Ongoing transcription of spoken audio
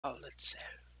call it so.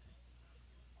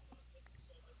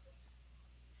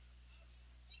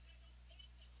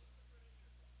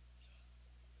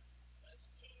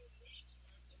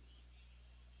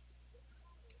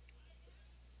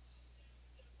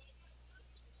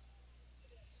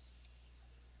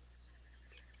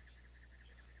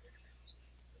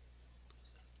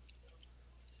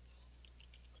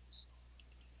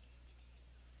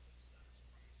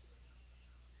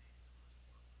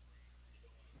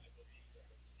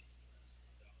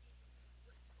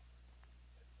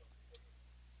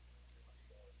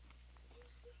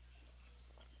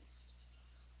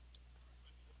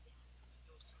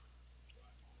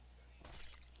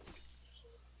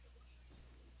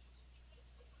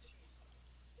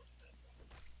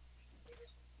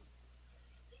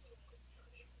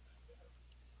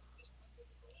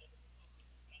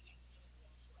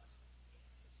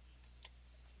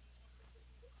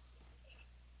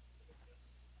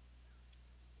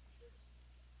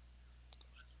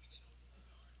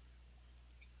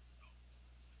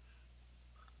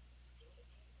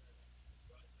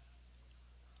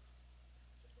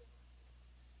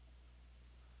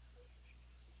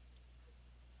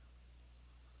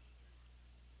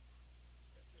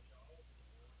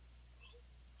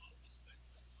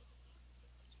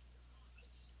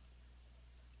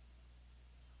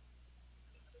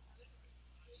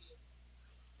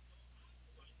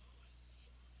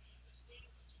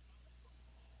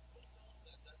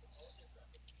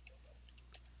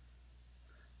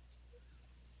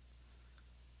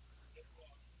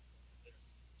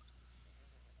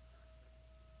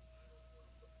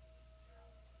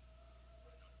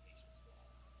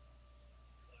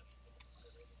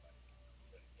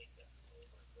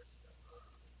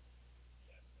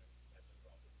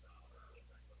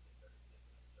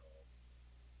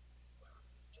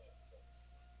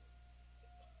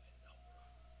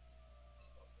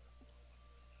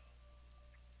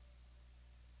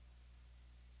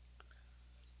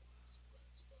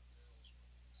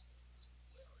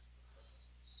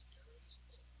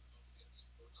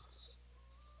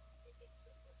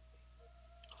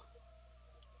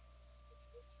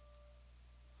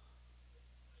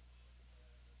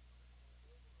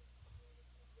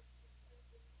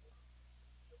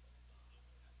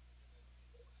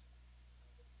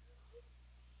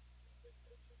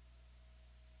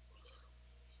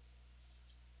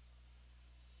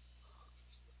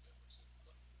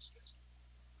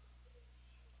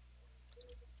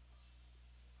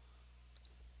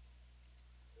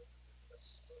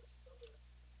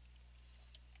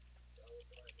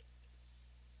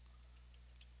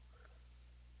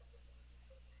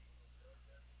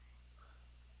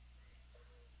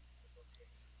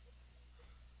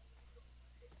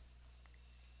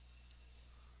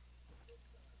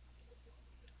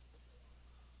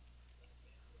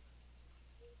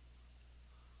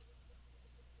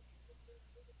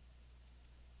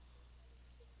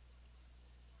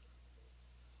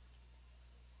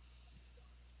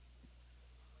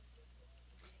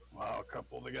 Wow, a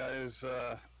couple of the guys.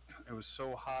 It was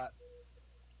so hot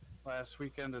last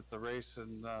weekend at the race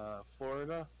in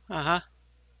Florida. Uh huh.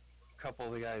 A couple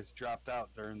of the guys dropped out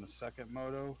during the second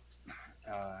moto,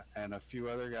 and a few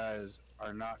other guys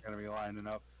are not going to be lining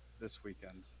up this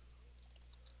weekend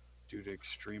due to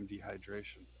extreme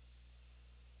dehydration.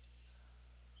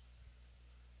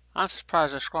 I'm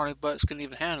surprised their scrawny butts can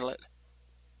even handle it.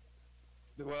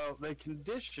 Well, they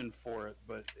conditioned for it,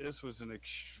 but this was an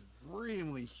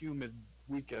extremely humid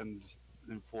weekend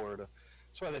in Florida.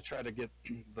 That's why they try to get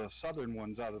the southern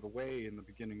ones out of the way in the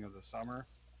beginning of the summer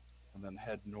and then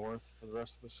head north for the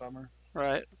rest of the summer.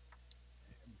 Right.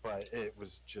 But it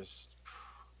was just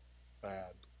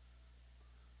bad.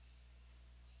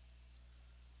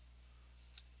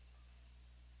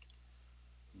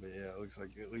 But yeah, it looks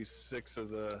like at least six of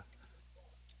the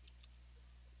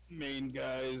main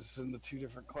guys in the two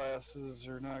different classes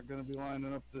are not going to be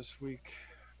lining up this week.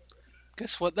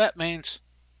 Guess what that means?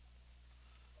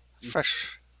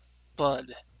 Fresh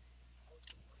blood.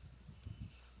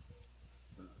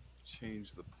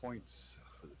 Change the points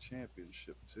for the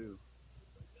championship too.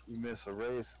 You miss a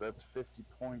race, that's 50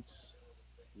 points.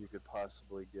 You could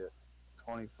possibly get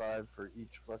 25 for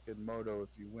each fucking moto if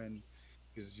you win,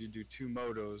 because you do two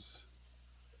motos,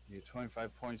 you get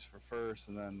 25 points for first,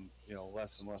 and then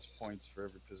less and less points for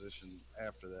every position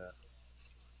after that.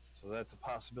 So that's a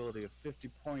possibility of 50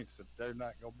 points that they're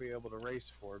not going to be able to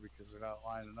race for because they're not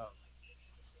lining up.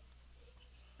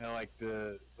 Now, like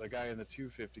the guy in the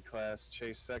 250 class,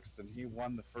 Chase Sexton, he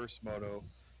won the first moto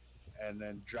and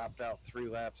then dropped out 3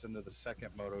 laps into the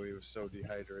second moto. He was so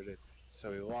dehydrated.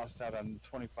 So he lost out on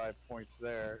 25 points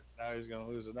there. Now he's going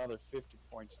to lose another 50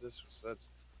 points this. So that's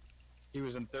he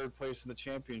was in third place in the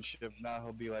championship. Now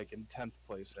he'll be like in 10th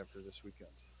place after this weekend.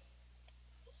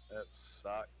 That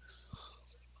sucks.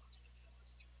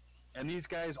 And these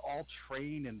guys all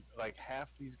train in like half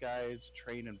these guys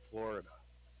train in Florida.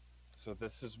 So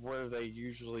this is where they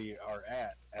usually are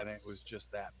at, and it was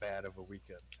just that bad of a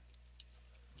weekend.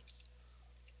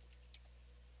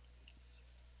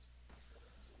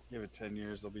 Give it 10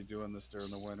 years, they'll be doing this during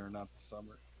the winter, not the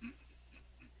summer.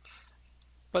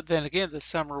 But then again, the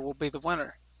summer will be the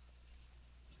winter.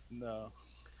 No,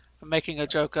 I'm making a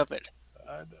joke of it.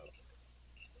 I know.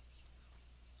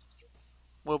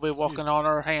 We'll be These walking on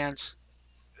our hands.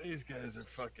 these guys are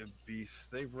fucking beasts.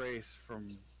 They race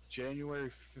from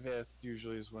January 5th,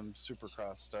 usually is when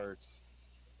Supercross starts,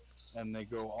 and they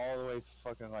go all the way to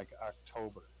fucking like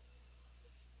October.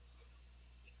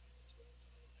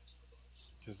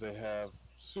 Because they have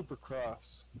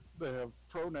Supercross, they have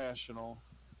Pro National,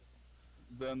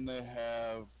 then they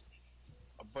have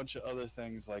a bunch of other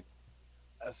things like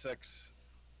SX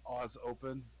Oz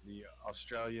Open, the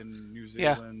Australian New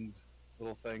Yeah, Zealand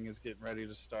little thing is getting ready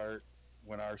to start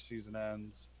when our season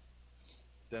ends.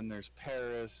 Then there's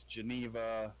Paris,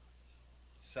 Geneva,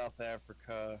 South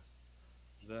Africa.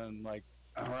 Then like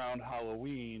around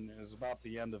Halloween is about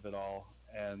the end of it all,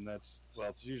 and that's well,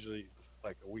 it's usually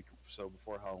like a week or so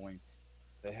before Halloween.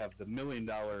 They have the $1 million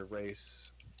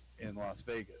race in Las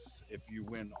Vegas. If you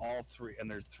win all three, and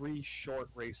they're three short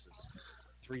races,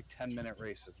 three 10-minute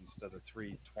races instead of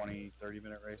three 20,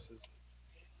 30-minute races.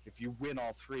 If you win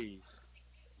all three,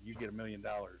 you get $1 million.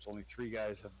 Only three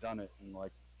guys have done it in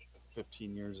like the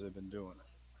 15 years they've been doing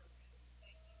it.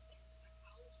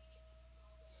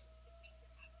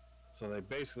 So they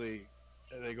basically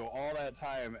they go all that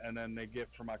time, and then they get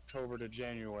from October to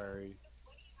January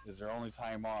is their only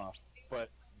time off. But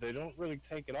they don't really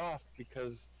take it off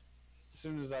because as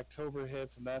soon as October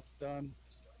hits and that's done,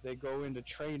 they go into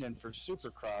training for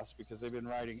Supercross because they've been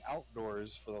riding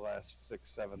outdoors for the last 6,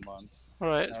 7 months.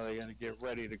 right. Now they're going to get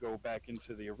ready to go back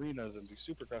into the arenas and do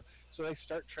Supercross. So they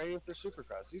start training for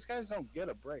Supercross. These guys don't get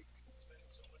a break.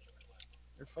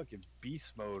 Their fucking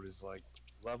beast mode is like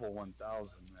level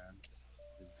 1000, man.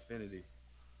 Infinity.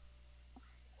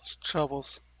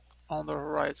 Troubles on the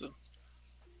horizon.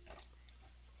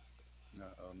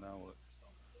 Oh, now what?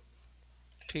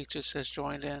 Peaches has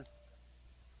joined in.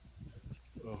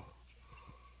 Oh.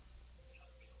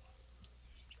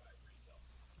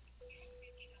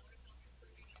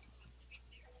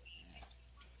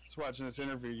 So watching this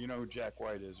interview, you know who Jack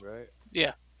White is, right?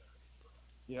 Yeah,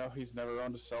 You know he's never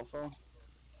owned a cell phone.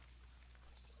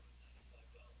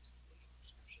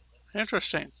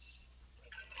 interesting.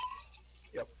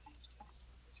 Yep.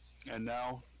 And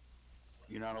now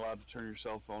you're not allowed to turn your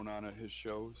cell phone on at his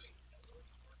shows.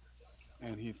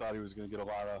 And he thought he was going to get a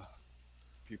lot of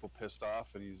people pissed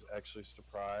off, and he's actually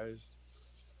surprised.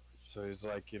 So he's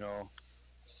like,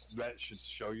 that should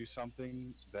show you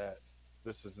something that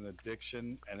this is an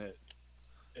addiction, and it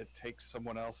takes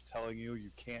someone else telling you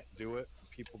can't do it for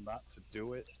people not to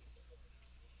do it.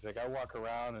 He's like, I walk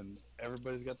around and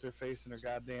everybody's got their face in their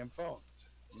goddamn phones.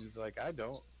 He's like, I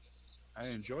don't. I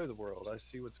enjoy the world. I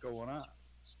see what's going on.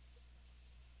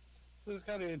 This is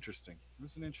kind of interesting. It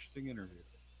was an interesting interview.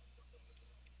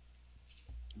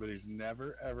 But he's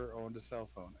never ever owned a cell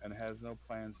phone and has no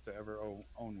plans to ever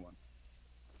own one.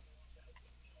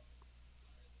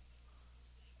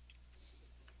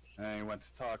 And he went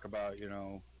to talk about,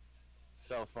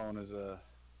 cell phone is a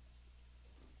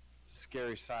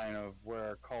scary sign of where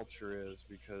our culture is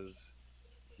because,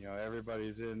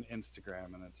 everybody's in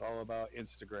Instagram and it's all about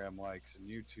Instagram likes and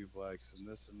YouTube likes and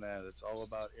this and that. It's all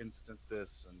about instant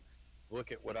this and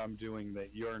look at what I'm doing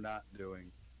that you're not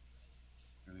doing.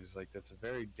 And he's like, that's a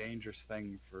very dangerous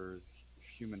thing for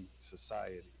human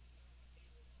society.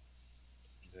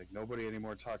 He's like, nobody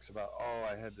anymore talks about, oh,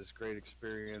 I had this great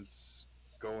experience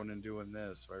going and doing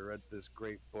this, or I read this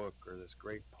great book or this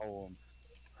great poem,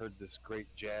 heard this great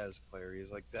jazz player.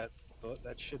 He's like, that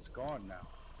shit's gone now.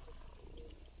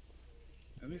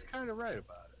 And he's kind of right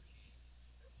about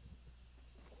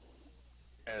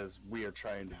it. As we are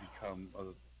trying to become a,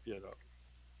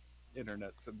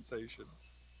 internet sensation.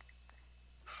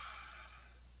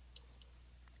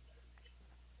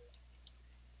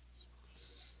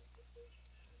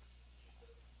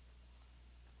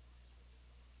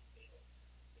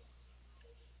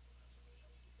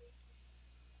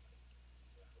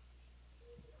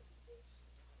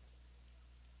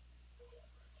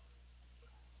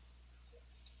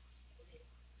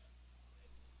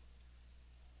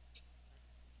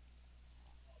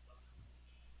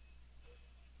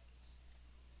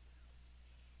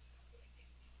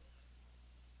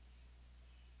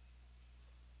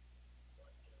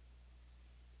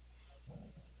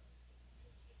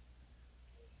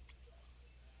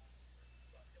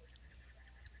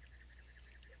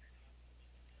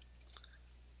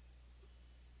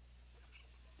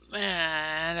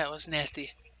 Man, that was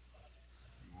nasty.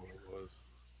 What it was.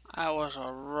 I was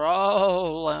a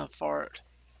rolling for it.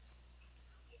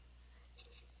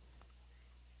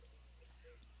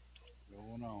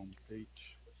 Going on,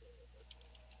 Peach.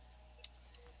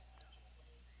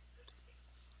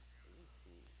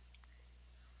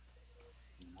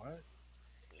 Mm-hmm. What?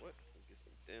 What? Get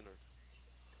some dinner.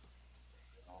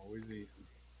 Always eating.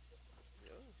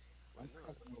 Yeah. Why I'm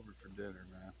not? coming over for dinner,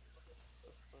 man.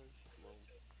 That's fine. Come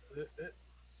on.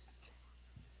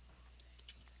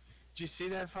 Did you see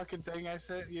that fucking thing I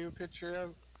sent you a picture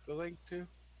of? The link to?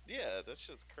 Yeah, that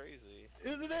shit's crazy.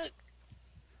 Isn't it?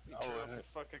 You Oh, turn off your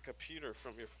fucking computer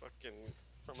from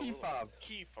a key little fob.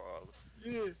 key fob.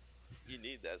 Yeah. You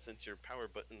need that since your power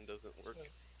button doesn't work.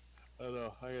 I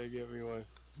know. I gotta get me one.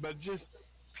 But just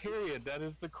period. That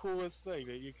is the coolest thing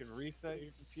that you can reset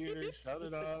your computer, shut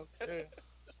it off.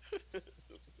 Yeah.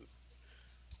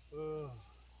 Oh,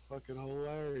 fucking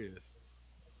hilarious.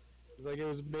 It's like it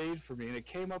was made for me, and it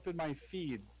came up in my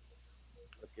feed.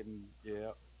 Fucking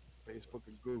yeah, Facebook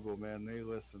and Google, man, they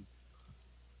listen.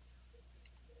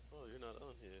 Oh, you're not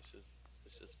on here.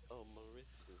 It's just oh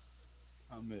Maurice's.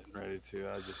 I'm getting ready to.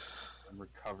 I'm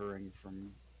recovering from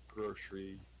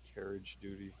grocery carriage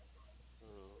duty.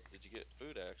 Oh, did you get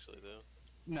food actually though?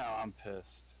 No, I'm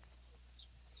pissed.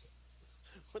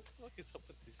 What the fuck is up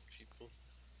with these people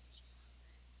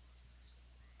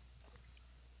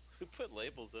who put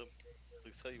labels up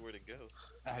to tell you where to go?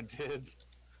 I did.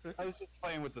 I was just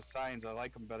playing with the signs. I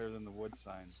like them better than the wood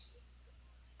signs.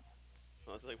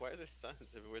 I was like, why are there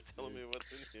signs everywhere telling Yeah. me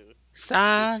what's in here?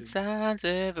 Signs, Kitchen. signs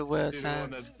everywhere, See the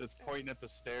one signs. that's pointing at the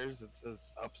stairs? It says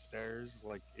upstairs.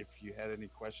 Like if you had any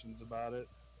questions about it,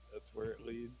 that's where it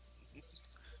leads.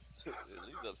 It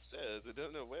leads upstairs. I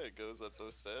don't know where it goes up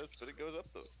those stairs, but it goes up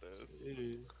those stairs.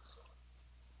 Yeah.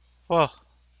 Well,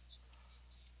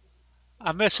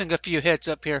 I'm Oh, missing a few heads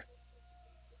up here.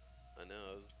 I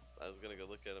know. I was gonna go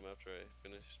look at them after I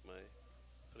finished my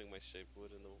putting my shaped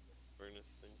wood in the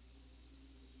furnace thing.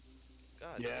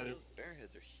 God Yeah, damn, those bear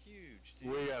heads are huge,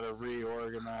 we dude. gotta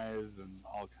reorganize and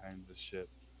all kinds of shit.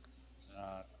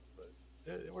 Uh, but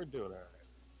we're doing all right.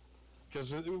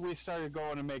 Because we started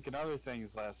going and making other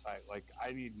things last night. Like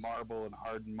I need marble and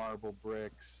hardened marble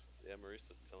bricks. Yeah, Maurice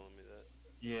was telling me that.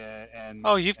 Yeah,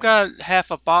 Oh, you've and got half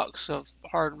a box of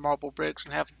hardened marble bricks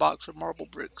and half a box of marble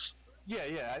bricks.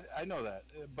 I know that.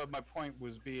 But my point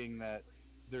was being that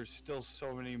there's still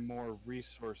so many more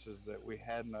resources that we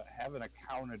haven't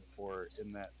accounted for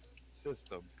in that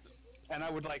system. And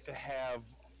I would like to have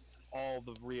all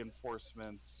the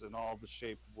reinforcements and all the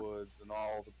shaped woods and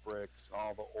all the bricks and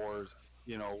all the ores,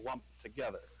 lumped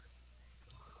together.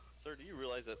 Sir, do you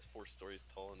realize that's 4 stories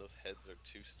tall and those heads are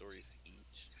 2 stories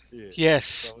each? Yeah. Yes.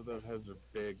 Some of those heads are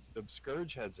big. The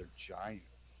scourge heads are giant.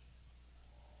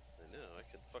 I know. I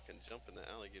could fucking jump in the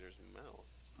alligator's mouth.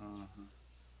 Uh-huh.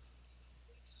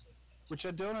 Which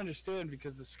I don't understand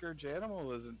because the scourge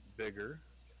animal isn't bigger.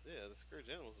 Yeah, the scourge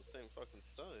animal's the same fucking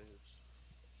size.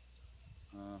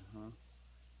 Uh-huh.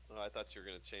 Oh, I thought you were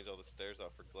gonna change all the stairs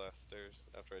out for glass stairs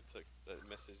after I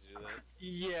messaged you that.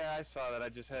 Yeah, I saw that. I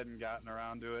just hadn't gotten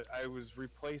around to it. I was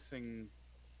replacing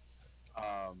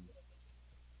um,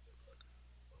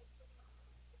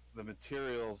 the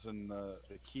materials in the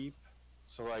keep.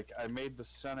 So like I made the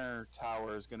center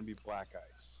tower is going to be black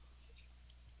ice.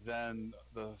 Then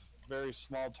the very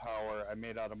small tower I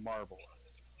made out of marble.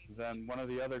 Then one of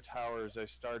the other towers I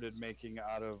started making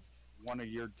out of one of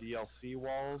your DLC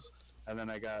walls, and then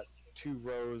I got 2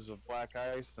 rows of black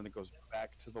ice. Then it goes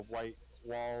back to the white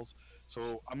walls.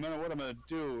 So what I'm gonna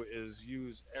do is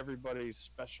use everybody's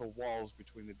special walls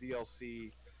between the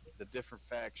DLC, the different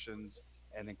factions,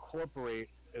 and incorporate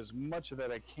as much of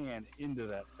that I can into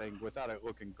that thing without it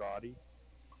looking gaudy.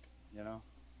 You know?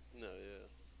 No,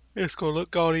 yeah. It's gonna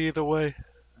look gaudy either way.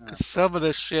 Ah, Because fuck some of it.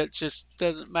 this shit just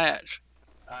doesn't match.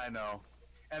 I know.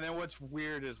 And then what's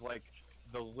weird is like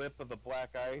the lip of the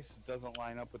black ice doesn't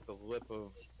line up with the lip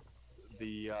of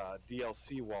the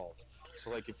DLC walls. So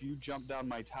like if you jump down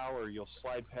my tower, you'll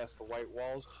slide past the white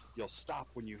walls. You'll stop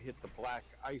when you hit the black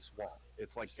ice wall.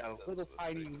 It's like got a That's little the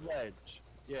tiny thickness. ledge.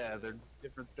 Yeah, Yeah, they're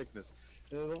different thickness.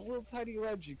 There's a little tiny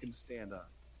ledge you can stand on.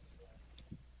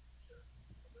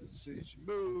 As soon as you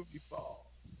move, you fall.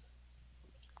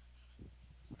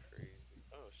 it's crazy.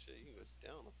 Oh shit, you can go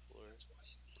down the floor.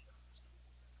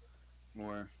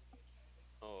 More.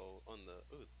 Oh, on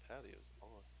the ooh, the patio's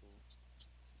awesome.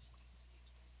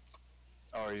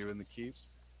 Oh, are you in the keep?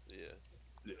 Yeah,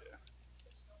 Yeah.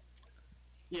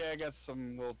 Yeah, I got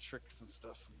some little tricks and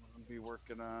stuff I'm gonna be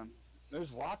working on.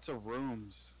 There's lots of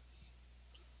rooms,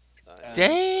 I know. and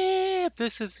Damn,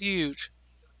 this is huge.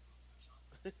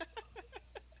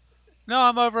 No,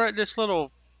 I'm over at this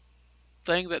little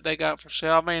thing that they got for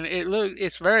sale. I mean,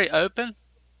 it's very open.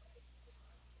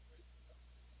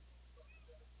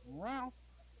 Wow.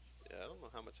 Yeah, I don't know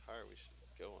how much higher we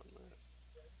should go on that.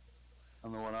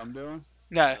 On the one I'm doing?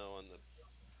 No, No, on the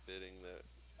bidding that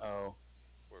Oh,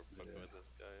 we're fucking yeah. with this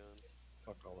guy on.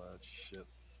 Fuck all that shit.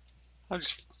 I'm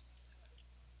just,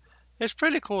 it's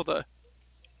pretty cool though.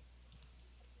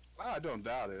 I don't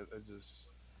doubt it. I just.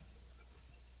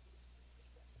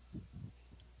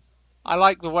 I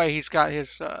like the way he's got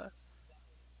his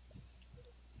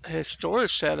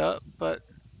storage set up, but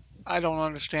I don't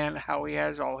understand how he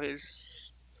has all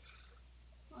his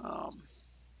um,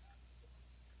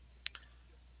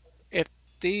 if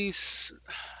these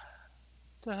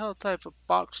the hell type of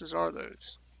boxes are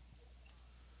those?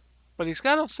 But he's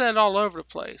got them set all over the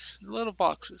place. Little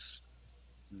boxes.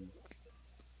 Hmm,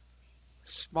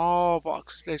 Small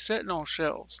boxes. They're sitting on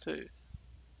shelves too.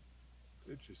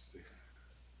 interesting.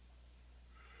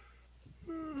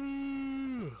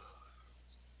 Hmm.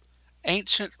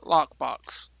 Ancient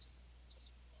lockbox.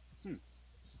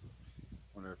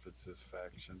 Wonder if it's his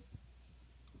faction.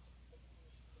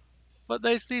 But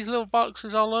there's these little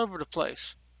boxes all over the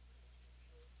place.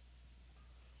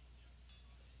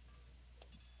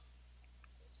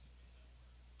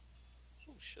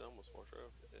 Oh shit! I almost walked right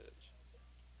off the edge.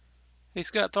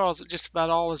 He's got thralls at just about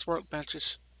all his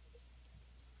workbenches.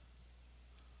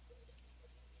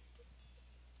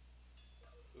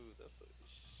 Ooh, that's what we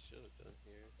should have done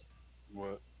here.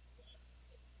 What?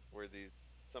 Where these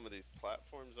some of these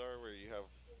platforms are, where you have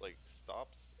like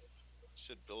stops,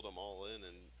 should build them all in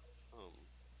and um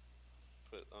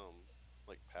put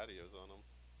like patios on them.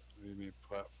 What do you mean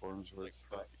platforms where Like it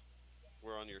stops?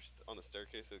 where on on the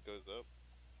staircase it goes up,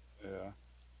 Yeah.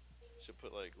 should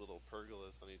put like little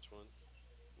pergolas on each one.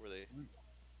 Where they What,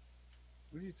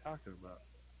 what are you talking about?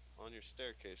 on your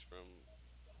staircase from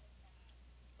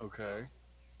Okay.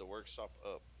 the workshop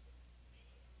up.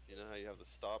 You know how you have the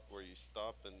stop where you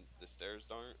stop and the stairs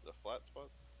aren't the flat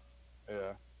spots?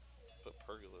 Yeah. Put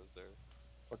pergolas there.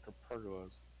 Fuck are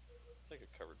pergolas. It's like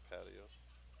a covered patio,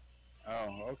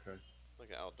 Oh, okay. like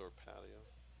an outdoor patio.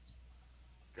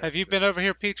 Have you Gotcha. been over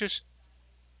here, Peaches?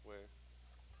 Where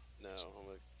no, I'm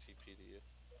gonna TP to you.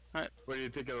 Right. What do you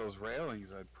think of those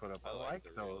railings I put up? I I like like the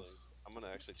those. railings. I'm gonna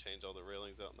actually change all the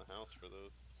railings out in the house for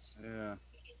those. Yeah.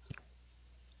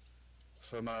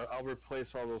 So I'll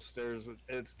replace all those stairs with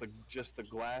it's the just the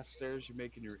glass stairs you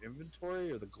make in your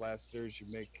inventory or the glass stairs you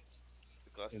make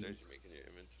The glass in stairs you make in your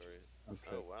inventory.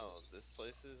 okay. Oh wow, this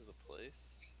place is the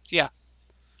place. Yeah.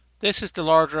 This is the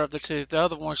larger of the two. The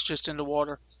other one's just in the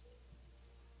water.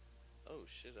 Oh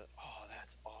shit! Oh,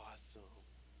 that's awesome.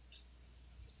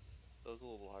 Those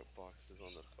little lock boxes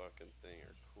on the fucking thing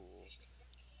are cool.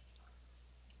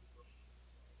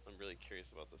 I'm really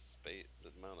curious about the space, the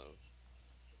amount of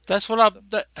That's what I.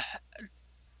 stuff.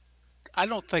 I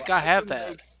don't think Well, I I have can that.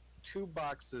 make two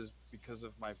boxes because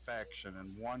of my faction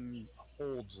and one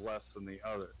holds less than the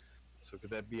other. So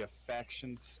could that be a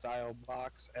faction style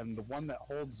box? And the one that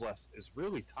holds less is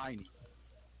really tiny.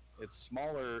 It's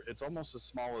smaller, it's almost as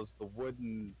small as the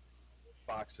wooden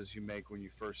boxes you make when you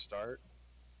first start.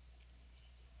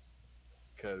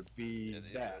 Could be Yeah,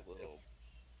 these are that if little.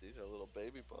 These are little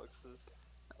baby boxes.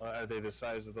 are they the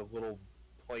size of the little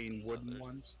plain No, wooden they're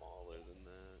ones? smaller than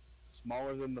that.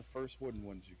 Smaller than the first wooden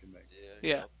ones you can make. Yeah,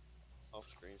 here Yeah. I'll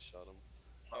screenshot them.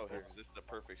 Oh, here, That's this is a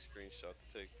perfect screenshot to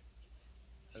take.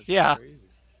 that's Yeah. crazy.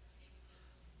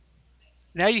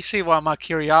 Now you see why my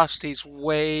curiosity's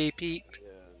way peaked.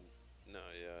 Yeah, no,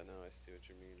 yeah, now I see what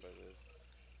you mean by this.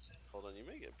 Hold on, you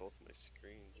may get both of my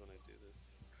screens when I do this.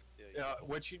 Yeah, you Yeah, get both.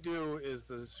 what you do is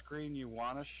the screen you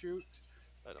want to shoot,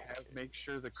 I don't have care. make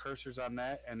sure the cursor's on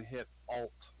that and hit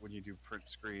Alt when you do print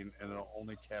screen, and Oh, it'll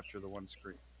only capture the one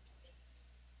screen.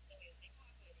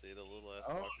 see the little ass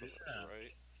Oh box on the yeah,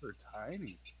 right? they're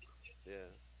tiny. Yeah.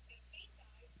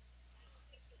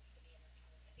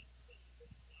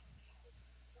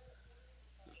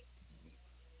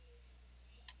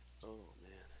 Oh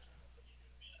man,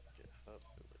 get hub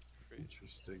going like crazy.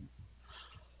 Interesting.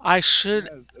 I should.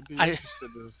 Yeah, I'd be I. interested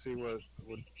to see what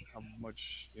how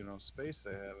much space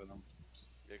they have in them.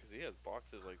 Yeah, because he has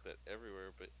boxes like that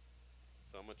everywhere. But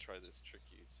so I'm gonna try this trick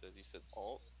you said. You said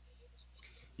Alt.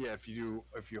 Yeah, if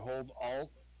you hold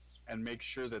Alt and make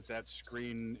sure that that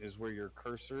screen is where your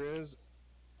cursor is,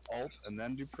 Alt and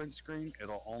then do print screen,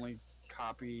 it'll only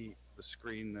copy the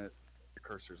screen that the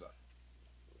cursor's on.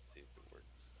 Let's see if it works.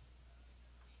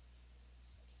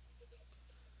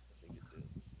 I think it did.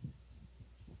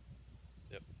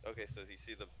 Yep. Okay, so you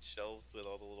see the shelves with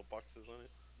all the little boxes on it?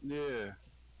 Yeah,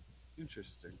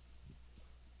 interesting.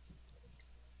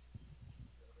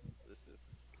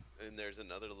 And there's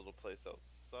another little place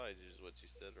outside, is what you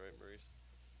said, right, Maurice?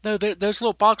 No, those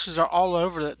little boxes are all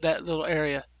over that little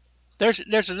area.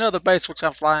 There's another base which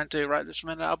I'm flying to right this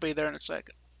minute. I'll be there in a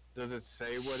second. Does it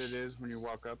say what it is when you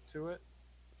walk up to it?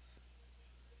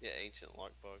 Yeah, ancient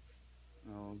lockbox.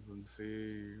 Well, then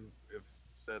see if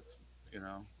that's, you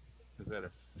know, is that a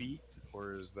feat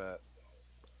or is that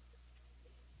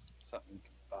something you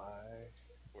can buy?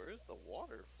 Where is the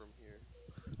water from here?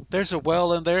 There's a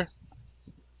well in there.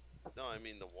 No, I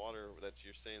mean the water that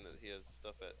you're saying that he has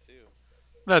stuff at too.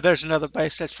 No, there's another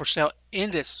base that's for sale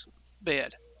in this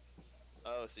bed.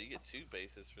 Oh, so you get two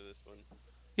bases for this one.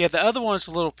 Yeah, the other one's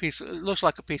a little piece. It looks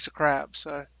like a piece of crab.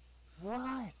 So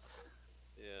What?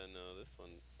 Yeah, no, this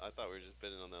one. I thought we were just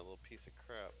bidding on that little piece of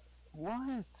crap.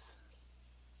 What?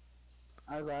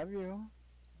 I love you.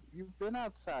 You've been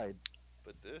outside.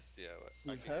 But this, yeah,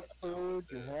 I You've can had get down with food.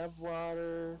 You this. have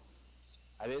water.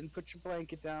 I didn't put your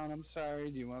blanket down. I'm sorry.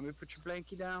 Do you want me to put your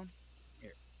blanket down?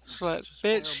 Here. I'm slut such a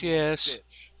bitch, spoiled little yes.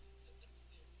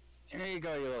 bitch. Here you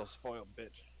go, you little spoiled bitch.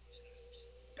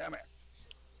 Come here.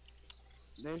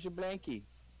 There's your blankie.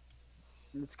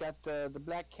 And it's got the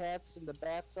black cats and the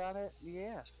bats on it.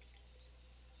 Yeah.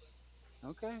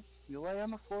 Okay. You lay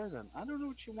on the floor then. I don't know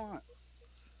what you want.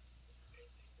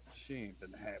 She ain't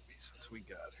been happy since we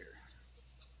got here.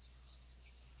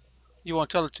 You want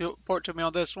to teleport to me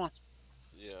on this one?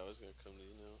 Yeah, I was gonna come to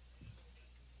you now.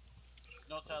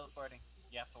 No I was teleporting.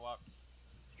 You have to walk.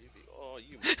 you be, oh,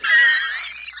 you motherfucker.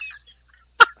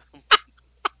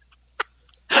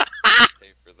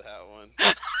 Pay for that one.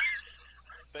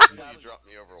 Especially when you drop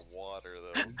me over water,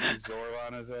 though. Did you Zorro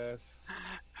on his ass?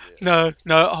 Yeah. No,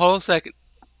 no. Hold on a second.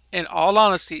 In all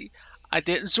honesty, I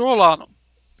didn't Zorl on them.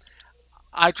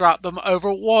 I dropped them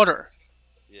over water.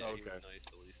 Yeah, he was Okay. nice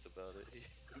at least about it.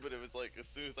 But it was like as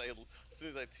soon as I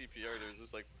TPR'd, it was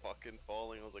just like fucking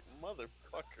falling. I was like,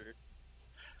 motherfucker.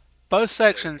 Both Yeah, this one's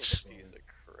sections, a piece of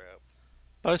crap.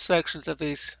 both sections of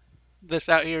this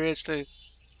out here is too.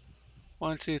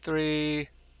 One, two, three.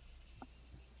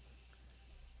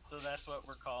 So that's what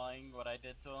we're calling what I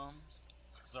did to him?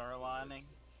 Zoroaning?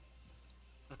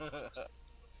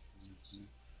 Mhm.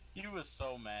 He was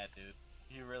so mad, dude.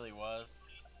 He really was.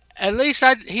 At least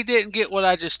he didn't get what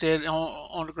I just did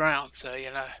on the ground. So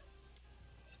you know.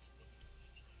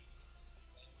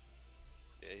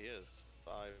 Yeah, he has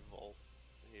 5 vault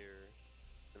here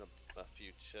and a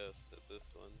few chests at this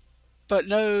one. But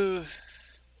no,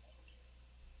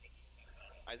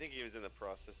 I think he was in the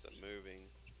process of moving.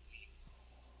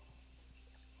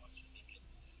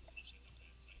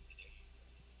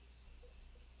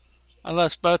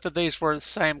 unless both of these were the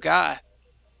same guy.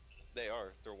 They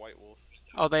are. They're White Wolf.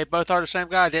 Oh, they both are the same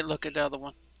guy. I didn't look at the other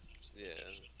one. Yeah,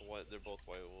 what? They're both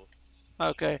White Wolf.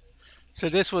 Okay, so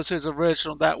this was his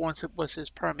original. That one was his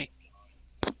permie.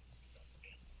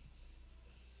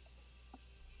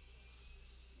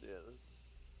 Yeah,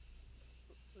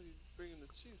 what are you bringing the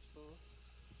cheese for?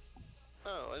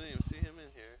 Oh, I didn't even see him in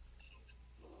here.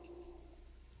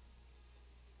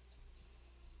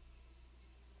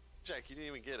 Jack, you didn't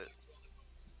even get it.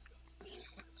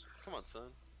 Come on, son.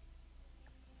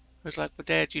 It was like, but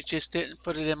Dad, you just didn't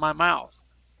put it in my mouth.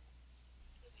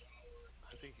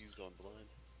 I think he's going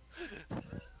blind.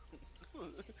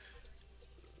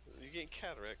 You're getting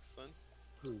cataracts, son.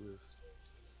 Who is?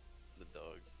 The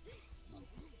dog.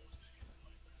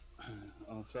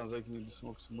 Oh, sounds like you need to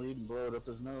smoke some weed and blow it up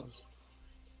his nose.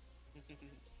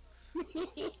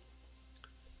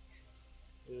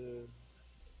 Uh,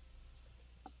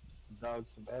 dog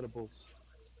some edibles.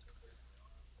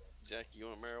 Jack, you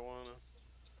want marijuana?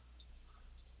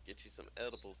 Get you some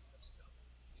edibles.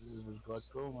 This is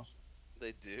glaucoma.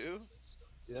 They do?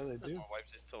 Yeah, they do. My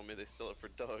wife just told me they sell it for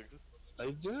dogs.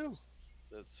 They do.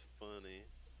 That's funny.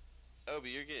 Oh, but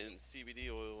you're getting CBD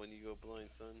oil when you go blind,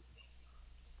 son.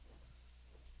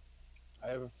 I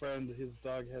have a friend, his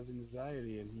dog has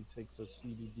anxiety, and he takes a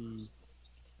CBD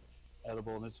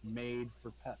edible, and it's made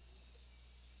for pets.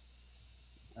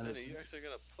 And Sonny, it's, you actually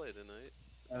gonna play tonight?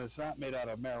 and it's not made out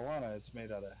of marijuana, it's made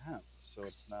out of hemp. So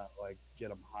it's not like get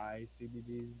them high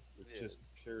CBDs, it's Yeah, just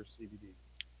pure CBD.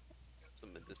 it's the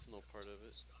medicinal part of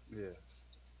it. Yeah.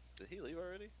 Did he leave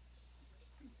already?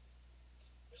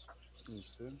 You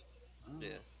see? Oh, Yeah,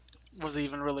 Was he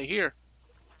even really here?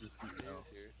 you think he no. was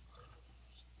here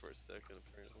for a second,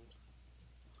 apparently.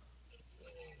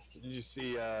 Did you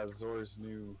see Zor's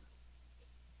new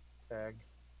tag?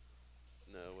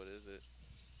 No, what is it?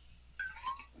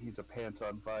 He's a pants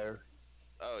on fire.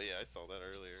 Oh yeah, I saw that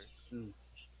earlier. Mm.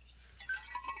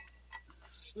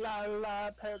 La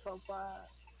la, pants on fire.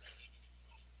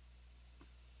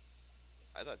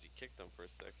 I thought you kicked him for a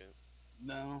second.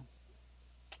 No.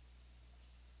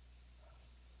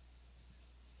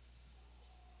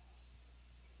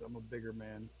 I'm a bigger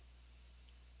man,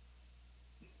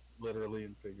 literally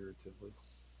and figuratively.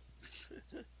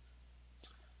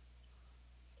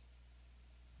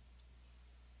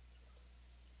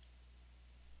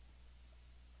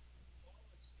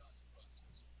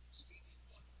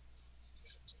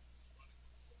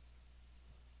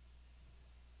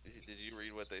 Did you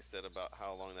read what they said about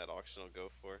how long that auction will go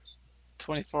for?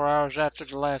 24 hours after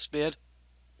the last bid.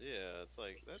 Yeah, it's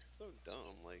like that's so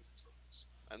dumb. Like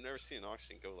I've never seen an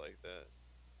auction go like that.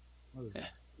 What is Yeah.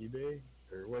 this? eBay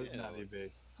or what? Yeah, Not like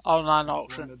eBay. Online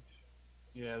What's the one auction. that?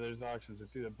 Yeah, there's auctions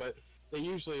that do that, but they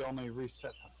usually only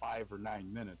reset to 5 or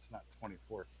 9 minutes, not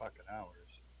 24 fucking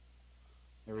hours.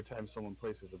 Every time someone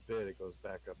places a bid, it goes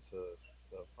back up to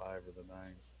the 5 or the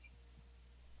 9.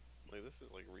 this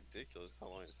is like ridiculous how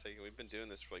long it's taking. We've been doing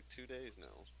this for like 2 days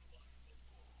now.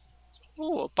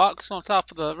 Ooh, a box on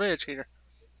top of the ridge here.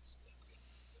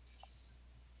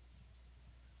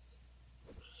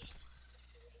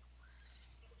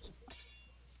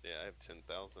 Yeah, I have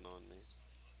 10,000 on me,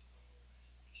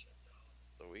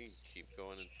 so we can keep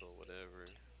going until whatever.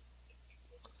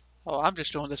 Oh, I'm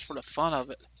just doing this for the fun of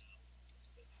it.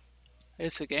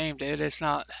 It's a game, dude. It's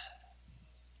not.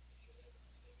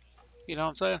 You know what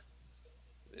I'm saying?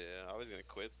 Yeah, I was gonna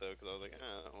quit though because I was like,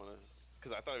 I don't wanna.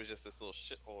 Because I thought it was just this little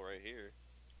shithole right here.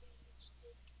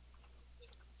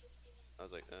 I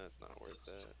was like, it's not worth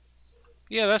that.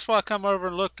 Yeah, that's why I come over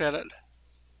and looked at it.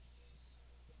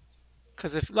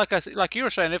 Cause if, like I said, like you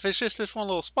were saying, if it's just this one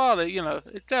little spot,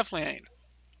 it definitely ain't.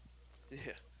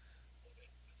 Yeah.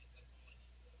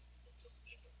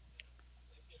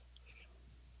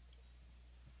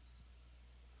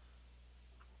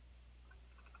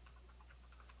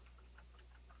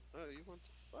 Oh, you want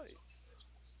to fight?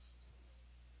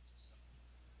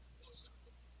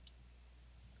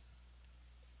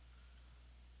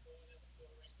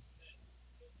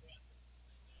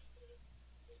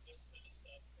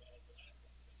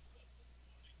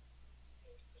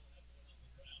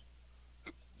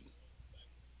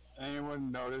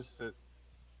 Anyone notice that?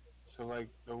 So, like,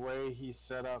 the way he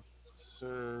set up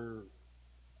Sir,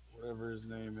 whatever his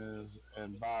name is,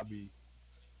 and Bobby,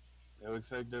 it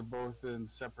looks like they're both in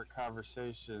separate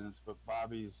conversations, but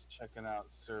Bobby's checking out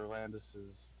Sir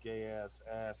Landis's gay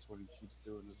ass when he keeps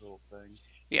doing his little thing.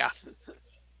 Yeah.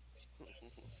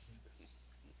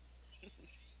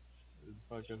 It's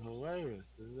fucking hilarious.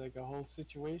 There's like a whole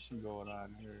situation going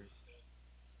on here.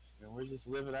 And we're just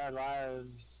living our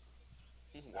lives,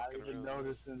 not Walking even around there.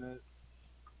 noticing it.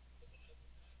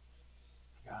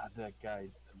 God, that guy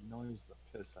annoys the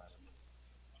piss out of me.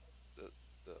 The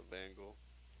the Vangle.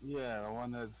 Yeah, the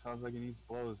one that sounds like he needs to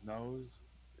blow his nose.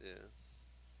 Yeah.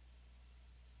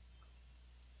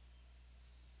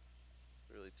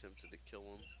 Really tempted to kill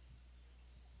him.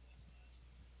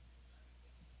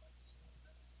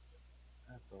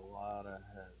 That's a lot of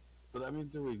heads. But I mean,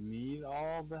 do we need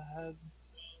all the heads?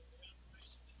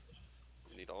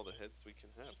 We need all the heads we can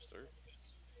have, sir.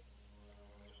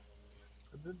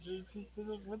 There's these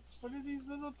little, what are these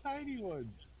little tiny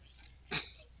ones?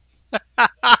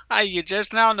 You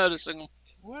just now noticing them.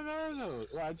 What are those?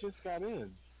 Well, I just got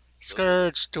in. Those are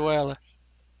the Scourge scourge. dweller.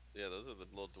 Yeah, those are the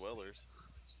little dwellers.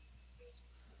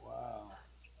 Wow,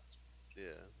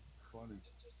 Yeah. that's funny.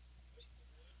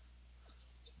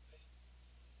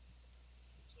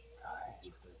 God, I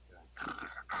hate that guy.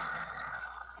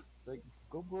 It's like,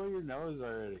 go blow your nose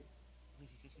already.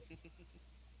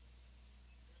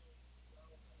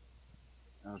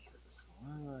 Okay, so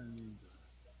what do I need to?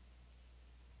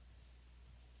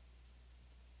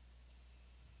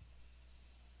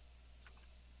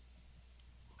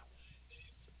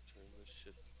 Turn this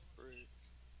shit brick.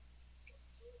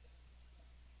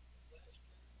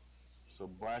 So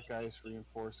black ice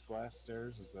reinforced glass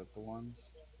stairs, is that the ones?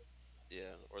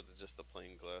 Yeah, or just the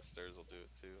plain glass stairs will do it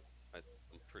too. I'm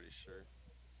pretty sure.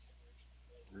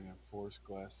 Reinforced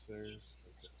glass stairs.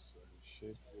 Okay, so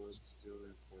shaped wood, steel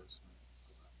reinforcement.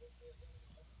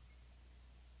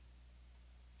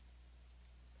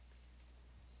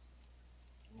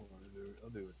 I'll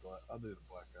do the I'll do the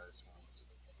black ice ones.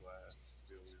 Glass,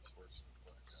 steel reinforcement,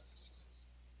 black ice.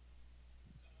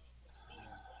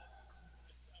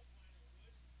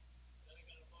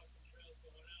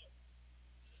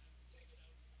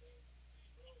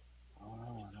 Oh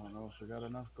no, I don't know if we got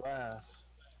enough glass.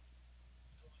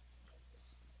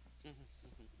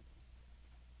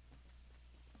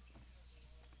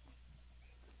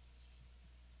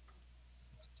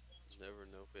 Never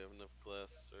know if we have enough glass,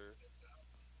 sir.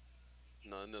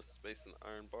 Not enough space in the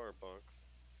iron bar box.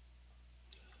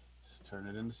 Just turn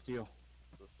it into steel.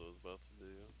 That's what I was about to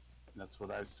do. That's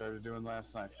what I started doing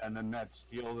last night. And then that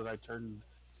steel that I turned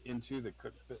into that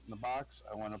couldn't fit in the box.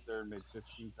 I went up there and made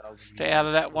 15,000 Stay out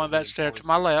of units that for one the that's there to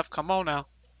my enforcement. left. Come on now.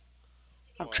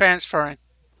 I'm Why? transferring.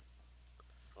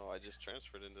 Oh, I just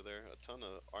transferred into there a ton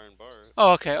of iron bar.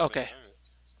 Oh, okay, Too many okay. iron.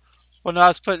 Well, no, I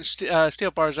was putting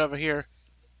steel bars over here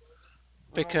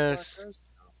Where'd all the black because guys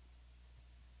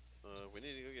We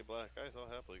need to go get black ice. I'll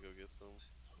happily go get some.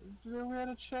 go? We had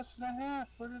a chest and a half.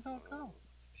 Where did it all go?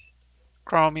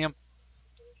 chromium.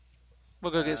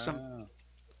 We'll go get some. Oh,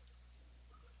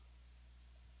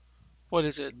 What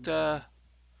is it?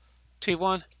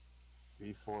 T1,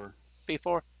 B4.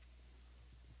 B4.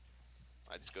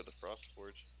 I just go to Frost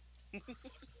Forge.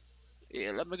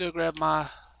 Yeah, let me go grab my.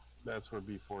 That's where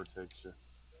B4 takes you.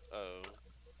 Oh,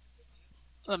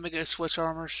 Let me go switch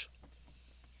armors.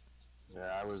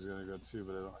 Yeah, I was gonna go too,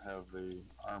 but I don't have the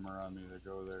armor on me to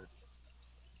go there.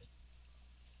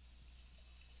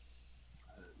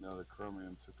 I didn't know the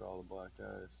chromium took all the black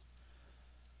eyes.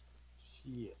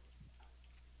 Shit.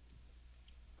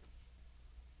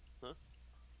 huh?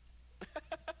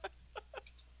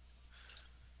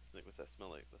 Like, what's that smell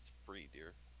like? That's free,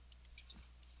 dear.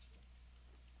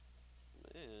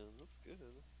 Man, that's good.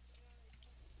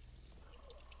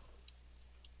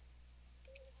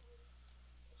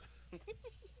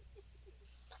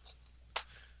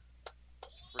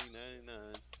 Free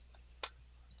 99.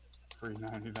 Free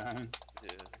 99. Yeah.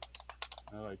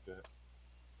 I like that.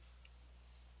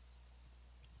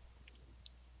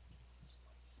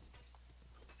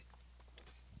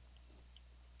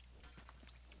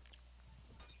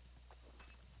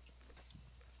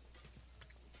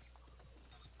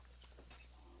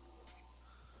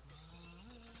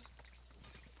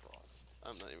 Frost.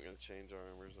 I'm not even gonna change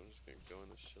armors. I'm just gonna go in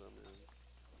the shit I'm in.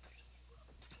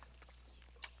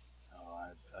 Oh,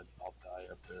 I'll die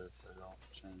up there if I don't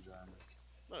change armor.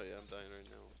 Oh yeah, I'm dying right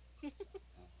now.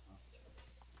 Uh-huh.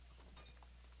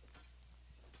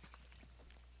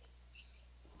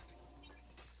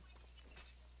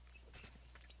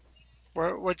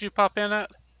 Where'd you pop in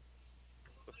at?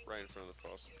 Right in front of the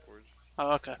Frost Forge.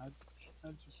 Oh, okay.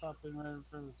 How'd you pop in right in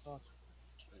front of the sauce?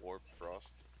 Warp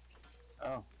Frost.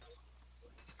 Oh,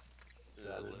 so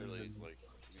Yeah, literally, it's like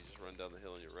you just run down the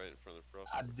hill and you're right in front of the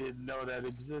Frost I Forge. didn't know that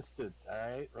existed. All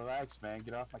right, relax, man.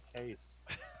 Get off my case.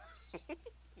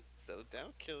 Settle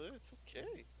down, killer. It's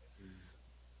okay.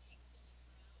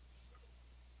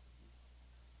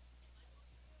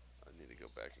 I need to go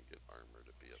back and get armor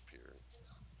to be up here.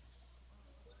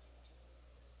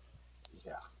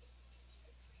 Yeah.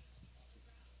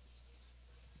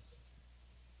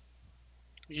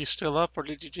 You still up, or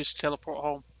did you just teleport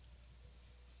home?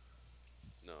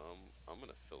 No, I'm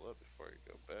gonna fill up before I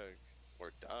go back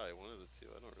or die. One of the two.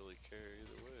 I don't really care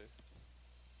either way.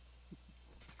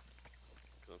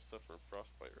 Cause I'm suffering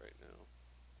frostbite right now,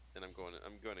 and I'm going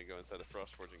to go inside the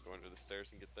Frost Forge and go under the stairs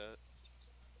and get that.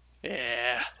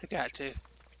 Yeah, I got to.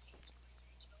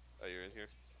 Oh, you're in here.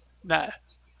 No,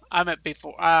 I'm at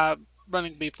B4.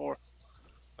 Running B4.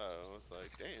 Oh, I was like,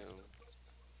 damn.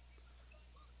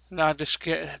 No, I just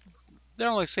get. There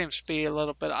only seems to be a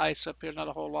little bit of ice up here, not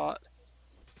a whole lot.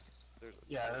 There's a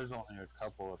Yeah, ton. there's only a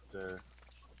couple up there.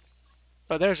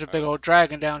 But there's a big Alright, old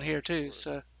dragon I'm down going here too. for it.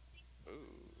 So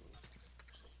Ooh,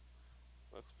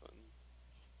 that's fun.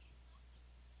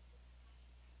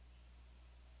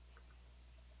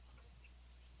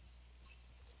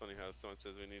 It's funny how someone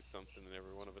says we need something and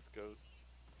every one of us goes.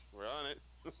 We're on it.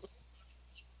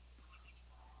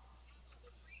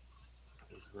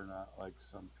 Because we're not like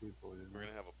some people, you We're know.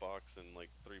 gonna have a box and like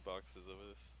 3 boxes of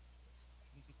us.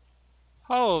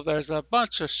 oh, there's a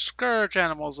bunch of scourge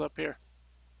animals up here.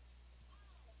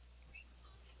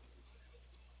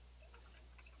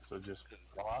 So just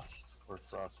Frost or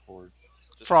Frost Forge.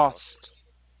 Just Frost.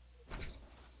 Frost.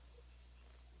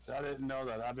 So I didn't know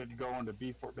that. I've been going to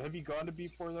B4. Have you gone to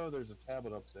B4 though? There's a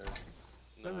tablet up there.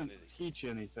 It No, I doesn't need to. teach you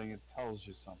anything. It tells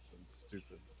you something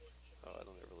stupid. Oh, I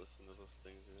don't ever listen to those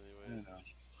things You anyways. know.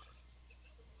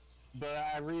 But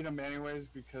I read them anyways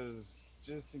because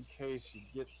just in case you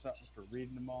get something for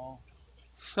reading them all.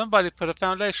 Somebody put a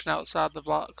foundation outside the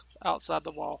block, outside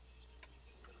the wall.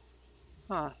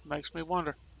 Huh? Makes me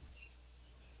wonder.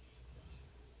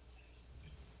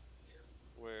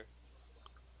 Where?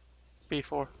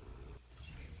 B4.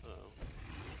 Oh.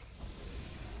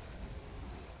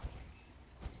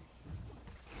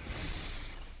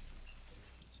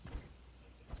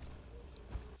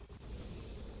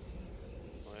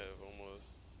 I have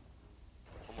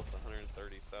almost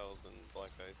 130,000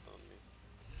 black ice on me.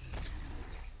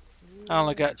 I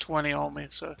only got 20 on me,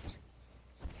 so.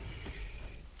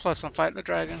 Plus, I'm fighting a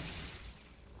dragon.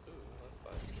 Ooh, I love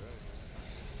fighting dragons.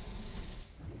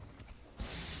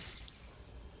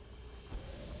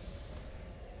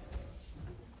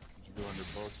 under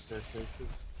both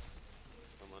staircases?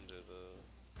 I'm under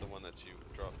the one that you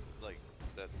drop, like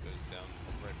that goes down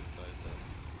right beside the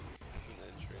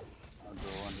entry. I'll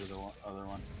go under the other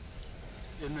one.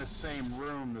 In the same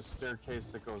room, the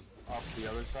staircase that goes up the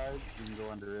other side, you can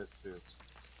go under it too.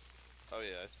 Oh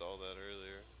yeah, I saw that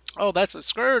earlier. Oh, that's a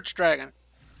Scourge Dragon.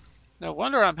 No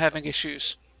wonder I'm having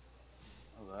issues.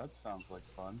 Oh, that sounds like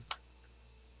fun.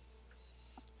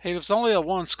 Hey, it was only a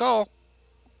one skull.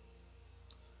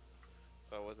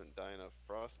 If I wasn't dying of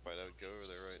frostbite, I would go over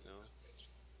there right now.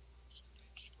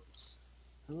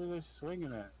 Who are they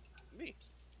swinging at? Me.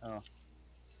 Oh.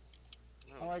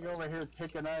 No, I'm like over here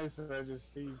picking ice and I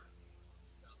just see.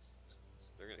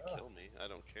 they're gonna kill me. I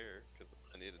don't care, because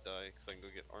I need to die, because I can go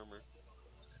get armor.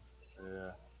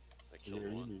 Yeah. I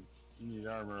killed one. You need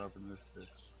armor up in this bitch.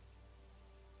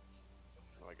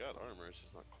 Oh, I got armor, it's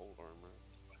just not cold armor.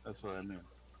 That's what I mean.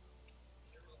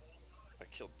 I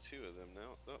killed 2 of them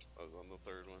now. Oh, I was on the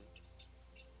 3rd one.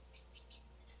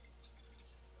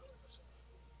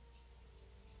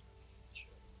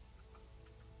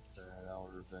 Alright, I'll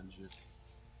revenge you.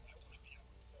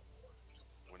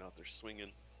 Went out there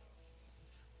swinging.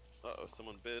 Uh-oh,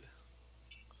 someone bid.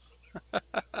 I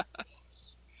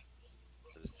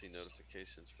just see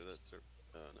notifications for that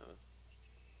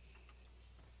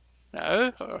no.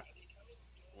 No.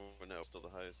 We're now still the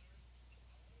highest.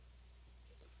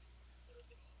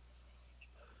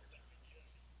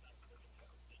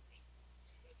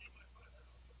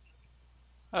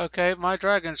 Okay, my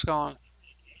dragon's gone.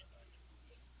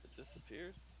 It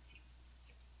disappeared?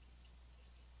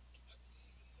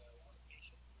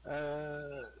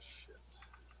 Shit.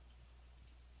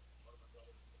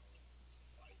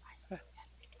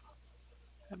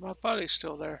 And my buddy's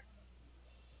still there.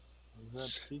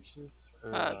 Was that Peaches?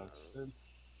 Or, Uh, Sid?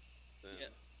 Sin.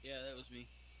 Yeah, that was me.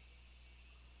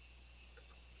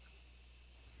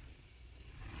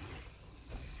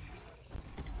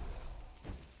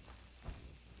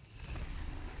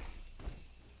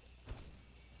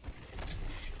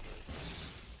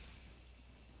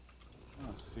 I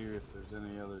want to see if there's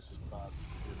any other spots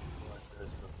to get black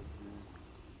ice up in here.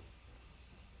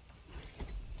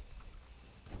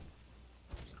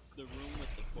 The room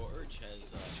with the forge has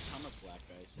a ton of black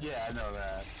ice in it. Yeah, I know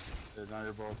that. They're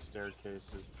under both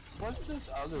staircases. What's this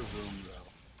other room, though?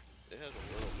 It has a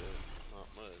little bit, not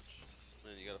much.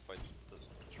 And then you gotta fight the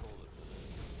troll that's in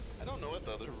it. I don't know what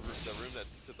the room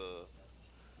that's to the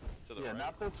Yeah, right.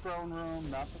 not the throne room,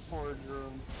 not the forge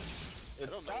room. It's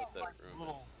don't know got what that like room a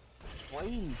little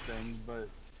flame thing, but...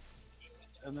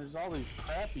 And there's all these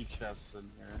crappy chests in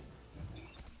here.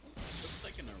 Looks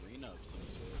like an arena of some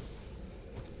sort.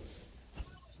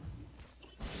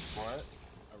 What?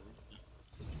 Arena.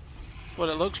 That's what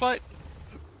it looks like.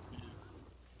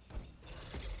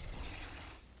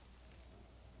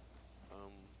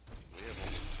 We have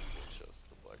only 2 full chests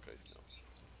of black ice now.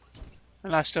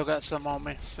 And I still got some on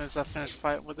me as soon as I finish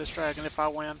fighting with this dragon if I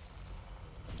win.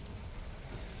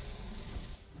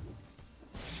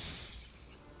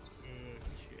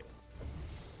 Shit.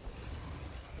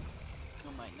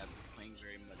 I might not be playing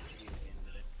very much video game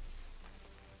today.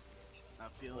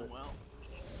 Not feeling well.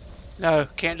 No,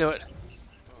 can't do it.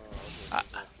 Oh, I-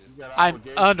 You got I'm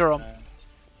obligations, under 'em. man.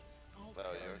 oh,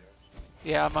 you're...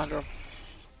 Yeah, I'm under him.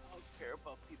 I don't care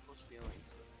about people's feelings.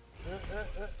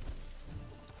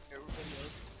 Everybody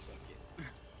else can suck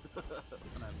it.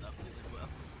 When I'm not feeling well.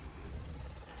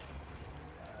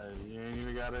 You ain't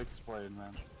even gotta explain,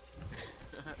 man.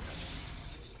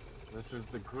 This is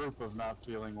the group of not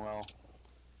feeling well.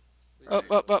 Up.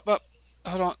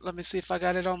 Hold on, let me see if I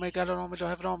got it on me. Got it on me, don't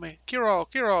have it on me. Kiro,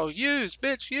 use,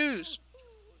 bitch, use.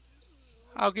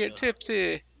 I'll get Yeah.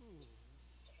 tipsy.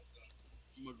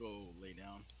 I'm gonna go lay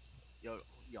down.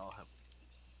 Y'all have.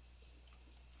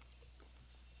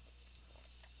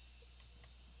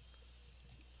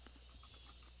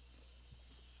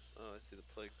 Oh, I see the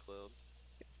plague cloud.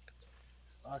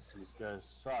 Fuck, these guys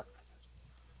suck.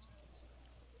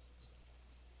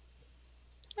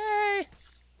 Hey.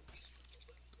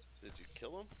 Did you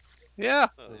kill him? Yeah.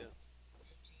 Oh, yeah.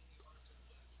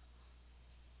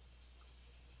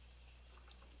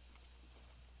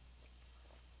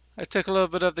 It took a little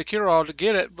bit of the cure-all to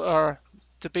get it, or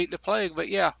to beat the plague, but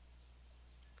yeah.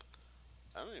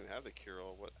 I don't even have the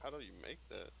cure-all. How do you make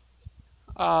that?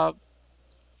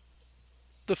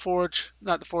 The forge,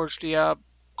 not the forge, the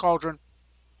cauldron.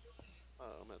 Oh,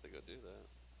 I'm gonna have to go do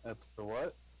that. At the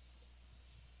what?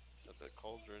 At the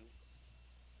cauldron.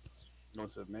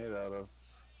 What's it made out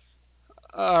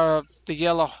of? The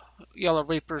yellow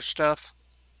reaper stuff.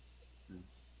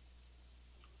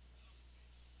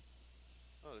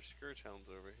 Oh, there's scourge hounds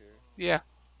over here. Yeah.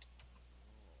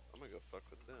 I'm gonna go fuck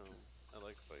with them. I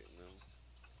like fighting them.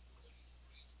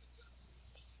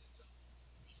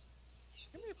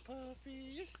 Come here,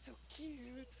 puppy. You're so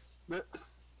cute. But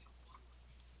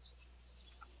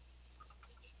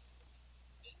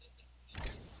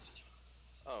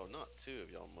Oh, not two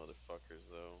of y'all motherfuckers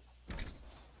though.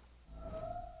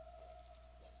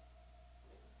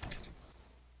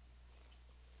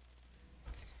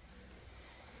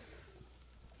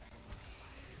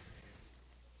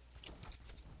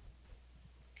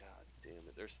 God damn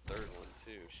it. There's third one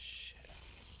too. Shit.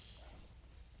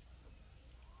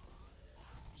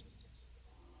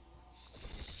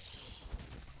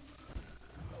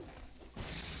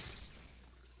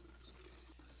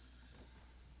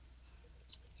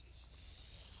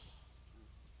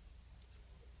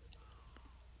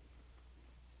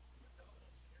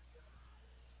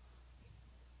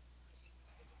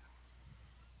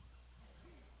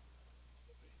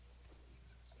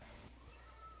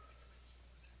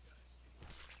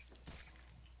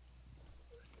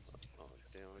 Oh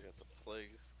damn, I got the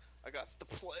plagues. I got the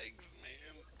plagues,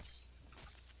 man.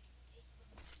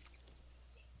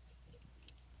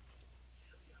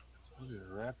 told you to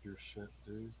wrap your shit,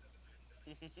 dude.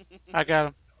 I got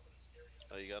him.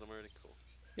 Oh, you got them already? Cool.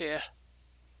 Yeah.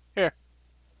 Here.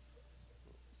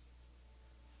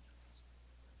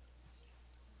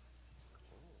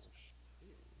 Oh,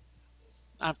 shit.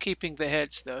 I'm keeping the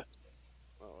heads though.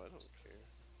 Oh, I don't care.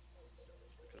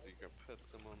 Because you can put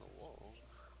them on the wall.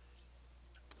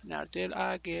 Now, did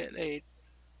I get a?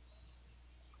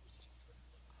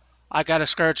 I got a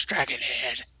Scourge Dragon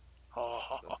head. That's Oh,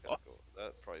 gotta go.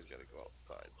 That probably's gotta go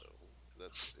outside though. Cause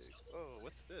that's big. Oh,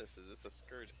 what's this? Is this a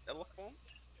scourge elephant?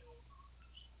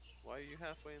 Why are you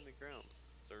halfway in the ground,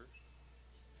 sir?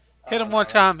 hit Oh him one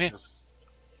no, that's time here. just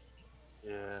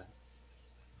yeah.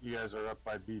 You guys are up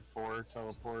by B4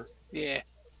 teleport. Yeah.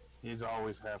 He's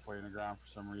always halfway in the ground for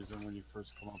some reason when you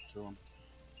first come up to him.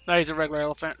 No, he's a regular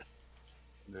elephant.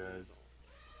 Yeah, Yeah, he's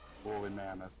woolly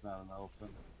mammoth, not an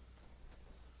elephant.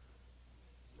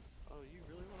 oh, you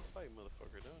really want to fight,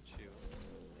 motherfucker, don't you?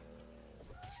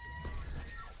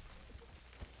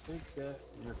 Think that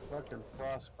your fucking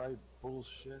frostbite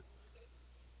bullshit.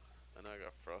 I know I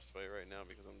got frostbite right now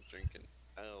because I'm drinking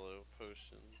aloe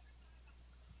potions.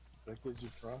 That gives you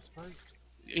frostbite?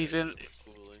 He's Yeah, in. because of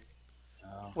the cooling.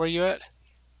 Oh. Where you at?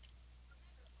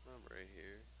 I'm right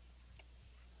here.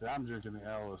 See, I'm drinking the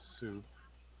aloe soup.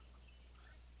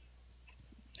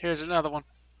 Here's another one.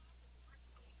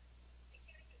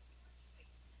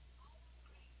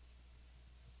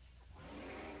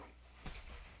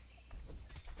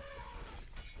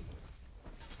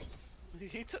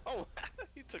 He took. Oh,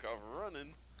 he took off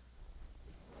running.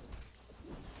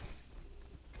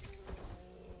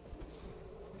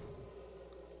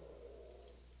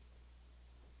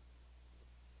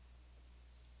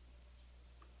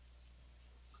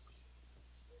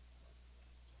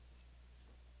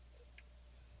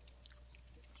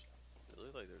 It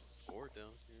looks like there's four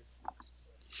down here.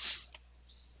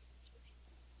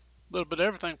 A little bit of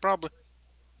everything, probably.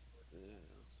 Yeah,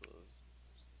 so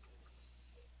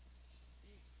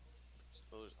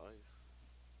there's ice.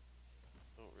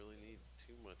 Don't really need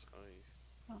too much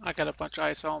ice. I got a bunch of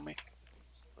ice on me.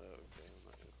 Oh, okay, I'm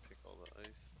not gonna pick all the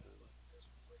ice then.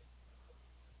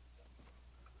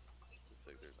 Looks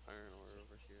like there's iron ore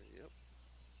over here. Yep.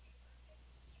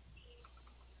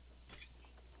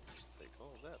 Take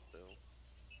all that though.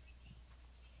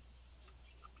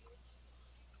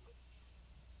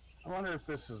 I wonder if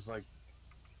this is like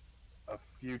a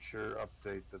future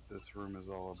update that this room is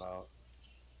all about.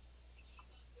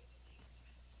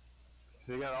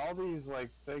 So you got all these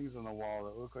like things on the wall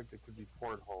that look like they could be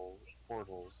portholes,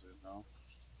 you know.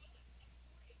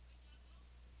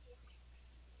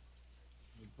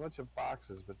 There's a bunch of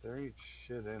boxes, but there ain't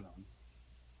shit in them.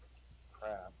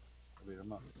 Crap. I mean, I'm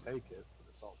gonna take it, but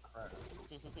it's all crap.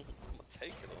 I'm gonna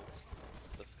take it all.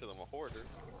 That's because I'm a hoarder.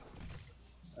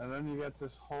 And then you got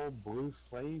this whole blue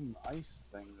flame ice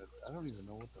thing that I don't even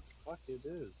know what the fuck it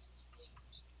is.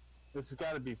 This has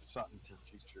got to be something for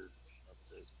future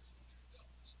updates.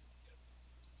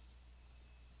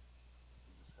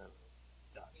 I just haven't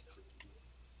gotten to it yet.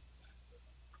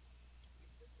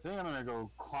 I think I'm gonna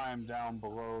go climb down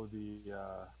below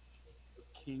the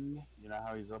king. You know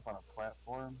how he's up on a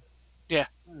platform? Yeah.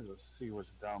 I'm gonna go see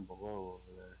what's down below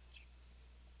over there.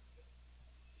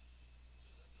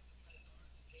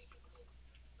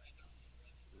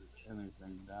 If there's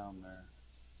anything down there.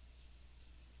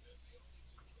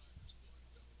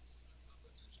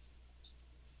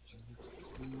 Is it the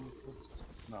king that's up?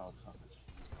 No, it's not the king.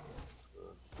 It's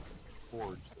the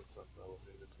forge that's up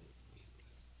elevated.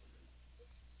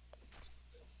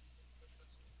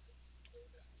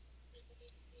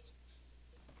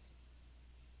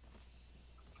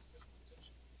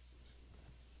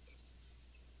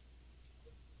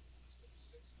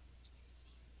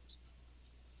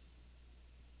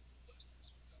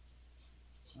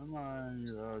 Come on,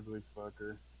 you ugly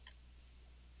fucker.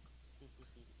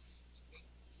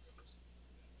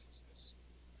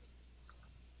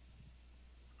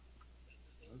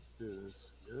 Let's do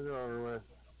this. Get it over with.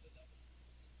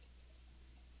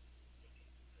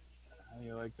 How do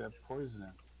you like that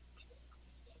poisoning?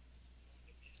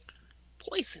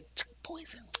 Poison,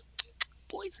 poison,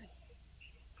 poison.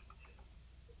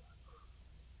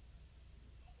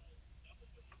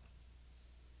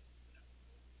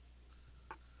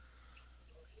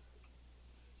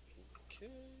 Okay.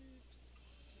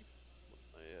 What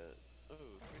am I at? Oh,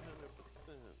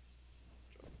 300%.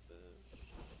 Drop this.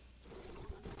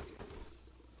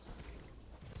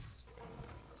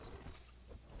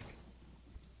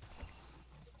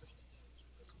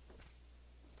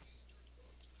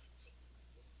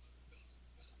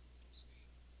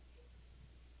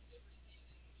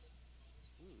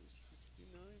 Ooh,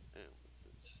 69? And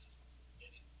with this.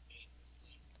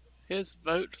 His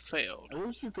vote failed. I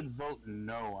wish you could vote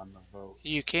no on the vote.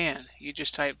 You can. You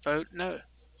just type vote no.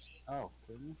 Oh,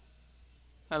 couldn't you?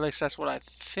 At least that's what I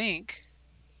think.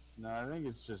 No, I think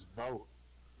it's just vote.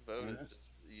 Vote Ain't is it? just,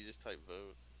 you just type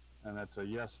vote. And that's a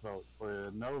yes vote. Or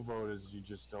a no vote is you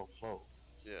just don't vote.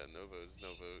 Yeah, no vote is no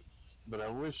vote. But I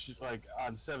wish, like,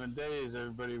 on 7 days,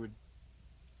 everybody would,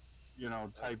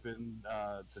 type in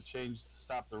to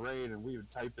stop the rain, and we would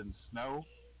type in snow.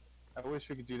 I wish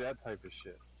we could do that type of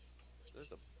shit.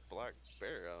 There's a black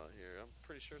bear out here. I'm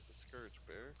pretty sure it's a scourge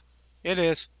bear. It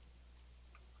is.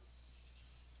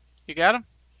 You got him?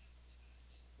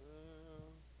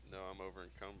 No, I'm over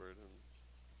encumbered and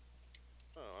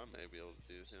oh, I may be able to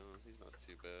do him. He's not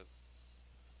too bad.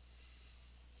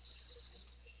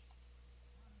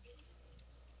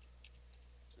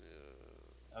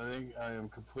 I think I am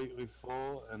completely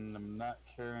full, and I'm not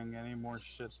carrying any more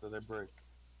shit that I break.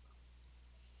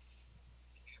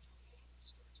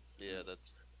 Yeah,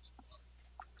 that's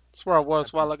That's where I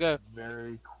was a while Happens ago.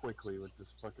 very quickly with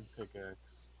this fucking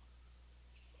pickaxe.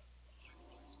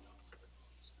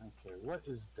 Okay, what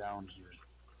is down here?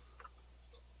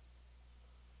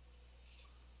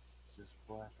 Just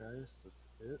black ice, that's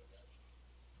it.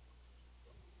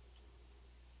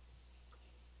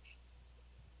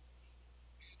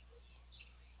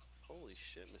 holy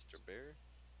shit, Mr. Bear.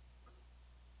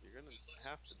 You're gonna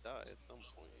have to die at some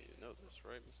point. You know this,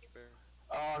 right, Mr. Bear?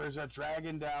 Oh, there's a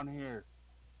dragon down here.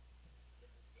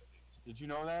 Did you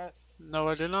know that? No,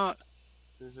 I did not.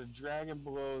 There's a dragon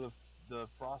below the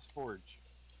Frost Forge.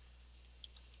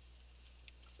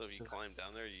 So if you climb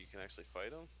down there, you can actually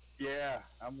fight him? Yeah,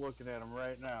 I'm looking at him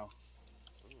right now.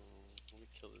 Oh, let me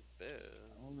kill this bear.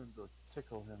 I'm gonna go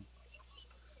tickle him.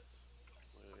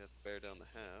 Well, we have to bear down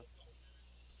the half.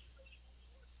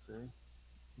 See?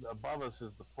 Above us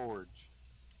is the forge.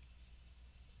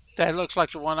 That looks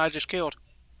like the one I just killed.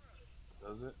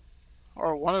 Does it?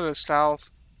 Or one of those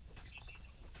styles.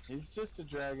 He's just a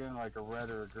dragon, like a red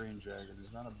or a green dragon.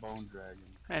 He's not a bone dragon.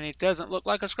 And he doesn't look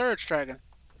like a scourge dragon.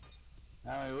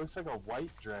 Now he looks like a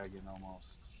white dragon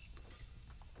almost.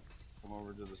 Come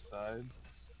over to the side.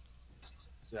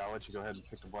 Yeah, I'll let you go ahead and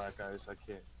pick the black ice. I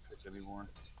can't pick anymore.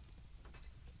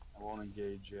 I won't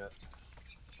engage yet.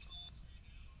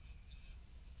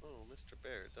 Oh, Mr.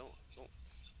 Bear, don't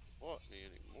swat me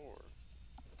anymore.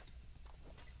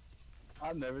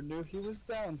 I never knew he was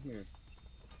down here.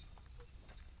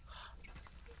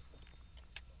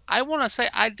 I want to say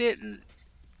I didn't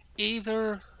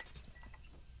either.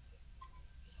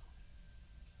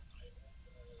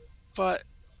 But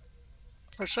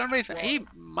for some reason, Well, he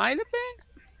might have been.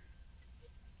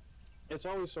 it's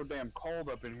always so damn cold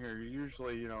up in here. You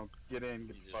usually, get in, get You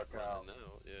the just fuck out. run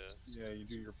out, yeah. Yeah, you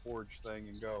do your forge thing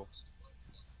and go.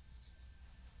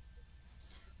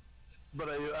 But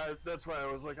that's why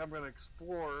I was like, I'm gonna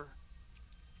explore.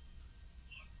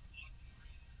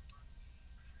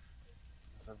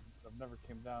 I've never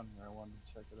came down here. I wanted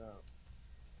to check it out.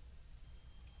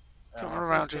 And Coming when I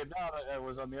around first you. came down, I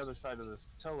was on the other side of this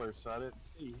pillar, so I didn't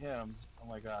see him. I'm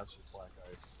like, ah, it's just black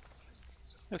ice.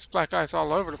 There's black ice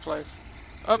all over the place.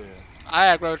 Oh, Yeah.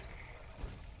 I aggroed.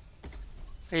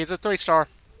 He's a 3-star.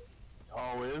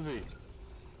 Oh, is he?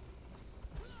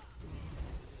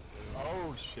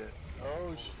 Oh shit. Oh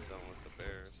Almost shit. done with the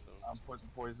bear, so. I'm putting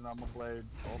poison on my blade.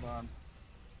 Hold on.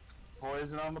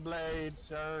 Poison on the blade,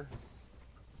 sir.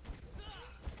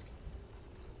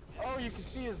 Oh, you can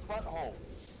see his butthole.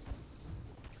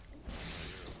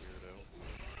 You're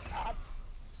a weirdo. I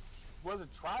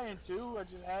wasn't trying to. I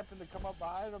just happened to come up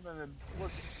behind him, and then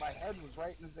look, my head was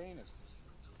right in his anus.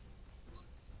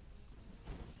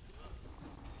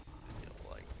 You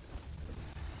like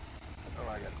Oh,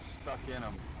 I got stuck in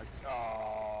him.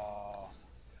 Oh.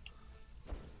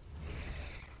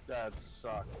 That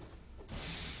sucked.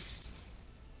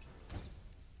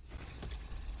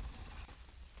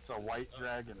 It's a white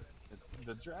dragon. It's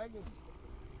the dragon.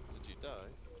 Did you die?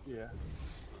 Yeah.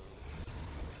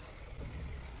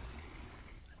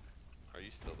 Are you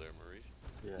still there, Maurice?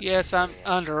 Yeah. Yes, I'm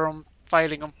under them,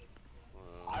 fighting them.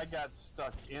 I got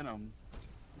stuck in them.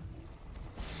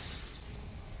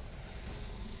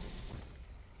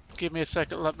 Give me a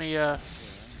second. Let me. I'm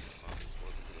just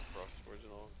working for the Frostforge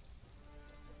and all.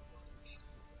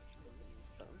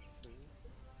 Fancy.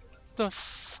 The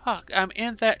fuck? I'm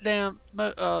in that damn.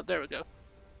 There we go.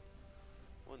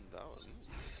 1,000.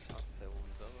 Not pay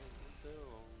 1,000.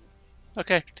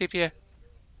 Okay, TPA.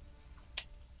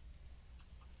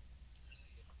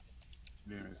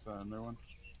 You need me to sign another one?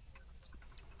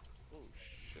 Oh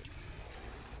shit.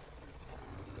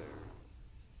 It's there.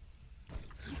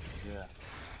 Yeah.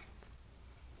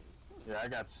 Yeah, I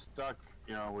got stuck,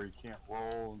 you know, where you can't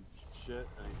roll and shit,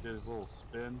 and he did his little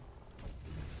spin.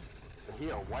 But he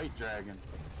a white dragon.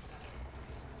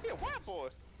 Yeah, white boy.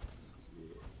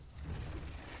 Yeah.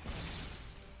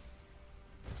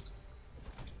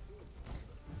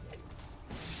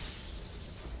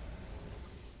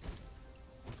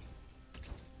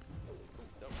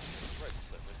 That was right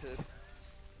beside my head.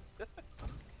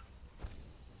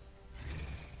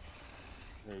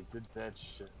 Yeah, he did that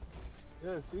shit.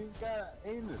 Yes, he's got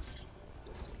anus.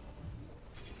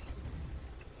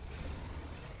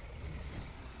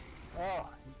 Oh,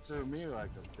 he threw me like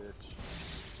a bitch.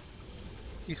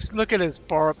 You look at his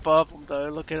bar above him, though.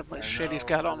 Look at him, what I shit he's know,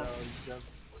 got I on know, him.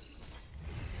 he's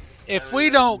got If we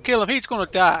don't kill him, he's gonna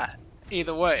die.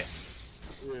 Either way.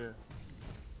 Yeah.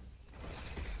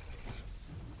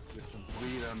 Get some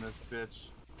bleed on this bitch.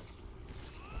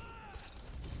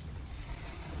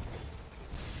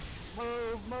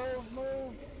 Move, move,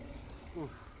 move! Oof.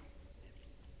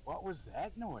 What was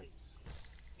that noise?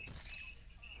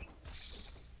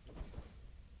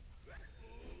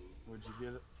 Would you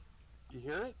get it? You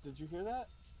hear it? Did you hear that?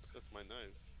 That's my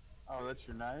knives. Oh, that's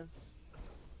your knives?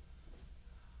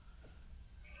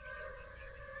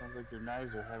 Sounds like your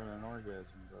knives are having an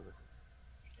orgasm, brother.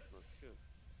 That's good.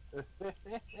 That's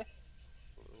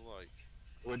what I like.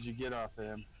 What'd you get off of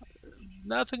him?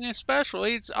 Nothing is special.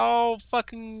 He's all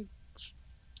fucking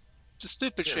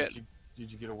stupid Yeah, shit.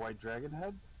 did you get a white dragon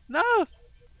head? No,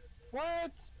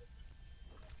 What?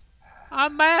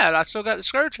 I'm mad. I still got the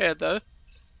scourge head though.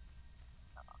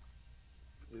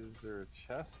 Is there a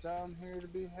chest down here to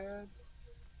be had?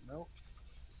 Nope.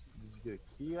 Did you get a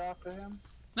key off of him?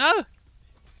 No,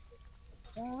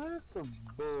 Oh, that's some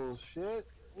bullshit.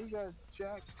 We got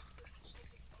Jack.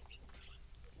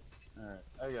 Alright,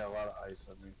 I got a lot of ice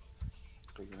on me.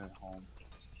 Taking it home.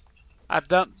 I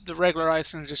dumped the regular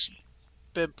ice and just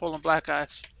been pulling black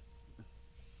ice.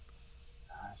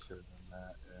 I should have done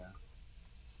that, yeah.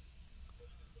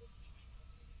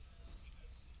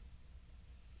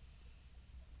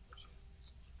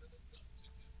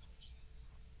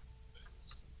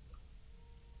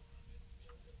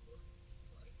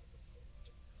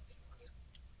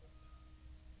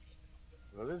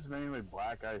 Well, this is mainly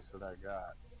black ice that I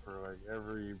got. For like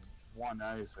every one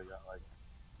ice, I got like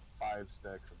 5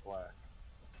 stacks of black.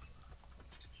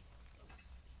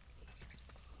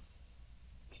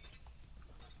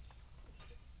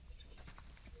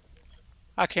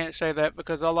 I can't say that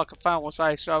because all I could find was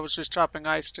ice, so I was just chopping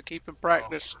ice to keep in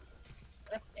practice.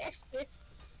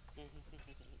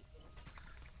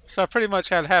 So I pretty much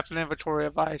had half an inventory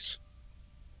of ice.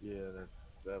 Yeah,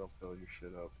 that'll fill your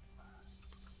shit up.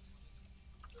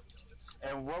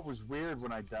 And what was weird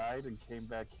when I died and came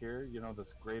back here, you know,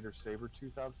 this greater saber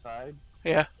tooth outside,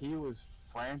 Yeah. he was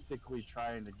frantically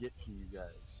trying to get to you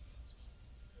guys.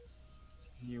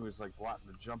 He was like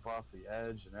wanting to jump off the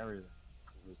edge and everything.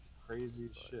 It was crazy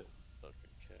as shit. Fucking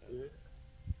cat. Yeah.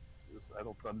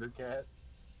 Suicidal Thundercat.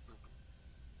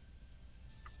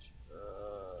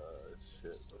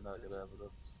 Shit, we're not gonna have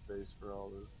enough space for all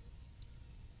this.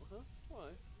 Uh-huh. Why?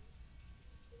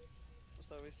 I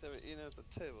thought we said we're eating at the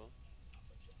table.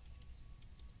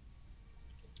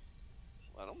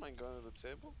 I don't mind going to the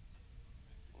table.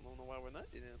 I don't know why we're not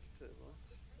eating at the table.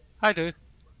 I do.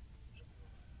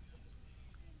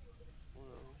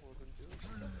 Well, then do it.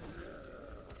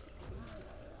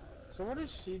 So what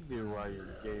does she do while you're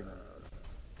gaming?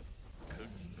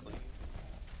 Cooks,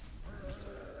 cleans,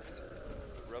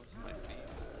 rubs my feet.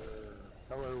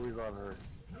 Tell her we love her.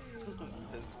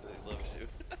 They love you.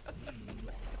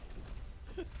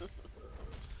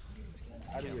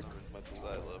 How do Can't you? love her as much as I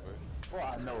love her. Well, I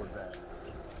know that.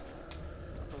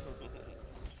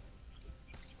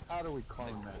 How do we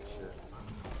clone that shit?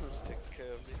 She takes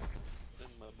care of me and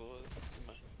my boys.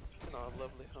 And in our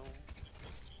lovely home.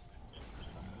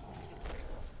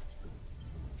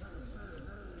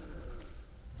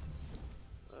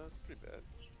 That's pretty bad.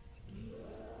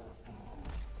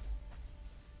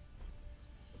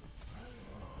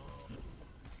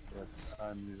 Yes,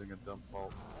 I'm using a dump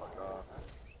bolt. Fuck off.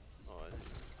 Oh, I didn't.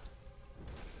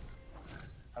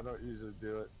 I don't usually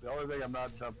do it. The only thing I'm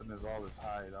not dumping is all this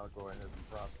hide. I'll go ahead and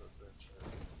process that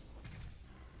shit.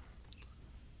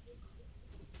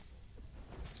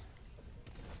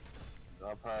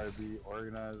 I'll probably be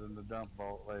organizing the dump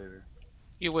vault later.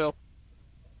 You will.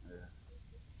 Yeah,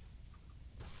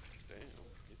 Damn,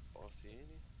 he's bossy, ain't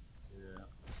he? yeah.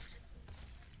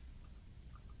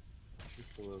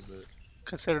 Just a little bit.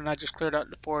 Considering I just cleared out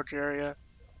the forge area.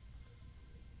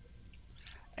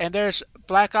 And there's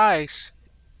black ice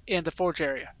in the forge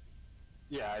area.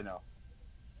 Yeah, I know.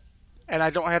 And I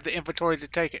don't have the inventory to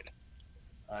take it.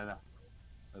 I know.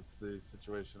 That's the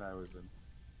situation I was in.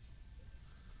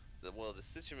 Well, the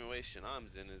situation I'm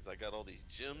in is I got all these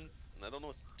gems and I don't know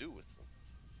what to do with them.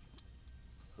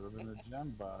 Put them in a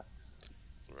gem box.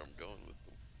 That's where I'm going with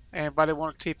them. Anybody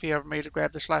want to TP over me to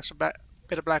grab this last bit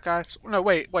of black ice? No,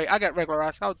 wait. I got regular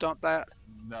ice. I'll dump that.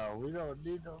 No, we don't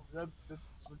need no. That's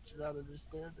what you're not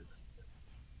understanding.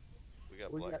 We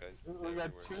got We black got ice we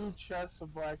got everywhere. 2 chests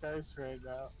of black ice right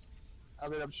now. I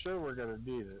mean, I'm sure we're gonna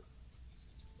need it,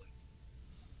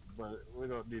 but we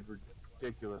don't need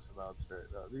ridiculous amounts right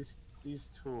now. These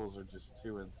tools are just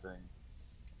too insane.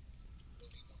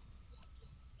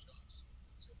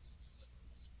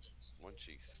 Once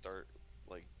you start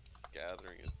like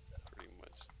gathering, it's pretty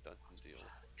much done deal.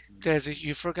 Desi,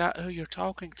 you forgot who you're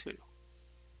talking to.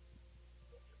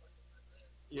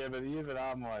 Yeah, but even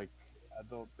I'm like, I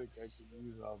don't think I can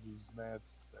use all these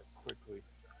mats that quickly.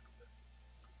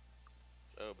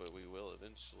 Oh, but we will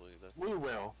eventually. That's We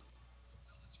will.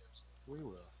 We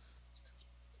will.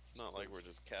 It's not like we're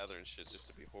just gathering shit just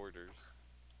to be hoarders.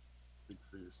 Speak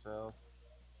for yourself.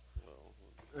 Well,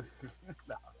 No,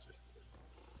 I'm just kidding.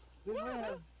 Didn't we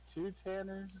have 2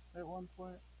 tanners at one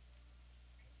point?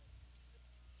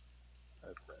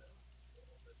 That's it.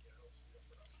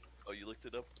 oh, you looked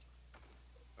it up?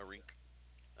 A rink?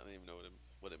 I don't even know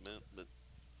what it meant, but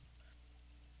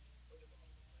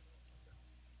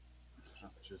I'm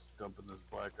just dumping this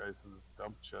black ice in this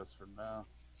dump chest for now.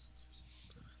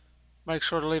 Make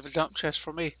sure to leave a dump chest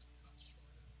for me.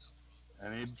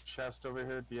 Any chest over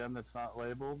here at the end that's not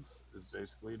labeled is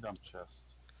basically a dump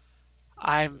chest.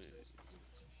 I'm wait,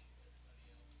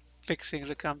 fixing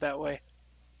to come that way.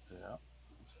 Yeah,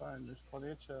 it's fine. There's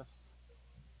plenty of chests.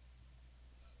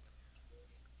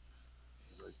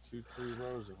 There's like 2, 3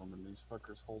 rows of them, and these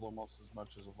fuckers hold almost as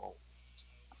much as a vault.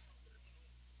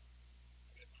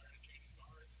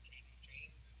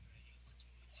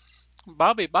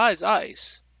 Bobby buys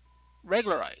ice.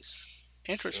 Regular ice.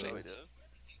 oh, Interesting. he does.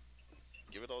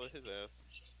 Give it all to his ass.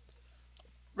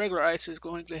 Regular ice is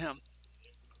going to him.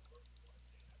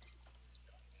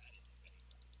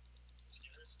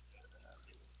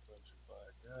 A bunch of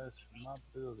black ice for my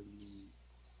building needs.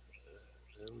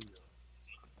 There we go.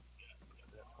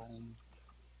 Put that home.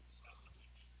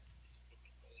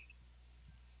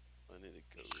 I need to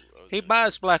go. I was He gonna go.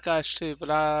 buys black ice too,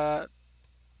 but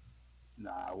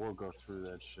Nah, we'll go through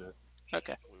that shit.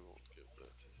 okay. We won't give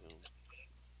that to him.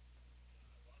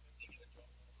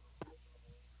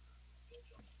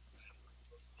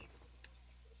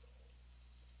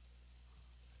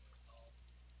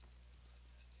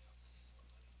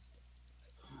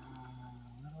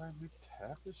 Where do I make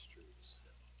tapestries?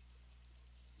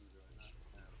 Or do I not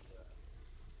have that?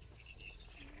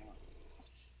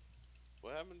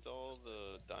 What happened to all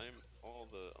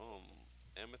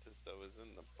the amethyst that was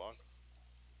in the box?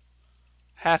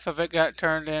 Half of it got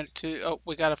turned into. Oh,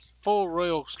 we got a full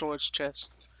royal storage chest.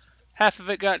 Half of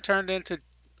it got turned into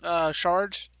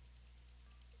shards.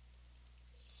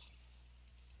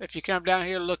 If you come down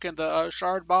here, look in the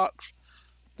shard box.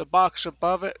 The box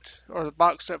above it, or the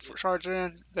box that Yeah. shards are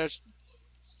in. There's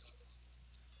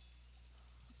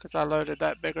because I loaded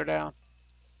that bigger down.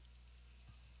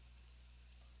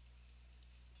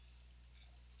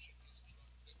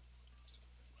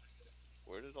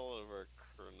 Where did all of our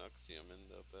Chronuxium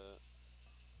end up at?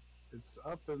 It's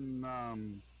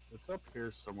up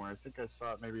here somewhere. I think I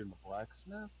saw it maybe in the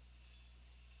blacksmith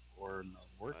or in the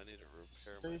I need to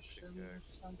repair my workstation or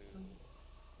pickaxe something. soon.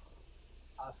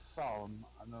 I saw them.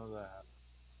 I know that.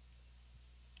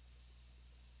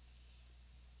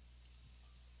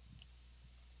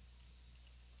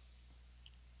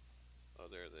 Oh,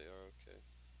 there they are. Okay.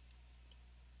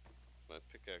 So my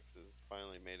pickaxe has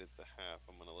finally made it to half.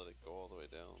 I'm gonna let it go all the way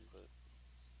down, but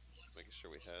just making sure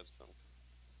we had some.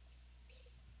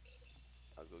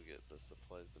 I'll go get the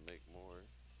supplies to make more.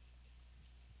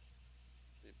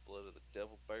 The blood of the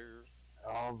devil bear.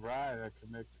 All right, I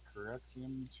can make the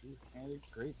Correxium two-handed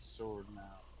greatsword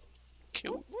now.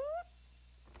 Cool.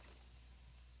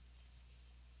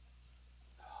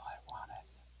 That's all I wanted.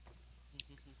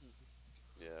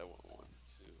 Yeah, I want one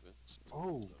too eventually.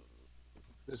 Oh,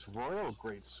 this royal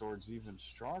greatsword's even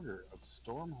stronger. Of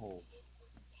Stormhold,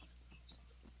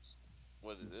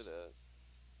 What is it it's at?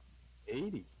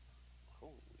 80.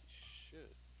 Holy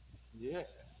shit. Yeah.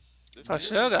 This For kingdom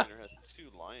sugar. banner has two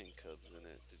lion cubs in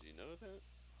it. Did you know that?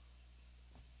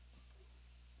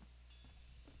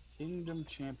 Kingdom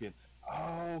champion.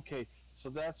 Oh, okay. So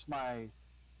that's my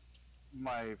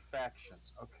faction.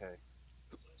 Okay.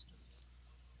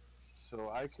 So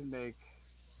I can make.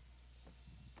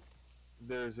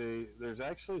 There's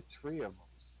actually three of them.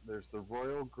 There's the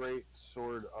Royal Great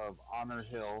Sword of Honor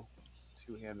Hill. It's a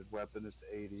two-handed weapon. It's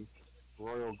 80.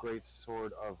 Royal Great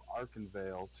Sword of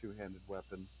Arkenvale, two-handed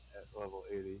weapon at level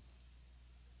 80.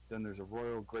 Then there's a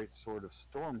Royal Great Sword of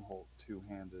Stormhold,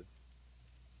 two-handed.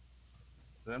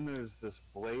 Then there's this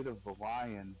Blade of the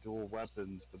Lion, dual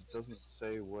weapons, but it doesn't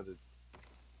say what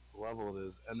level it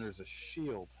is. And there's a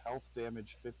shield, health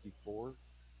damage 54.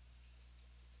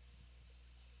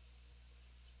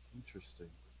 Interesting.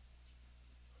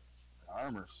 The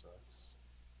armor sucks.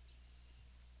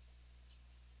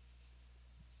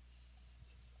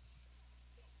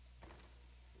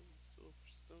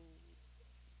 Silverstone.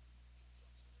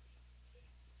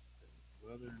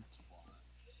 Leather and twine.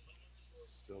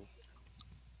 Silk.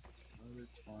 Leather,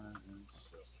 twine, and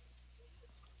silk.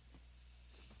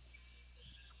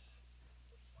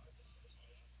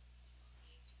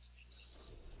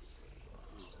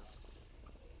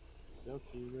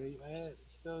 Silky, where you at?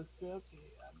 So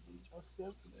silky. I need your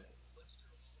silkiness.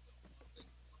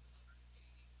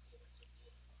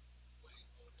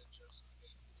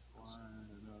 Twine.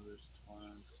 I know there's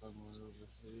twine somewhere over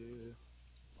here.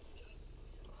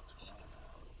 Twine.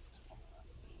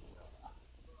 Twine.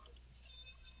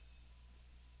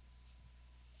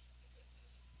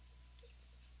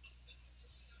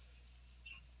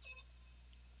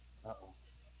 Uh oh.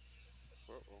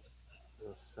 Uh-oh.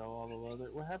 They'll sell all the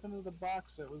leather. What happened to the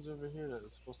box that was over here that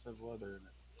was supposed to have leather in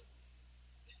it?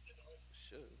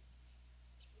 Should.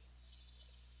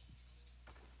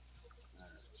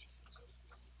 Alright.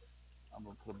 I'm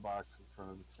gonna put a box in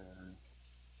front of the tannery.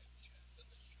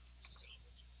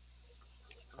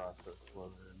 Processed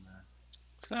leather in there.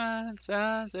 Signs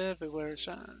everywhere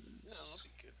Yeah, that'll shines.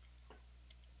 be good.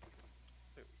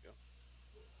 There we go.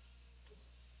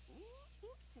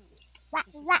 Ooh. Wow,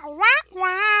 wow, wow,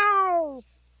 wow.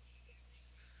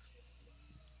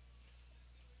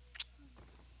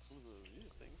 Ooh, you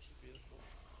think she's beautiful?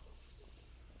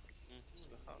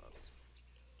 The hot.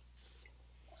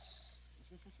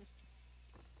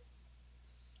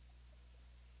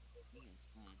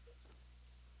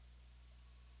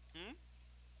 Mm-hmm. Hmm?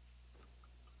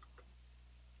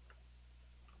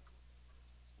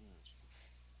 Mm.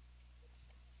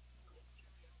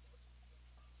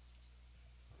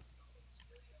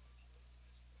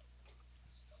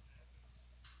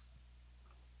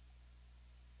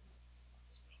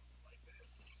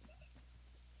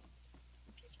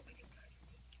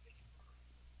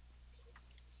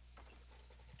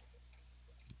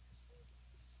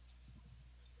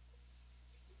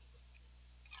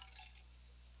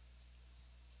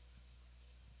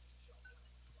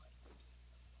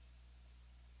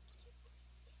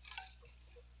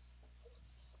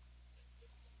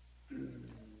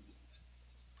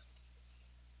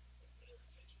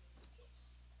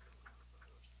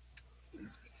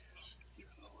 She's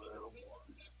getting a little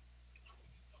warm.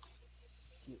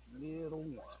 Getting a little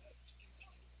warm.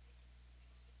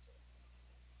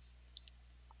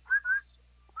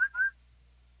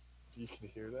 You can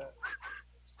hear that?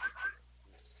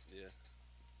 Yeah.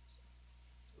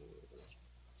 Let's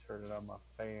turn it on my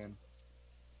fan.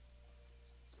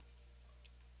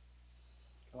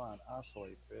 Come on,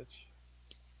 oscillate, bitch.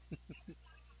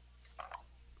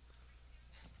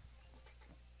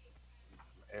 Get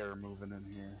some air moving in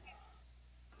here.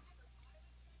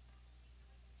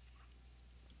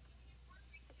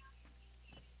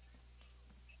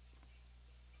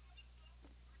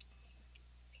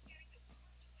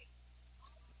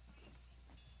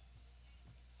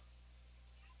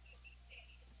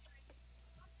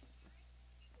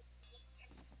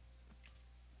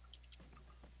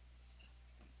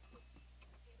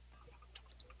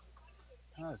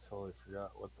 I totally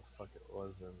forgot what the fuck it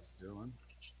was I was doing.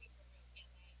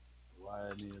 Why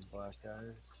I needed black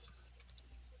eyes.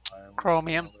 Why I went to Chromium.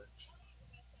 knowledge.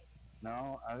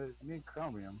 No, I didn't need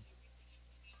chromium.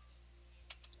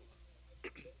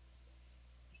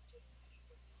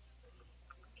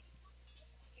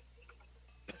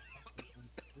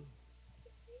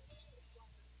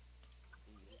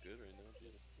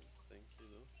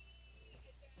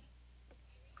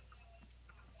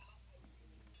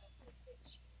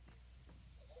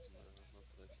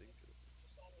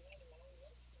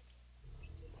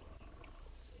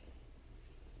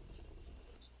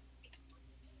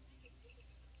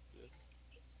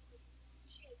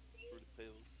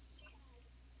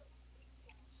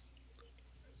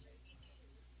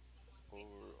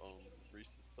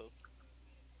 Reese's Puffs.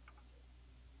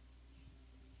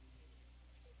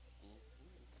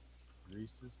 Mm-hmm.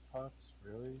 Reese's Puffs,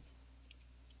 really?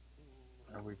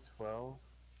 Are we Mm-hmm. 12?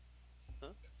 Huh?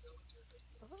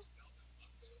 Uh-huh.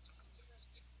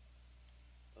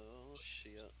 Oh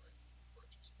shit.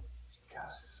 God,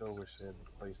 I so wish they had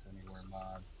the Place Anywhere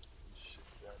mod. This shit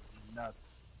drives me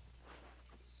nuts.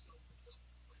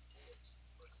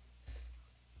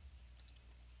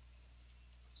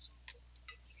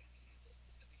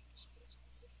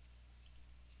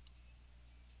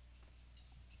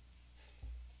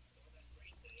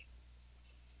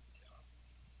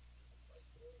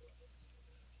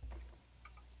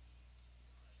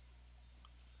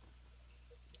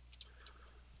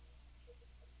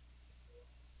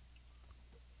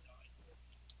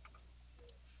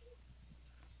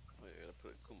 Wait, I gotta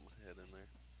put a comb head in there.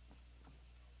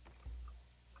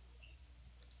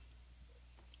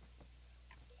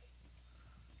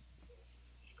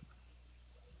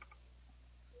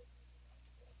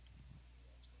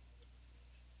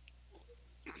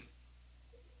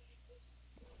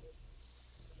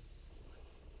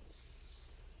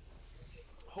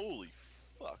 Holy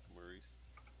fuck, Maurice.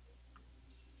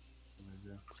 What do I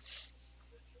do?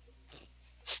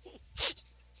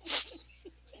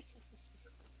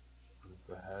 Is it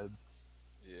the head?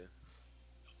 Yeah.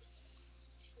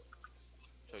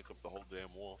 Take up the whole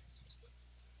damn wall.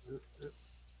 Uh, uh,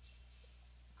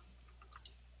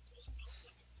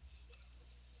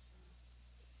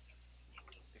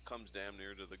 It comes damn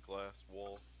near to the glass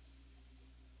wall.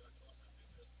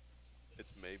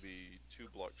 It's maybe 2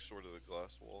 blocks short of the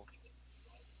glass wall.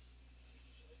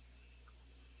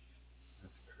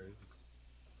 That's crazy.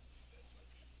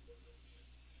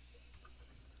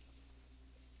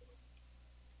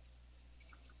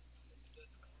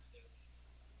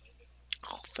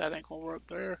 Oh, that ain't gonna work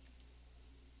there.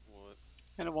 What?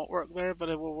 And it won't work there, but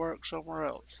it will work somewhere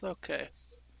else. Okay.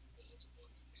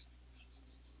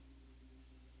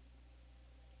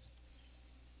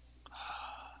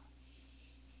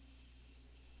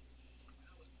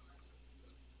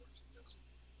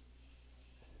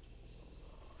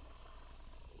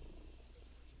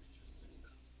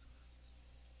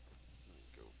 Let me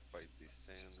go fight these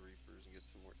sand reapers and get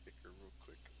some more ichor real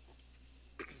quick.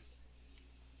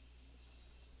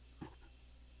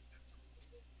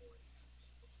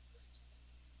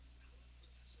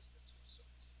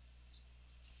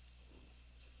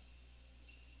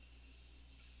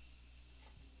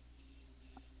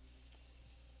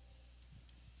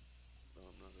 Oh,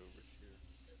 I'm not over here.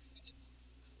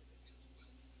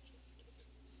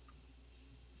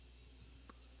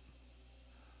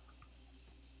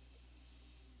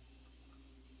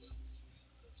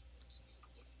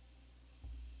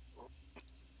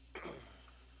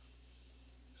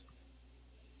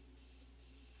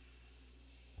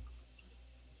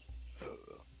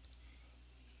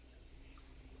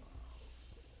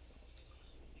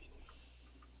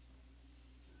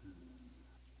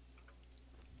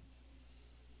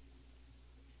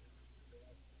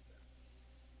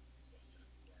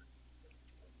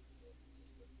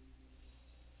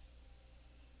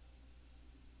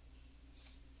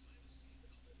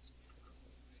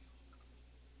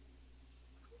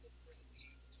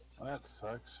 Well, that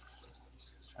sucks.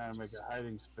 Trying to make a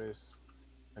hiding space,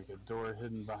 like a door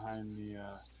hidden behind the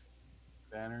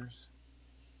banners.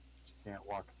 But you can't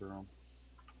walk through them.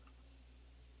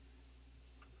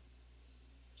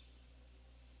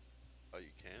 Oh,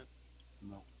 you can't?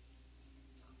 No.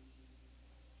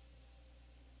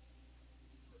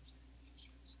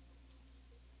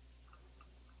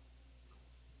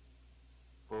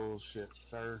 Bullshit,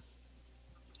 sir.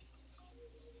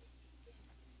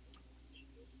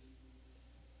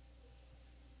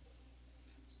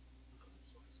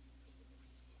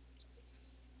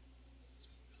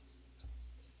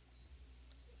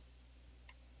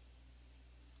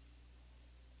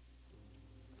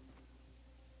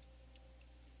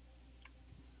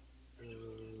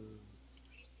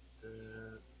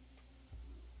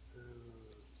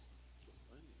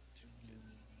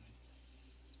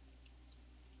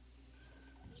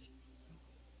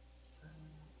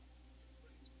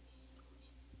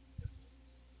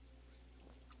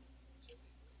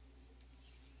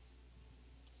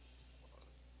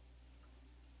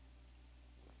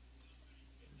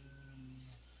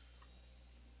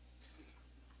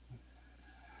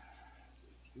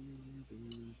 I need to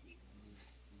get.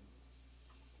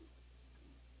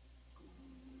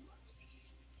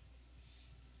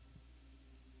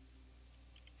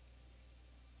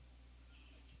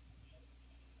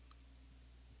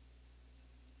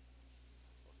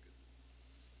 Fucking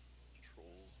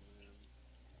trolls, man.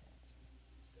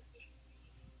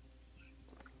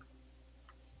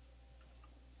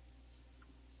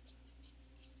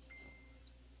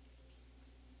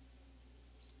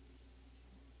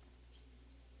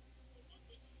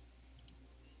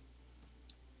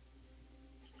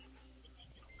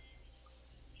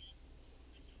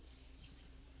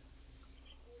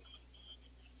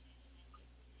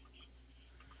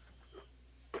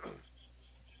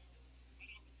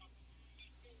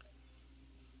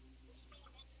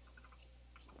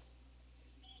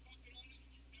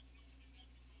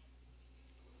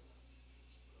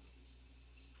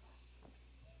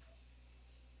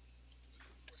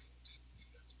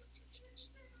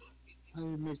 how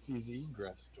do you make these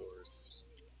egress doors?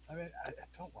 I mean, I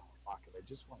don't want to lock it. I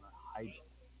just want to hide it.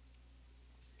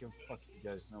 Give a fuck if you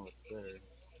guys know it's there.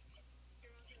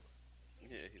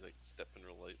 Yeah, he's like stepping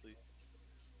real lightly.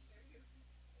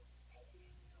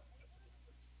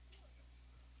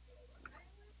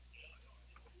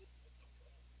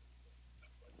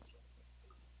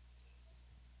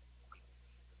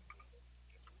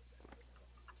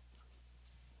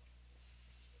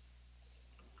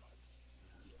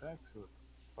 Back to what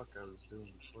the fuck I was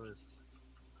doing first.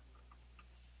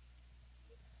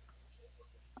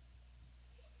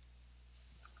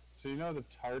 So you know the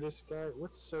TARDIS guy?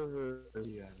 What server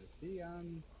is he on? Is he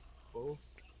on both?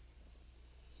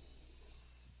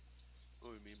 What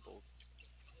do you mean both?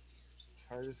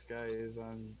 TARDIS guy is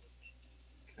on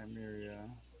Chimera,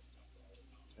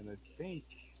 and I think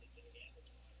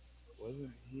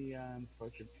wasn't he on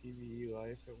fucking PvE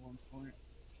Life at one point?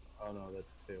 Oh no,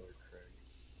 that's Taylor Craig.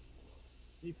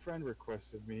 He friend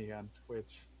requested me on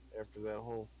Twitch after that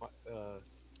whole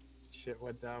shit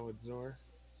went down with Zor.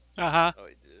 Uh-huh. Oh,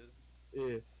 he did.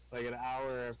 Yeah, like an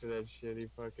hour after that shit, he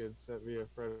fucking sent me a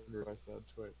friend request on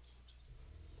Twitch.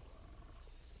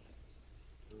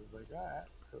 I was like, alright,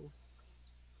 cool.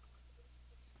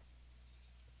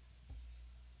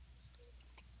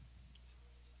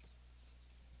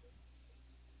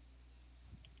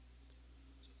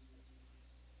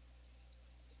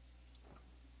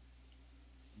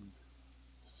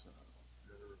 So,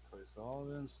 gotta replace all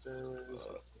them stairways with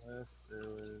glass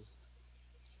stairways.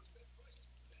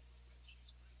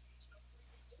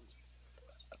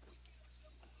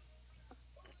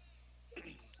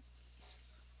 Mm,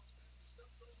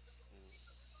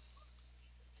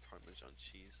 Parmesan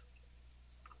cheese.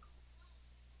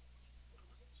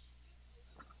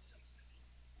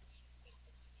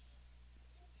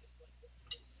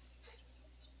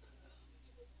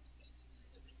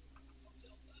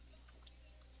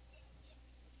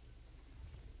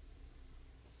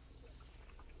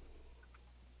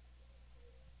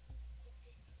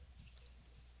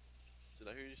 Did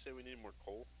I hear you say we need more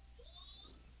coal?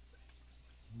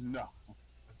 No,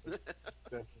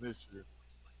 that's an issue.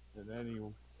 And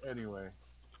anyway,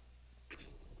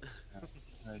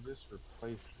 I just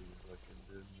replaced these looking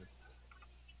dude with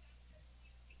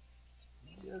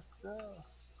yes sir.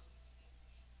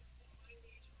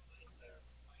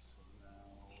 So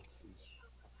now what's these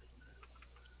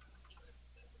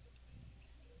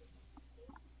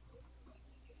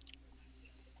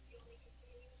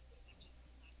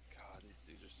God, these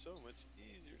dudes are so much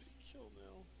easier to kill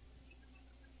now.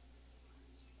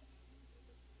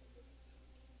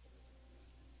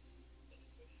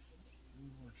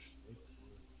 more shaped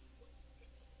wood?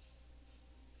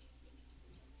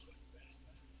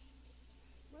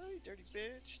 Well, you dirty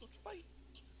bitch, let's fight.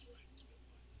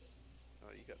 Oh,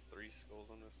 you got 3 skulls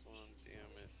on this one.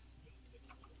 Damn it.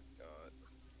 God,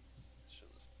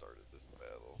 shouldn't have started this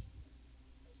battle.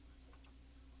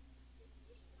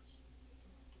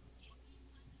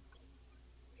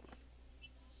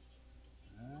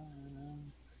 I know.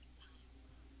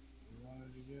 You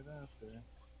wanted to get out there.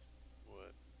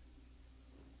 What?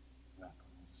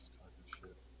 Nothing. I'm just talking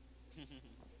shit.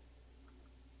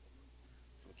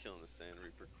 I'm killing the Sand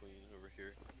Reaper Queen over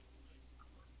here.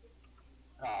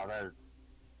 Oh,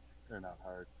 they're not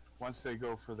hard. Once they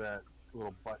go for that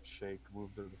little butt shake,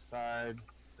 move to the side,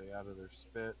 stay out of their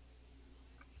spit,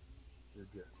 you're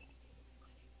good.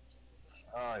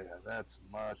 Oh yeah, that's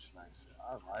much nicer.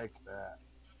 I like that.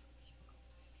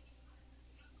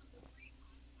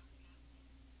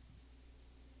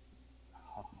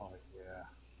 Oh yeah,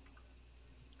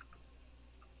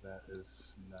 that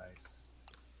is nice.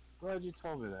 Glad you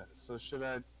told me that. So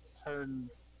turn?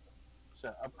 Should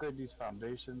I upgrade these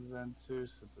foundations then too,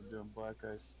 since I'm doing black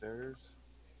ice stairs?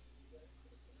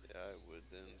 Yeah, I would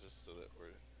then, just so that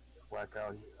we're. Black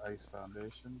ice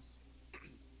foundations.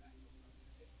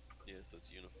 Yeah, so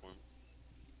it's uniform.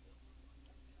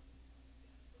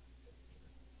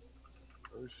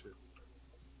 Oh shit.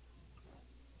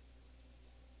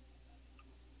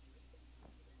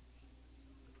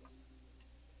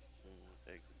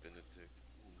 Eggs Benedict.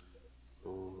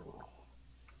 Ooh,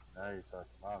 now you're talking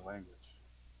my language.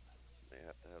 May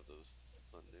have to have those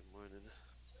Sunday morning.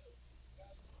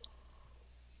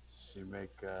 She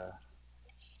make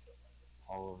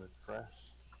all of it fresh.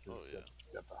 Cause Oh it's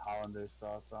yeah, got the hollandaise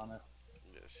sauce on it.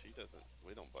 yeah. She doesn't.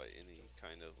 We don't buy any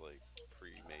kind of like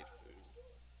pre-made food.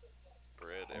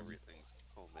 Bread, Home, everything's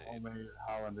homemade. homemade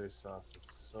hollandaise sauce is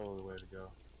so the way to go.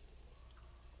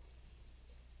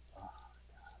 Oh,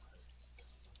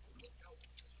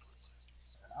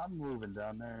 I'm moving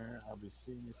down there. I'll be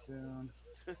seeing you soon.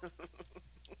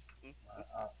 I,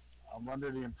 I, I'm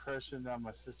under the impression that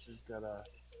my sister's got a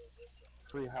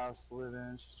free house to live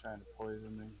in. She's trying to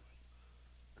poison me.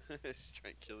 She's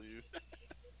trying to kill you.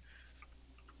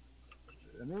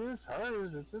 I mean, it's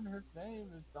hers. It's in her name.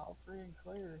 It's all free and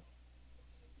clear.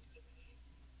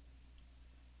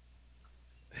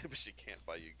 But she can't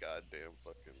buy you goddamn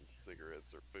fucking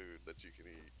cigarettes or food that you can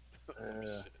eat. Some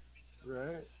Uh, shit.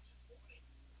 right?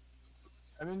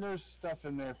 I mean, there's stuff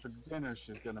in there for dinner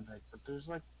she's gonna make, but there's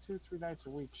like 2, 3 nights a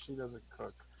week she doesn't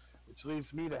cook, which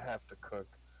leaves me to have to cook.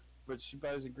 But she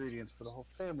buys ingredients for the whole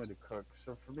family to cook.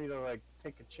 So for me to like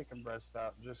take a chicken breast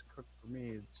out and just cook for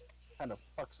me, it kind of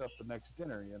fucks up the next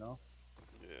dinner, you know.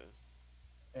 Yeah.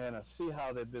 And I see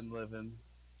how they've been living.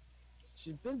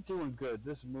 She's been doing good.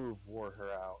 This move wore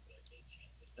her out.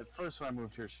 At first, when I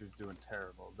moved here, she was doing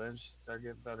terrible. Then she started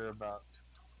getting better about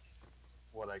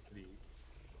what I could eat.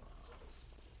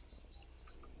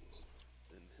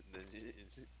 And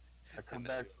then I come and now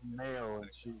back you're from mail and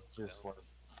back she's down. just like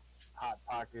hot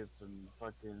pockets and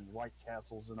fucking White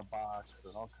Castles in a box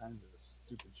and all kinds of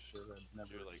stupid shit I've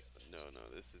You're never. like, no,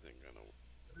 this isn't gonna.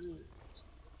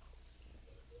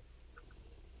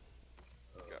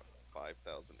 You got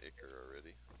 5,000 ichor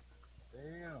already.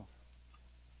 Damn.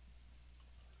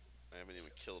 I haven't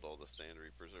even killed all the sand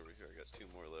reapers over here. I got 2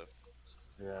 more left.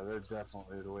 Yeah, they're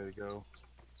definitely the way to go.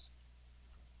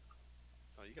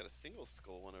 Oh, you got a single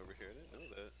skull one over here. I didn't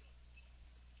know that.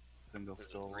 Single There's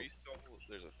a skull. three skull.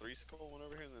 There's a three skull one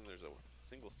over here, and then there's a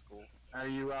single skull Are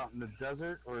you out in the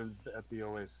desert or at the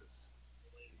oasis?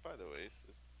 by the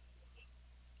oasis.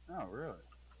 Oh, really?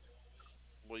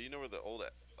 Well, you know where the old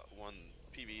one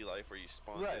PvE life where you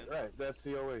spawned Right, in? right. That's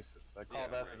the oasis. I call Yeah,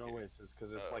 I'm that right an here. oasis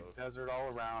because it's like Oh, okay. desert all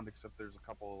around, except there's a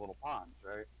couple of little ponds,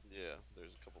 right? Yeah,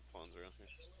 there's a couple ponds around here.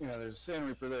 You know, there's a Sand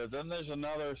Reaper there. Then there's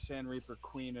another Sand Reaper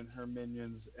queen and her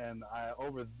minions, and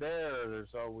over there,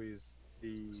 there's always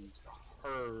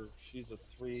her. She's a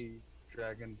 3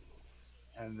 dragon,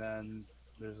 and then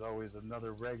there's always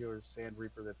another regular Sand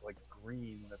Reaper that's like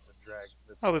green. That's a drag.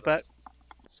 That's I'll a be back.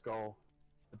 skull,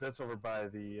 but that's over by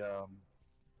the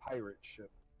pirate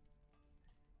ship.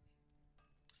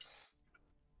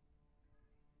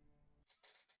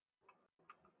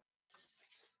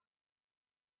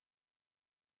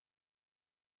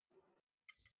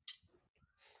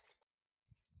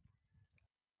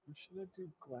 Or should I do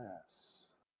glass?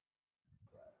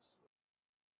 Glass.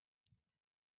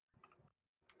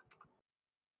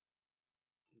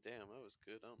 Damn, that was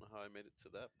good. I don't know how I made it to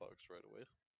that box right away.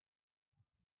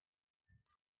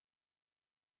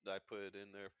 I put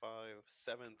in there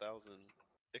 7,000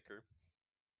 ichor.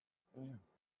 Yeah.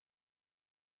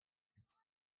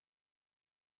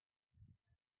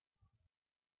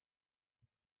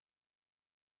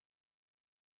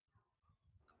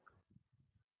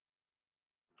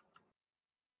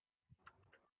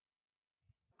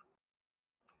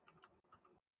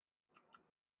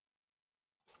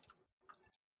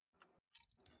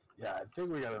 Yeah, I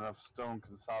think we got enough stone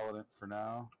consolidant for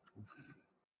now.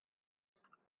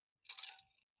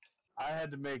 I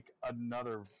had to make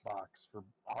another box for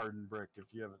hardened brick, if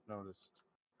you haven't noticed.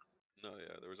 No,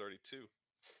 yeah, there was already 2.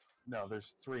 No,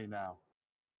 there's 3 now.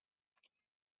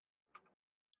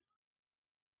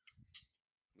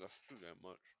 That's too damn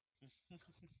much.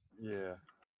 Yeah.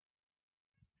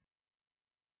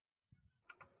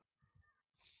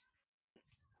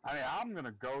 I mean, I'm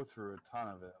gonna go through a ton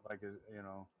of it. Like, you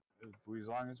know, as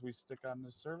long as we stick on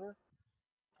this server,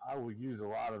 I will use a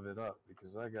lot of it up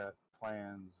because I got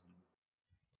plans.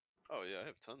 Oh yeah, I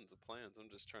have tons of plans. I'm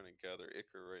just trying to gather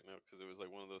ichor right now because it was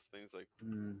like one of those things like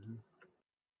Mm-hmm.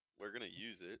 we're gonna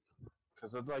use it.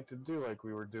 Because I'd like to do like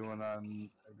we were doing on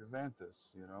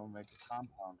Xanthus, you know, make a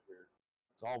compound here.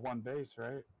 It's all one base,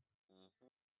 right?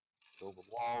 Build a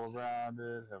wall around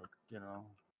it, have a, you know,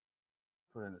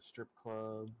 put in a strip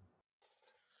club.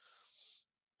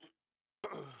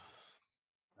 Mm-hmm.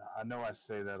 I know I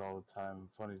say that all the time.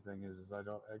 The funny thing is I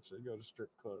don't actually go to strip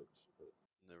clubs, but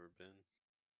Never been.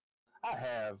 I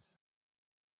have.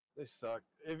 They suck.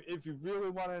 If you really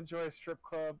want to enjoy a strip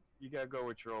club, you gotta go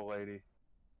with your old lady.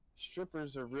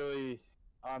 Strippers are really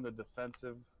on the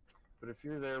defensive, but if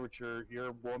you're there with your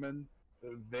woman,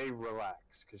 they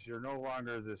relax because you're no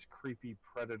longer this creepy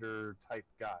predator type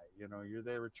guy. You know, you're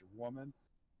there with your woman,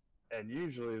 and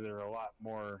usually they're a lot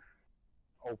more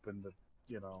open to,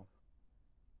 you know,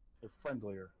 they're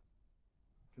friendlier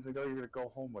because they know you're gonna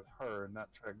go home with her and not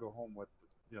try to go home with,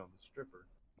 you know, the stripper.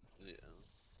 Yeah.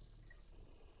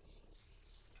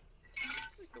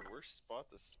 Like the worst spot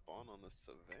to spawn on the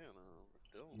savannah.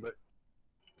 Don't.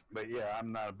 But yeah,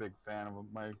 I'm not a big fan of them.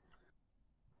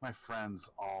 My friends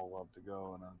all love to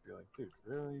go, and I'd be like, dude,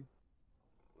 really?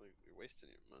 Like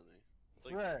wasting your money. It's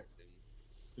like Right.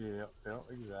 drinking, Yeah,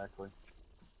 exactly.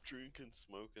 drinking,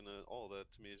 smoking, all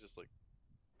that to me is just like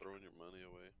throwing your money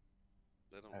away.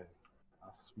 I don't. Hey,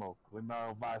 I smoke. Leave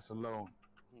my vice alone.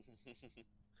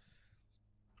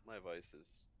 My vice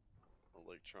is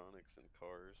electronics and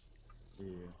cars.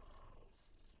 Yeah.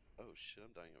 Oh shit,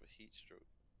 I'm dying of a heat stroke.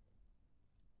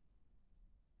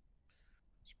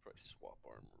 Should probably swap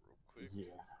armor real quick.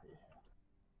 Yeah.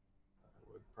 That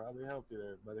would probably help you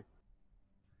there, buddy.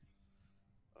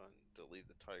 And to leave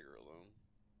the tiger alone.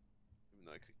 Even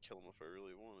though I could kill him if I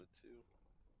really wanted to.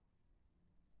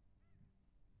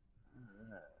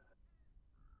 Alright.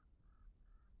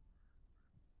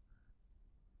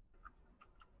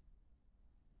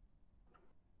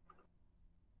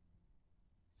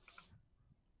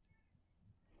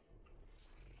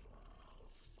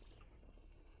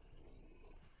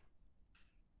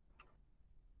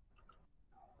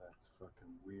 That's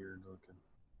fucking weird looking.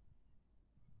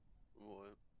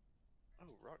 What?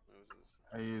 Oh, rock noses.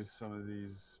 I use some of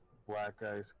these black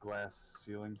ice glass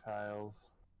ceiling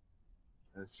tiles.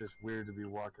 It's just weird to be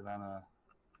walking on a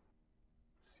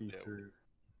see-through,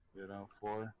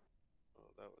 floor.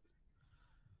 Oh,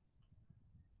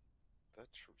 that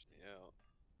trips me out.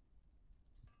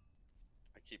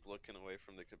 I keep looking away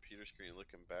from the computer screen,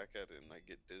 looking back at it, and I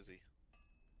get dizzy.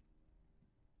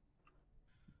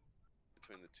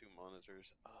 Between the two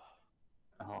monitors.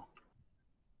 Ugh. Oh.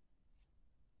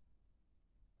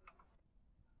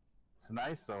 It's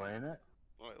nice though, ain't it?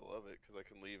 Oh, I love it because I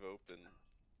can leave open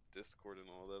Discord and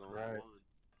all that Right. online.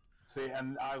 See,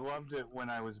 and I loved it when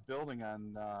I was building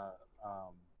on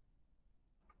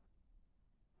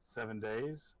 7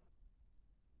 days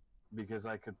because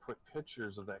I could put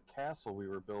pictures of that castle we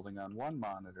were building on one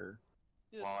monitor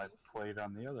Yes, while I yes. played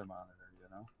on the other monitor,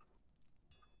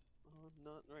 Oh,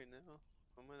 not right now.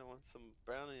 I might want some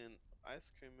brownie and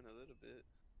ice cream in a little bit.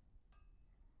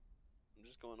 I'm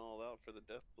just going all out for the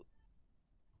death.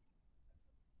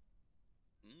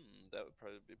 That would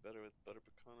probably be better with butter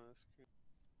pecan ice cream.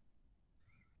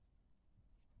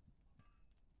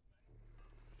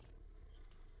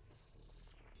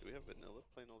 Do we have vanilla?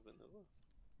 Plain old vanilla?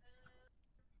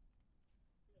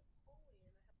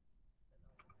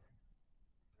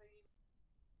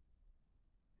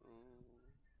 Um,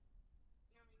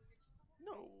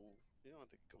 no, you don't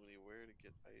have to go anywhere to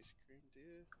get ice cream, do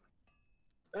you?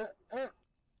 Uh.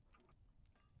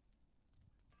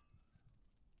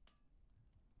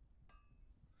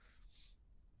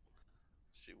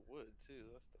 She would too.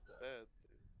 That's the bad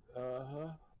thing.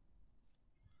 Uh-huh.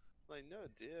 Like, no,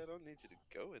 dear, I don't need you to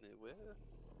go anywhere.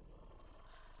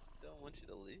 Don't want you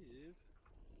to leave.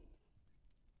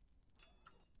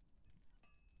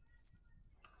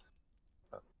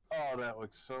 Oh, that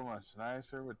looks so much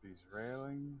nicer with these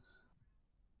railings.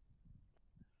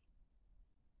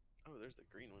 Oh, there's the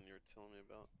green one you were telling me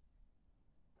about.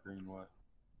 Green what?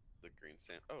 The green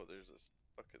sand. Oh, there's this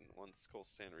fucking one called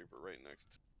Sand Reaper right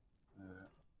next to.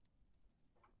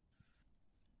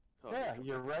 Oh, here Yeah, comes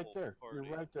you're the right whole there. You're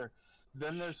party. right there.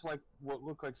 Then there's like what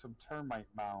look like some termite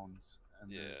mounds,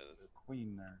 and Yeah. there's a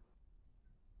queen there.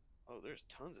 Oh, there's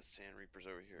tons of Sand Reapers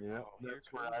over here. Yeah, Oh, here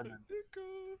that's where comes I've the been.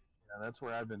 Hiccup. Yeah, that's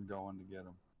where I've been going to get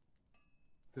them.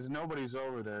 Because nobody's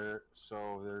over there,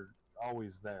 so they're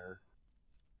always there.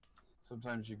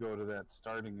 Sometimes you go to that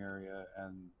starting area,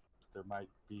 and there might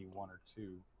be one or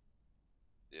two.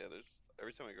 Yeah, there's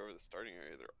every time I go over the starting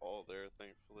area, they're all there.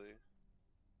 Thankfully.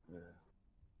 Yeah.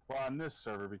 Well, on this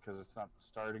server, because it's not the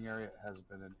starting area, it has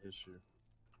been an issue.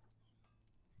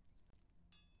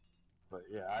 But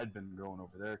yeah, I'd been going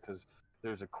over there because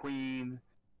there's a queen.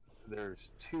 There's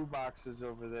 2 boxes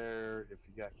over there if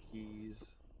you got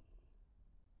keys.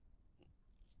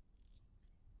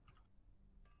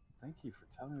 Thank you for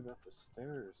telling me about the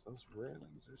stairs. Those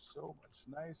railings are so much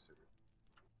nicer.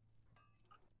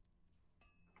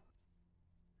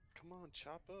 Come on,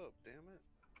 chop up, damn it.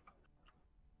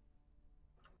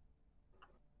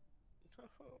 No.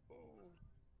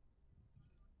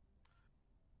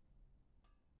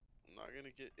 I'm not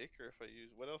gonna get Icar if I use.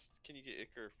 What else can you get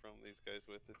Icar from these guys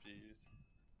with if you use?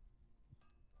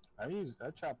 I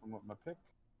chop them with my pick.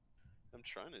 I'm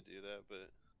trying to do that, but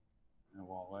It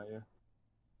won't let you.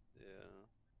 yeah.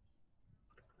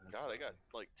 That's God, I got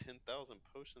alright. like 10,000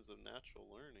 potions of natural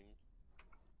learning.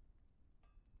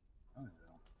 I don't even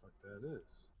know what the fuck that is.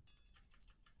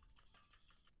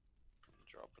 I'm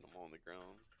dropping them all on the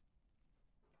ground.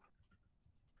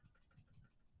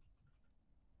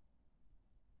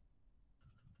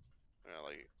 I got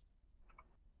like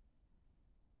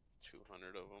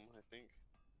 200 of them, I think.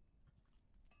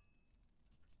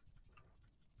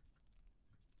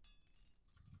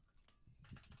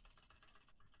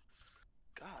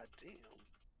 Damn.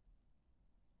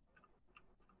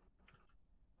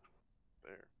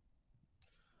 There.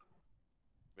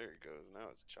 There it goes. Now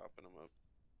it's chopping them up.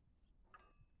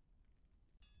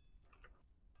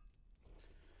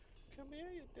 Come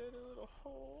here, you dirty little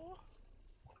whore.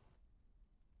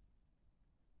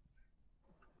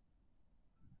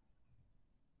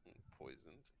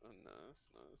 Poisoned. Oh, nice,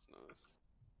 nice, nice.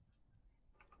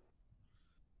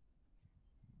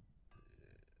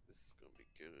 Yeah, this is gonna be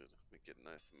good. We get a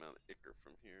nice amount of ichor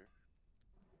from here.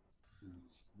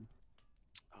 Mhm.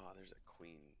 Oh, there's a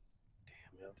queen.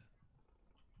 Damn Yep. it.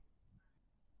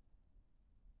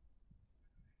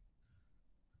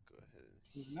 Go ahead and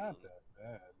She's heal. not that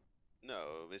bad.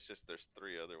 No, it's just there's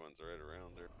 3 other ones right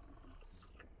around her.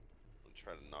 I'm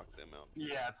trying to knock them out.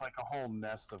 Yeah, it's like a whole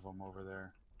nest of them over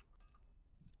there.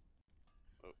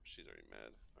 Oh, she's already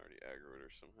mad. I already aggroed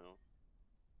her somehow.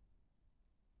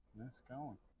 Nice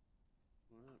going.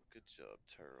 Well, good job,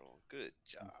 Terrell. Good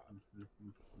job. I'll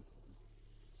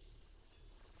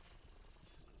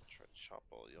try to chop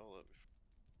all y'all up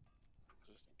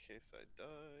just in case I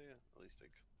die. At least I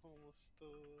come home with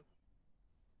stuff.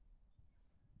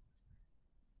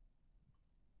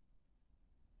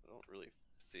 I don't really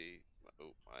see.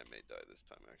 Oh, I may die this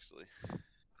time actually.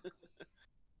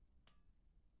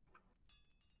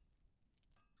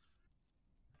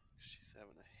 She's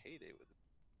having a heyday with it.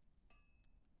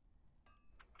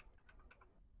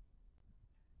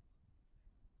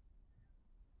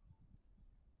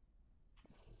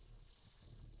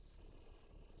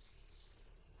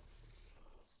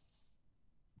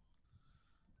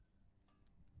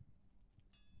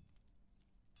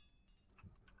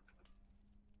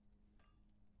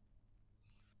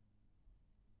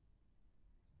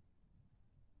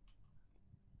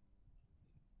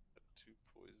 Got 2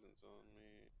 poisons on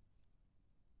me.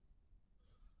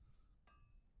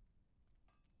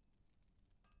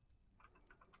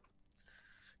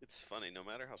 It's funny, no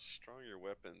matter how strong your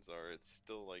weapons are, it's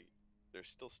still like there's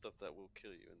still stuff that will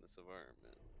kill you in this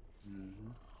environment.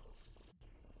 Mm-hmm.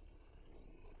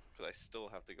 Because I still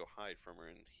have to go hide from her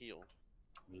and heal.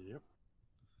 Yep.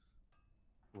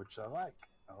 Which I like.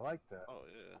 I like that. Oh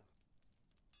yeah.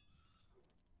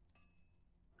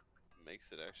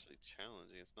 Makes it actually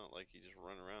challenging. It's not like you just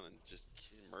run around and just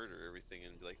murder everything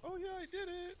and be like, oh yeah, I did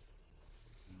it.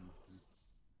 Mm-hmm.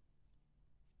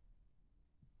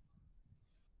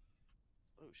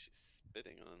 Oh, she's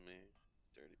spitting on me.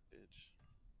 Dirty bitch.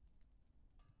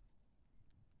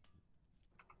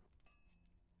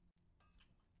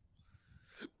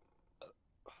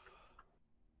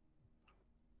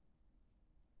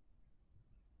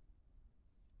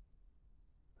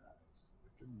 Nice.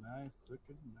 Looking nice.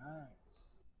 Looking nice.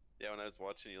 Yeah, when I was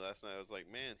watching you last night, I was like,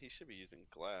 man, he should be using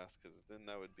glass, because then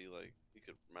that would be like, you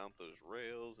could mount those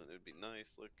rails and it'd be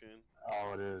nice looking.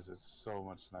 Oh, it is. It's so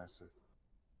much nicer.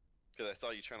 Because I saw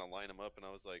you trying to line them up and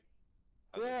I was like,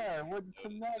 I was like, Yeah, it you wouldn't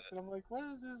noticed connect. that. And I'm like, what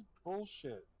is this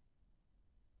bullshit?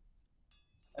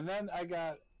 And then I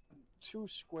got 2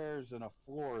 squares in a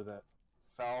floor that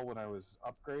fell when I was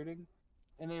upgrading,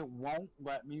 and it won't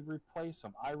let me replace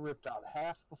them. I ripped out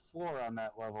half the floor on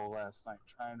that level last night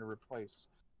trying to replace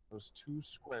those 2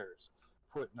 squares,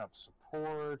 putting up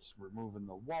supports, removing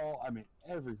the wall. I mean,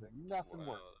 everything. Nothing worked.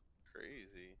 Wow, that's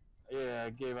crazy. Yeah, I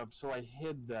gave up. So I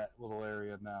hid that little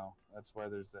area now. That's why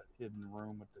there's that hidden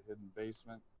room with the hidden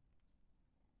basement.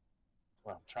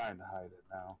 Well, I'm trying to hide it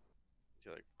now.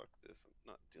 You're like, fuck this,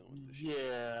 I'm not dealing with this shit.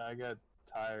 Yeah, I got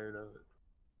tired of it.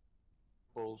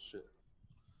 Bullshit.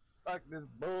 Fuck this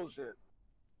bullshit.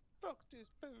 Fuck this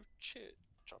bullshit.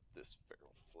 Drop this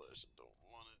feral flesh and don't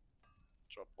want it.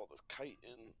 Drop all this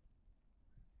chitin.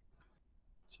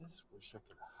 Just wish I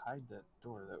could hide that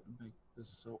door. That would make this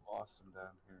so awesome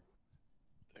down here.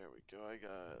 There we go. I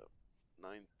got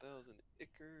 9,000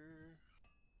 ichor.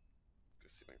 Go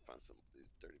see if I can find some of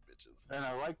these dirty bitches. And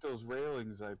I like those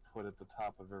railings I put at the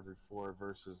top of every floor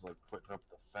versus like putting up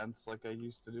the fence like I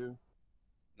used to do.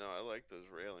 No, I like those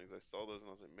railings. I saw those and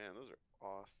I was like, man, those are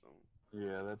awesome.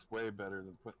 Yeah, that's way better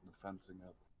than putting the fencing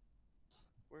up.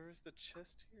 Where is the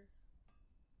chest here?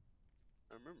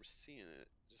 I remember seeing it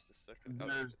just a second. Oh,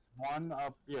 there it There's is. one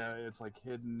up, yeah, it's like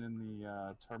hidden in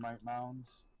the termite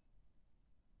mounds.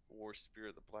 War Spear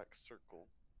of the Black Circle.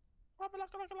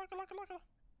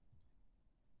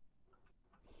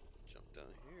 Jump down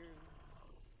here.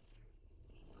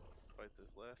 Fight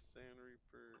this last Sand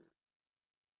Reaper.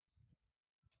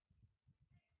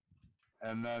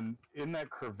 And then in that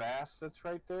crevasse that's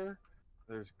right there,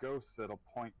 there's ghosts that'll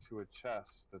point to a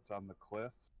chest that's on the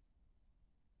cliff.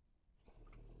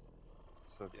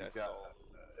 So Yeah, I saw.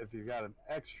 if you've got an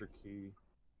extra key,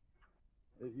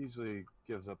 it usually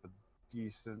gives up a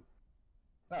decent,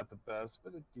 not the best,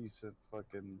 but a decent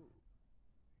fucking.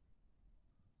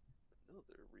 Ooh,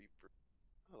 another Reaper.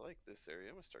 I like this area.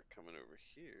 I'm gonna start coming over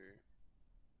here.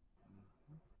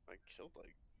 I killed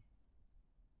like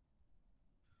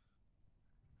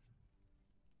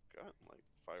gotten like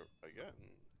five.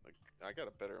 I got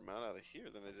a better amount out of here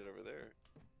than I did over there.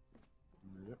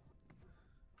 Yep,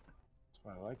 that's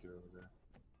why I like it over there.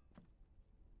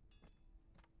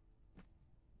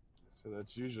 So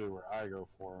that's usually where I go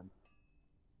for them.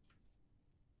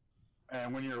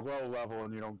 And when you're low level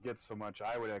and you don't get so much,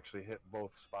 I would actually hit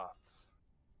both spots.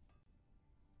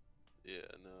 Yeah,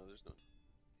 no, there's no.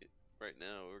 Right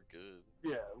now we're good.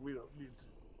 Yeah, we don't need to.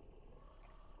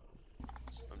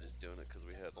 I'm just doing it because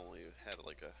we had only had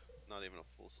like a not even a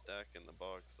full stack in the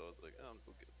box, so I was like, oh, I'll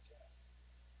go get some.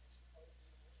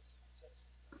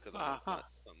 Because I know it's Uh-huh. not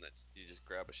something that you just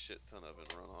grab a shit ton of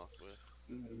and run off with.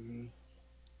 Mm-hmm.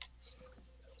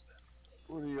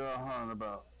 What are you on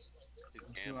about? He's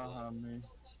What you gambling, on me?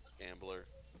 gambler.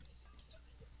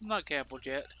 I'm not gambled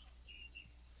yet.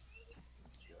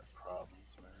 You got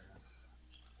problems, Marius.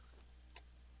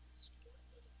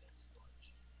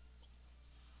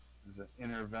 Is an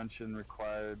intervention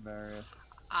required, Marius?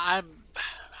 I'm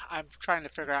I'm trying to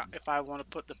figure out if I want to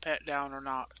put the pet down or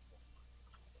not.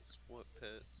 What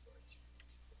pet?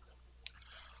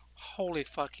 Holy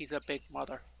fuck, he's a big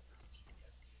mother.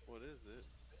 What is it?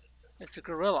 It's a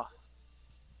gorilla.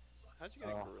 How'd you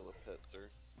get a Oh, gorilla pet, sir?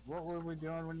 what were we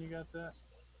doing when you got that?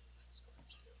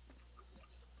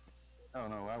 Oh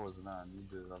no, I wasn't on. You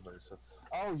did it other stuff.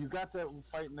 Oh, you got that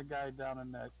fighting the guy down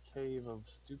in that cave of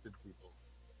stupid people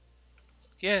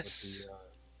with Yes.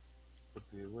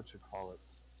 the what you call it?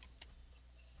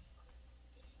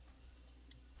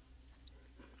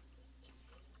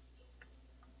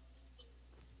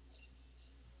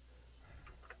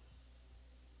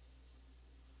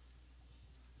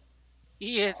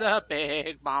 He is a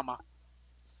big mama.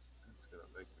 It's gonna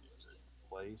make me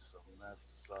play some. That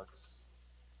sucks.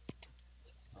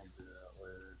 I'll do that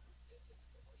later.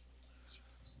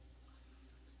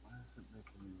 Why is it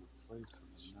making me replace them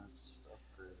and not just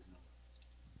upgrading them?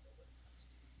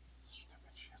 Stupid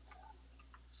shit.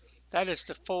 That is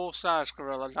the full size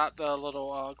gorilla, not the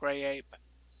little gray ape.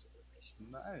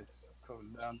 Nice. I'm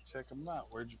coming down to check them out.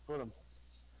 Where'd you put them?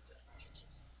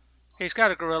 He's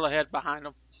got a gorilla head behind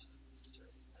him.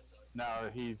 Now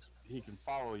he can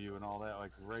follow you and all that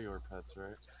like regular pets,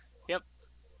 right? Yep,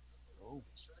 Oh,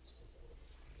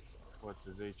 what's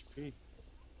his HP?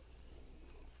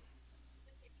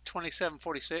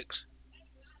 2746,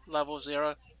 level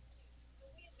 0.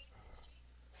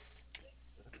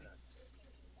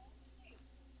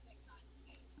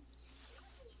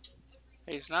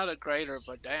 He's not a grader,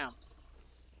 but damn.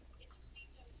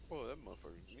 Oh, that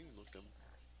motherfucker's mean looking.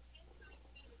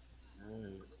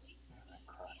 Hey, that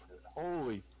crockhead.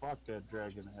 Holy fuck, that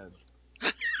dragon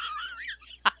head.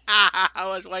 I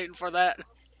was waiting for that.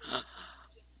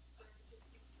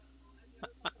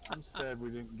 I'm sad we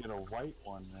didn't get a white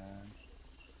one, man.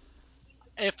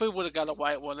 If we would have got a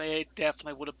white one, it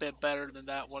definitely would have been better than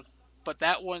that one. But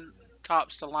that one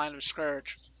tops the line of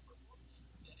Scourge.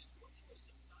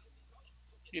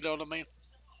 You know what I mean?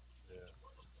 Yeah.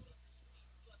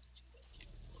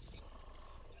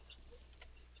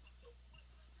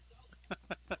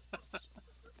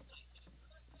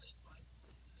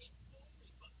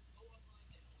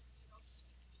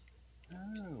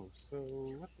 Oh, so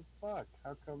what the fuck?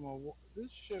 How come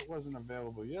this shit wasn't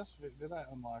available yesterday? Did I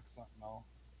unlock something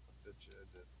else? I bet you I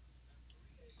did.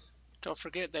 Don't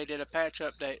forget they did a patch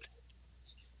update.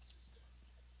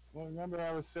 Well, remember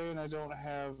I was saying I don't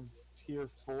have tier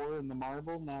 4 in the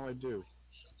marble? Now I do.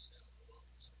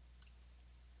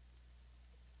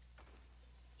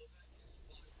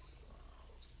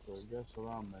 So guess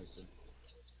what I'm making?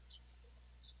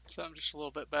 Something just a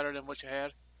little bit better than what you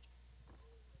had.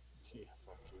 Yeah,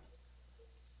 fuck you.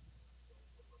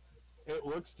 It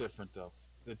looks different though.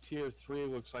 The tier 3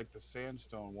 looks like the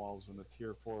sandstone walls and the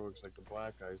tier 4 looks like the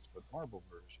black ice but marble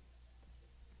version.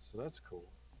 So that's cool.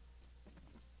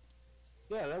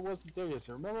 Yeah, that wasn't there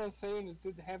yesterday. Remember I was saying it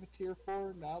didn't have a tier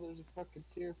 4? Now there's a fucking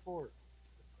tier 4.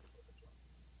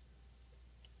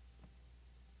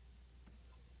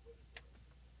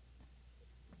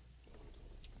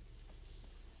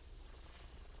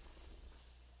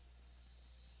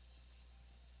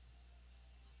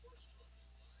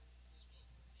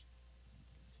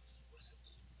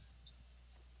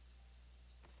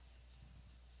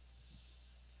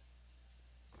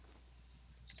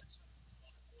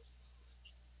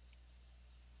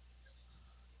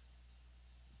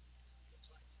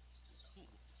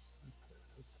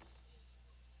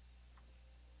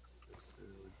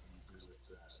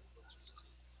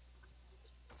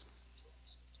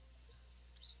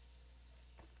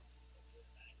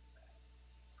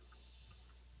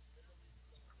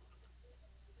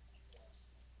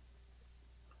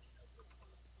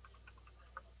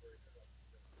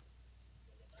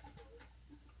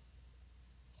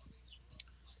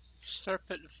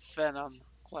 Serpent venom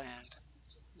gland.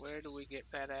 Where do we get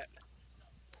that at?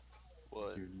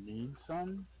 What? Do you need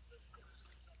some?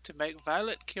 To make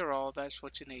violet cure-all, that's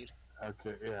what you need.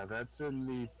 Okay, yeah, that's in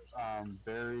the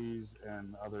berries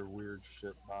and other weird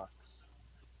shit box.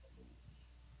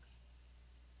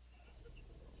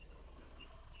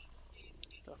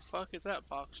 The fuck is that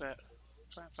box at?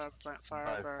 Plant fire,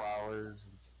 Buy burn. flowers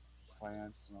and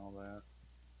plants and all that.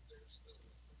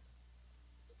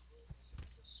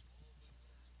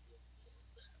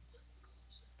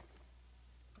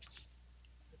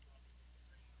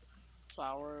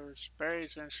 Flowers,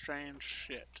 berries, and strange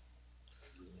shit.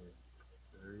 Yeah,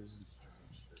 berries and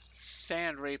strange shit.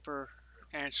 Sand reaper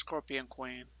and scorpion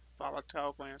queen.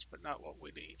 Volatile glands, but not what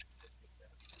we need.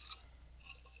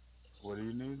 What do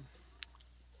you need?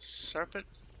 Serpent.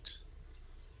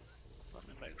 Let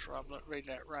me make sure I'm reading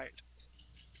that right.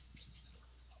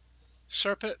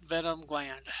 Serpent venom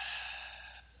gland.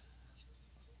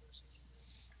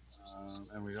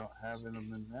 And we don't have them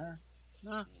in there?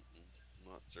 No,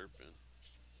 Not serpent.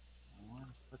 Where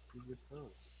the fuck do you get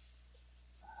those?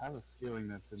 I have a feeling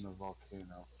that's in the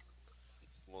volcano.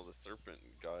 Well, the serpent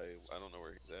guy, I don't know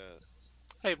where he's at.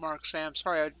 hey Mark, Sam,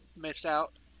 sorry I missed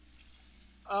out.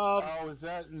 Um, Oh, is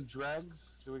that in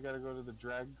dregs? Do we gotta go to the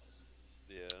dregs?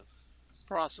 Yeah,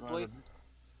 possibly.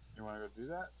 You wanna go do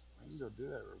that? We can go do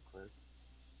that real quick.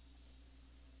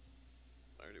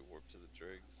 I already warped to the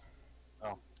dregs.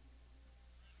 Oh,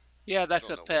 Yeah, I that's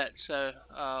don't a know what. pet. So,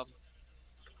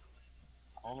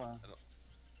 hold on. I don't,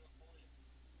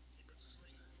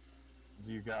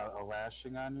 Do you got a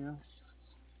lashing on you?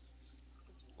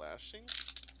 lashing?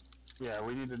 Yeah,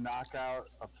 we need to knock out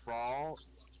a thrall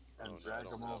and Oh no, I drag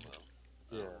don't them have over. that.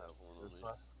 I Yeah, don't have one on that's me.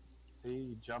 us. See,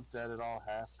 you jumped at it all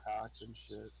half cocked and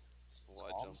shit. Well,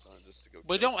 I jumped on just to go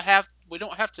we kill don't something. have we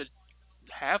don't have to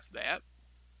have that.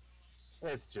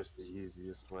 It's just the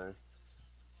easiest way.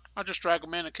 I'll just drag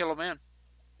them in and kill them in.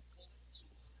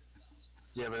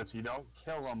 Yeah, but if you don't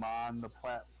kill them on the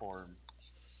platform,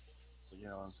 you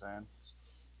know what I'm saying?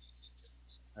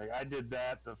 Like I did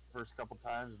that the first couple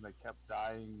times, and they kept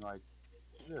dying like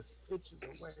just inches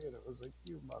away, and it was like,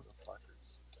 you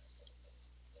motherfuckers.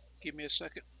 Give me a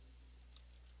second.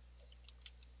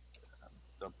 I'm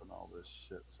dumping all this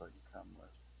shit so I can come with.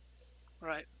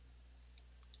 Right.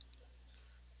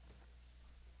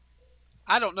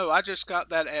 I don't know. I just got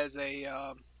that as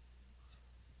a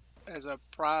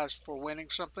prize for winning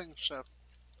something. So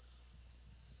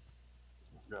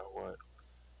Got what?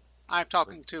 I'm Like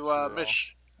talking to cure all?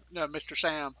 Mr.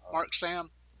 Sam, Oh, Mark Sam,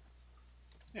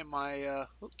 in my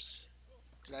oops,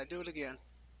 did I do it again?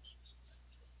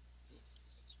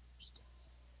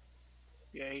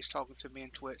 Yeah, he's talking to me in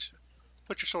Twitch.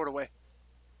 Put your sword away.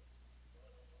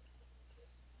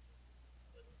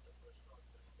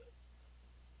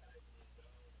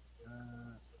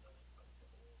 uh,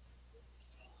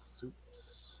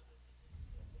 soups.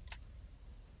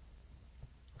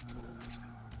 Uh,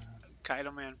 Kite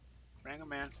him in. Bring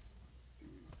him in.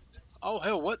 Oh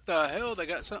hell, what the hell? They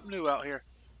got something new out here.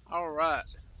 All right,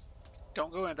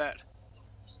 don't go in that.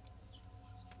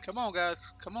 Come on,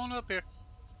 guys. Come on up here.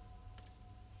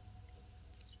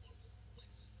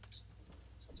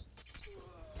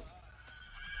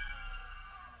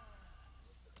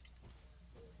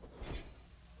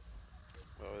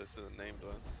 Oh, this is a named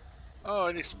one. Oh,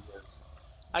 and he's,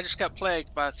 I just got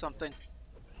plagued by something,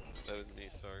 That was me.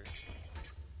 Sorry.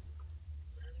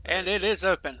 I and heard it you. is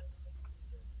open.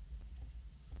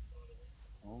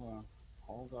 hold on.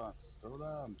 Hold on. Slow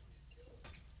down.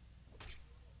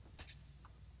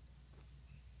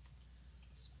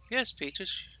 Yes,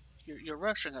 Peaches, you're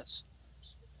rushing us.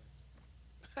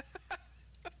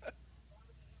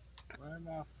 Why am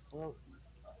I floating?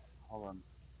 Hold on.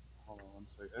 Hold on one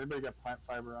second. Anybody got plant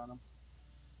fiber on them?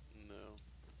 No.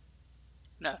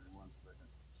 No, One second.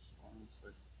 Just one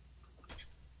second.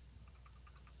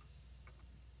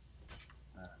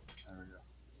 Alright, there we go.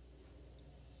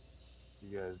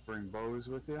 You guys bring bows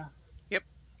with you? yep.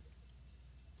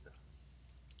 Of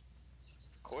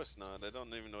course not. I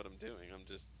don't even know what I'm doing. I'm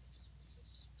just.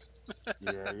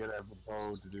 Yeah, you gotta have a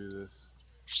bow to do this.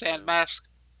 Sand Yeah. mask.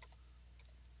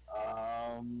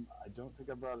 I don't think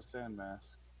I brought a sand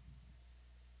mask.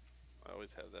 I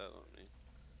always have that on me.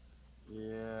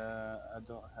 Yeah, I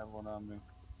don't have one on me.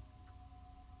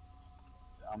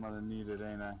 I'm gonna need it,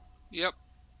 ain't I? Yep.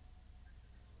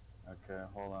 Okay,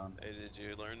 hold on. Hey, did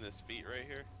you learn this feat right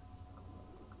here?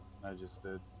 I just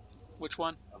did. Which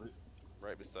one?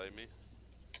 Right beside me.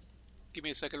 Give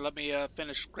me a second. Let me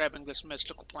finish grabbing this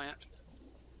mystical plant.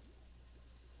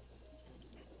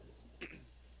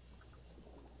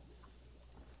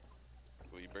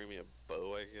 Will you bring me a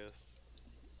bow, I guess,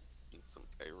 and some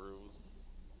arrows.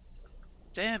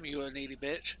 Damn you, a needy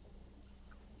bitch.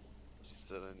 She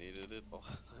said I needed it. Oh,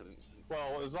 I didn't.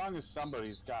 Well, as long as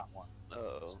somebody's got one.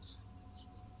 Oh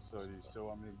So do you still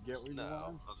want me to get what no, you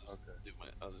want? I'll just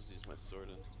Okay. I'll just use my sword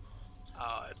and.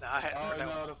 No, I hadn't Oh heard that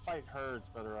no, one. to fight her, it's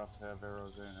better off to have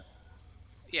arrows in it.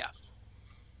 Yeah.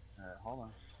 All right, hold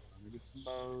on. Let me get some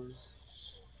bows.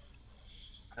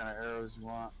 What kind of arrows you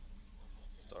want?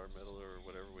 Star metal or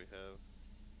whatever we have.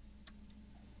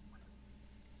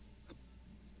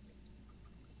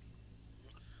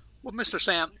 Well, Mr.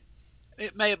 Sam,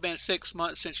 it may have been 6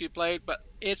 months since you played, but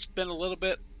it's been a little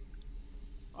bit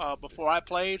before I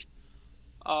played.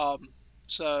 Um,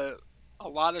 so a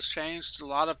lot has changed. A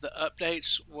lot of the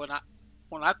updates when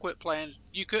I quit playing,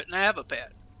 you couldn't have a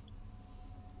pet.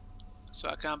 So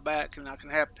I come back and I can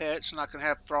have pets and I can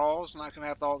have thralls and I can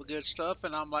have all the good stuff.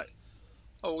 And I'm like,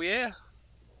 oh yeah,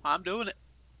 I'm doing it.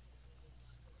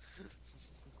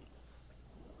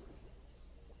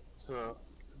 So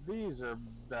these are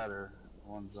better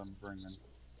ones I'm bringing.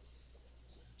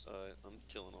 I'm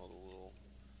killing all the little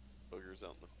boogers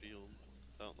out in the field,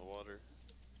 out in the water.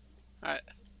 All right.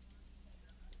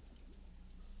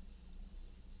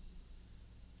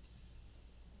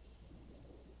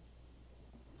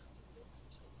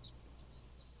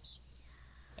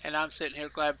 And I'm sitting here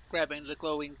grabbing the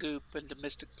glowing goop and the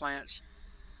mystic plants.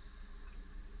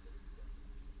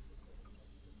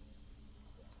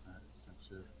 All right, since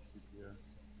you CPR.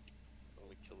 Let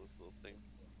me kill this little thing.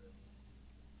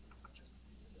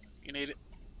 You need it.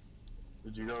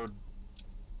 Did you go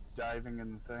diving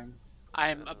in the thing?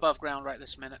 I'm above ground right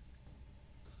this minute.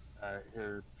 All right,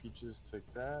 here, Peaches, take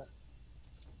that.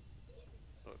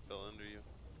 Oh, it fell under you.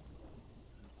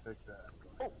 And take that.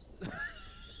 Oh.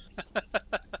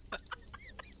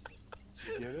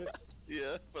 Did you get it?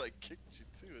 Yeah, but I kicked you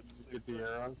too at Did the you same get the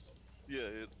time. arrows? Yeah,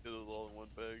 it was all in one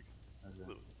bag. Okay. That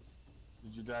was,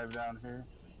 Did you dive down here?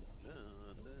 no,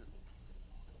 I didn't.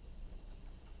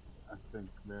 I think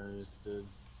Marius did.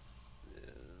 Yeah.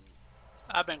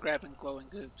 I've been grabbing glowing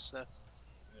goops, so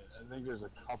I think there's a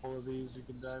couple of these you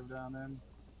can dive down in.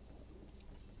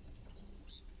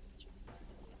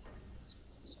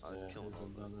 I was Yeah, killing here's all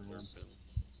those another one.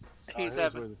 serpents. Oh, he's here's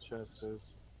having where the chest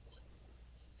is.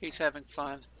 he's having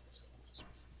fun.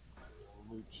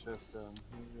 Loot chest down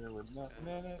here with nothing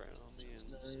in it. Brownie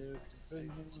and Marius has been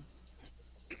base. here.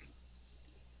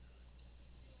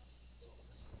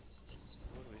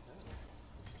 What do we have?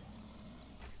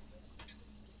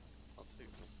 I'll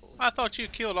take my full. I thought you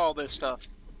killed all this stuff.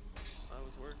 I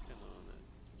was working on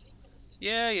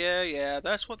Yeah.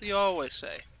 That's what you always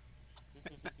say.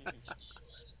 it.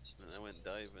 And I went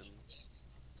diving.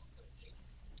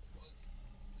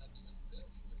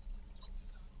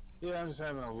 Yeah, I'm just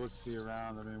having a look-see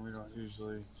around. I mean, we don't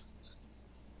usually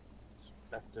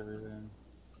inspect everything.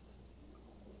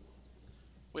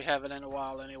 We haven't in a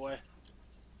while anyway.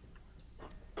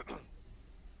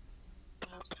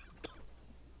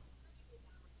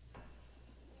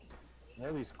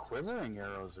 Yeah, these quivering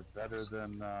arrows are better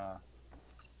than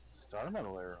star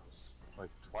metal arrows. Like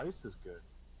twice as good.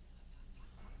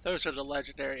 Those are the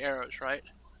legendary arrows, right?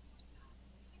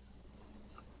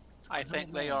 I think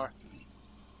don't they know. are.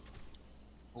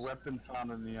 A weapon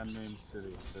found in the unnamed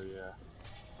city, so yeah.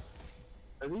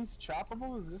 Are these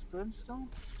choppable? Is this brimstone?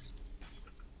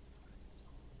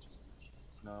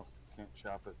 No, can't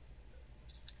chop it.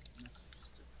 That's some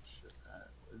stupid shit. Alright,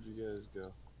 where'd you guys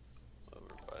go?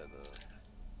 Over by the.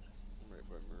 I'm right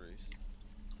by Maurice.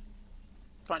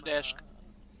 Front desk.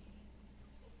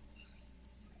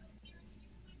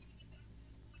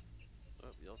 Oh,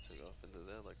 y'all took off into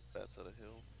that like bats out of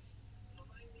hell.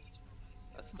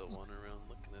 I still wander around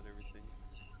looking at everything.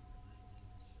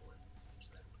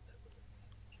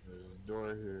 There's a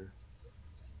door here.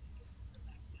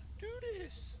 Do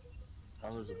this!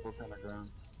 Oh, there's a book on the ground.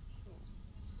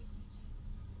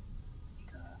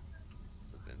 Oh.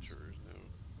 It's adventurer's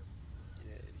note.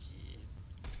 Get out of here.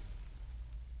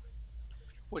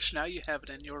 Which now you have it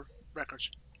in your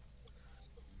records.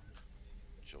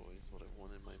 Joy is what I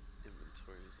want in my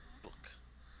inventory is a book.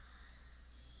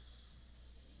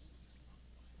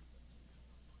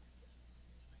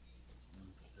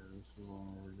 Okay, this is the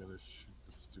one where we gotta shoot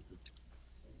the stupid.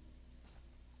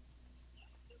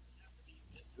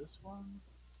 Is this one?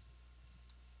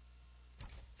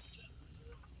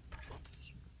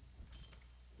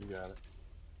 You got it.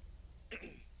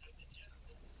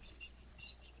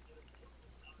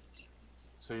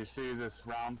 So you see this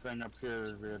round thing up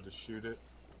here, we had to shoot it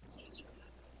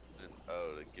And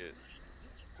oh, to get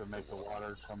to make the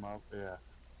water come up, yeah.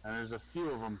 And there's a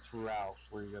few of them throughout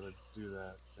where you gotta do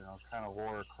that, you know, kind of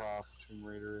Lara Croft, Tomb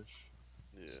Raider-ish.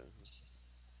 Yeah.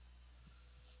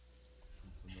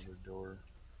 That's another door.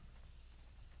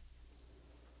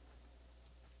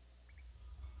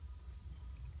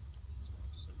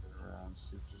 Look around,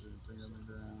 see if there's anything on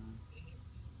the ground.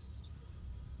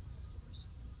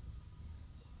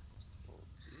 All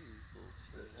these little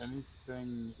Is there things.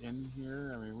 anything in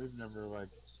here? I mean, we've never, like,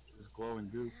 there's glowing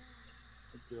goop.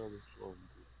 Let's get all this glowing goop.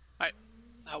 Alright,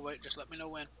 I'll wait. Just let me know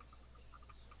when.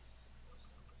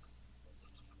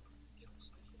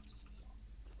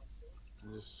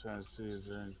 I'm just trying to see, is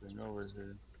there anything over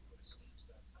here?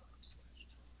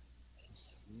 You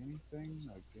see anything?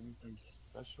 Like, anything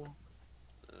special?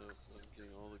 Nope, I'm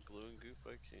getting all the glowing goop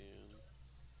I can.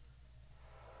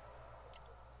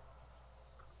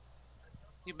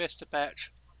 You missed a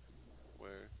patch.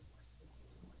 Where?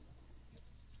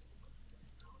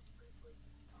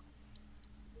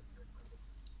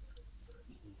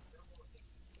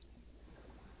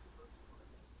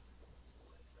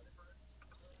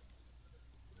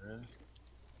 Really?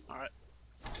 Alright.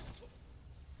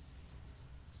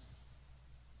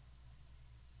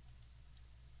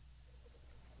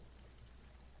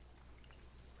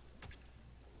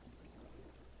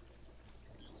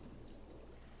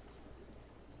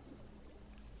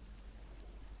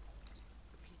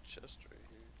 There's a chest right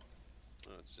here.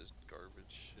 Oh, it's just garbage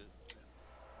shit.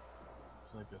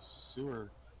 There's like a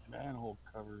sewer manhole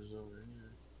covers over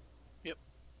here. Yep.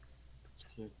 But you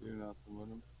can't do nothing with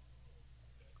them.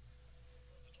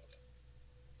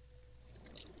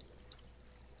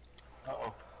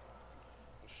 Uh-oh. Oh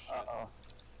shit. Uh-oh.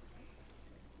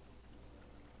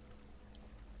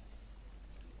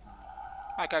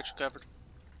 I got you covered.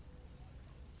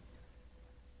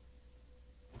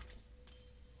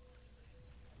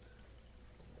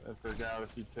 I forgot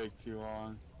if you take too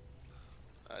long.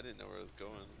 I didn't know where I was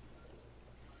going.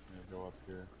 I'm gonna go up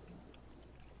here.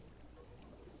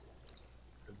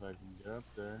 If I can get up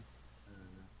there. There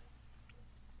we go.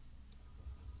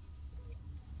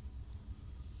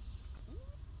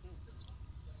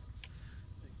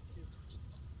 Thank you.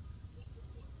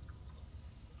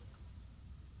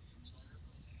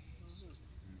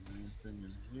 Anything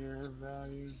in here of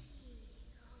value?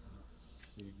 I don't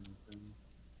see anything.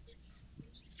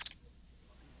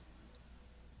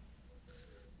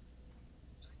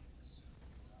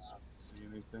 I don't see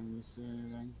anything. You see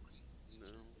anything? No,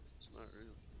 not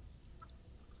really.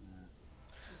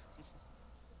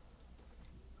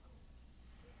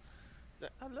 Yeah.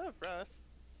 I love Russ.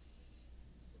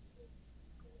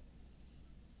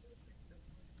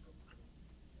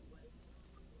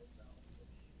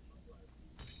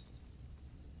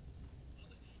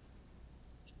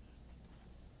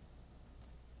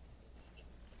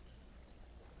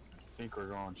 I think we're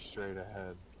going straight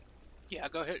ahead. Yeah,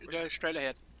 go ahead. Go straight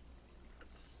ahead.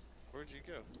 Where'd you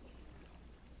go?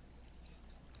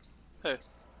 Who?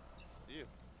 You.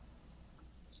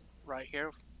 Right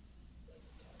here.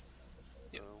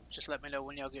 Yep. Oh, Just let me know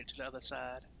when y'all get to the other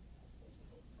side.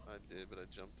 I did, but I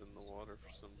jumped in the water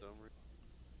for some dumb reason.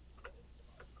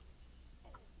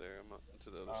 There, I'm up to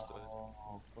the other side.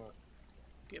 Oh, fuck.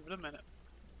 Give it a minute.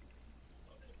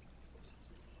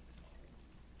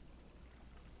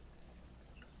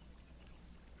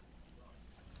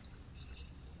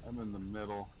 I'm in the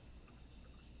middle.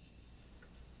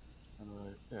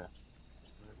 Right, yeah. Right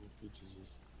where Peaches is.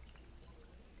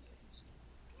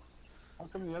 How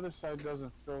come the other side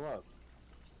doesn't fill up?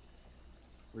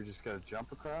 We just gotta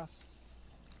jump across?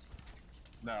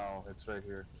 No, it's right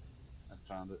here. I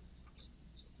found it.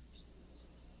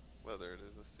 Well, there it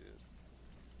is. I see it.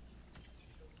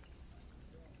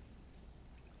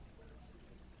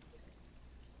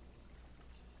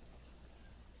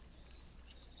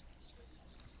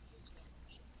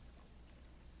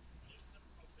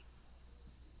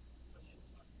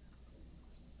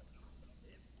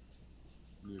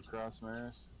 You across,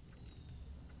 Maris?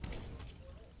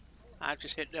 I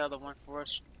just hit the other one for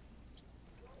us.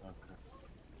 Okay.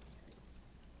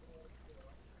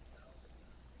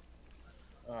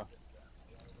 Oh. I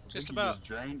Just think you about. just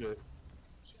drained it.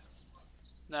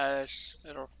 No,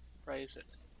 it'll raise it.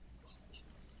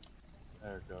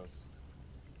 There it goes.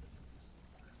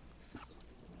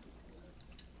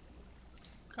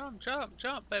 Come, jump,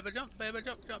 jump, baby, jump, baby,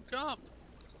 jump, jump, jump.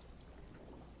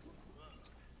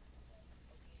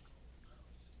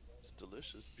 It's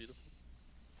delicious, beautiful.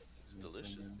 It's Anything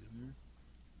delicious, in beautiful. here?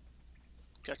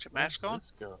 Got your Where's mask on?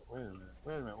 this go? Wait a minute.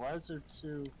 Wait a minute. Why is there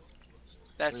two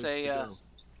That's ways to a go?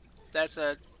 that's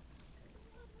a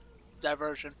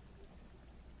diversion.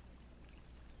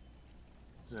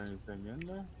 Is there anything in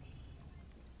there?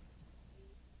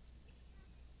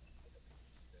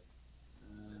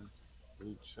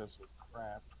 chest with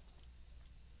crap.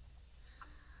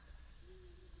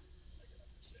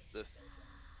 What's this?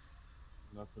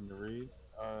 Nothing to read.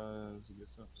 Did you get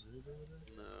something to read over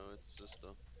there? No, it's just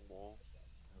a wall.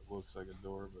 It looks like a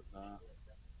door, but not.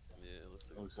 Yeah, it looks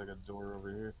like It looks a like door. a door over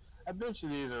here. I bet you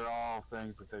these are all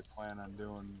things that they plan on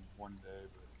doing one day,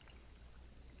 but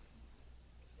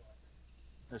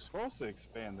they're supposed to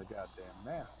expand the goddamn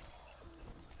map.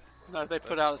 No, they put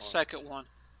That's out a awesome. second one.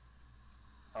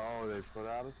 Oh, they put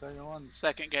out a second one?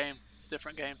 Second game.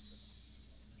 Different game.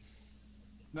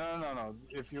 No.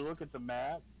 If you look at the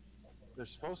map, they're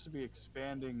supposed to be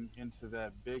expanding into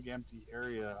that big empty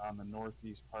area on the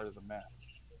northeast part of the map.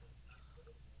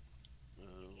 Oh,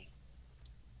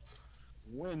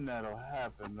 When that'll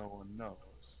happen, no one knows.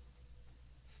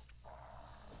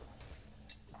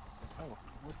 Oh,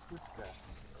 what's this guy?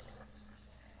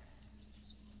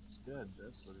 He's dead,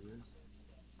 that's what he is.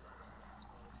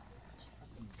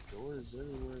 Fucking doors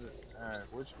everywhere.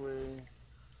 Alright, which way?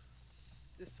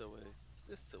 this away.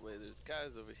 This away. There's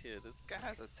guys over here. There's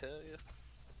guys, I tell you.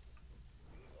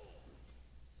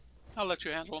 I'll let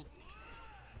you handle them.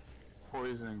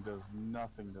 Poisoning does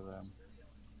nothing to them.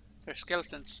 They're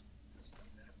skeletons.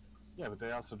 Yeah, but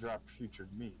they also drop putrid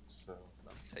meat, so.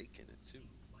 I'm taking it too.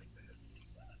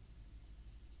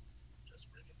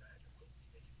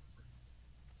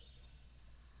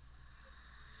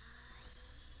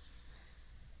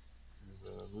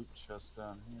 There's a loot chest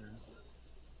down here.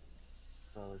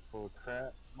 Probably full of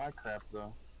crap. My crap,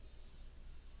 though.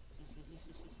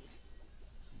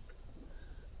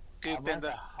 I'm Goop in like the.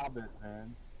 a hobbit,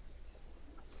 man.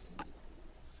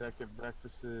 Second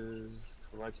breakfasts,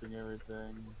 collecting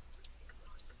everything.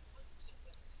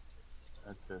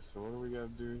 Okay, so what do we gotta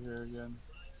do here again?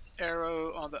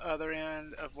 Arrow on the other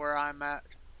end of where I'm at.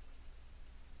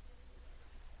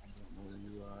 I don't know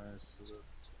where you are, so that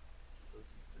doesn't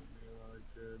do me a lot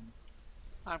of good.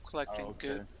 I'm collecting Oh, okay.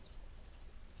 goop.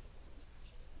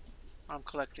 I'm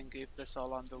collecting goop. That's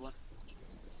all I'm doing.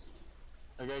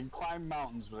 Like I can climb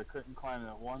mountains, but I couldn't climb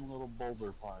that one little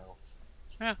boulder pile.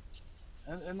 Yeah.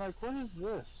 And like, what is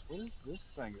this? What is this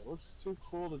thing? It looks too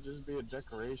cool to just be a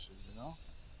decoration, you know?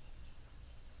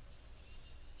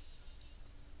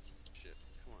 Shit.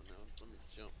 Come on now. Let me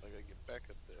jump. I gotta get back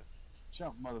up there.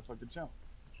 Jump, motherfucker, jump.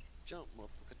 Jump,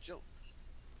 motherfucker, jump.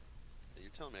 You're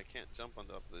telling me I can't jump on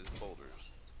top of these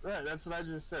boulders. Right, that's what I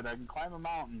just said. I can climb a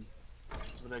mountain,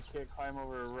 but I can't climb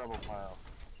over a rubble pile.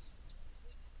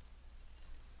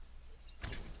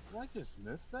 Did I just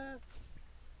miss that?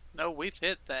 No, we've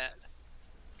hit that.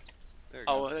 There it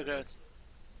Oh, goes. there it There goes.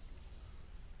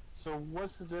 So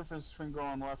what's the difference between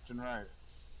going left and right?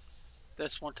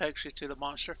 This one takes you to the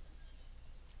monster.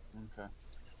 Okay.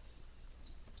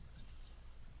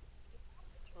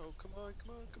 Oh, come on,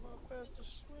 come on, come on, faster,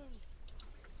 swim.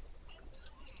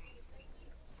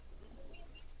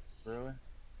 Really?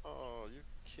 Oh, you're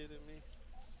kidding me?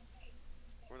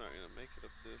 We're not gonna make it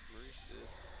up this. Maurice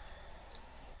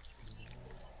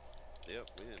did. Yep,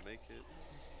 we didn't make it.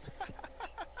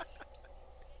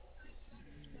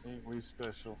 Ain't we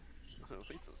special?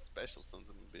 We some special sons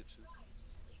of bitches.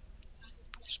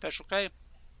 Special K.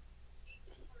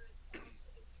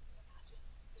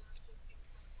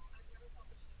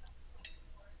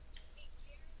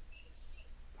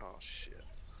 Oh shit.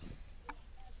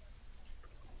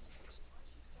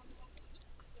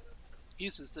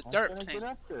 Uses the Why dirt can't I thing. get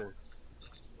up there?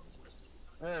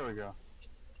 There we go.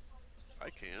 I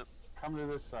can't. Come to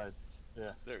this side.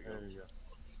 Yeah, There you go. you go.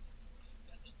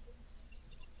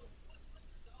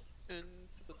 Into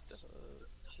the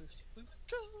darkness we go.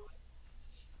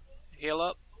 Heal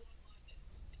up.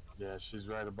 Yeah, she's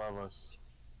right above us.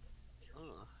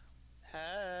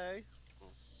 Hey. Oh,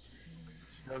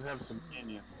 She does have some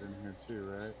minions in here too,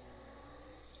 right?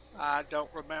 I don't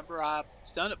remember. I've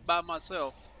done it by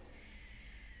myself.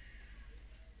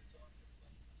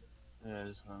 Yeah, I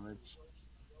just want to make sure.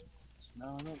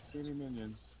 No, I don't see any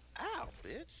minions. ow,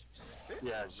 bitch! Spit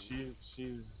Yeah, on me.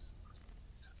 she's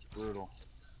brutal.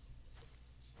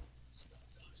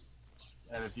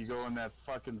 And if you go in that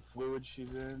fucking fluid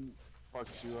she's in,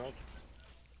 fucks you up.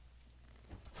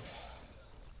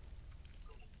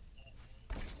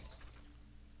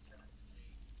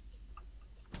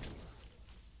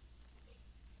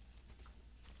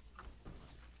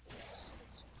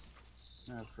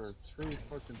 Yeah, for a 3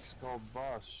 fucking skull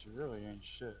boss, she really ain't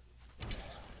shit.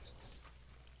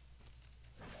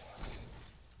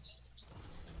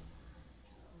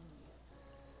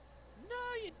 No,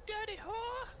 you dirty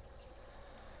whore!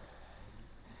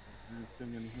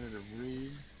 Anything in here to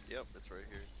read? Yep, it's right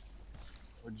here.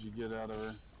 What'd you get out of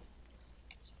her?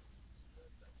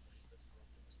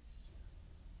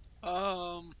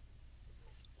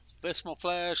 Abysmal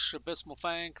Flesh, Abysmal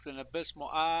Fangs, and Abysmal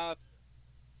Eye.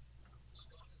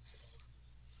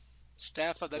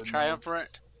 Staff of the But no,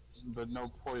 Triumvirate. but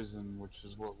no poison, which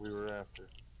is what we were after.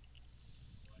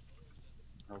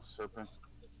 No serpent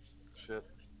shit. I Isn't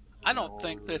that don't what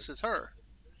think we were? this is her.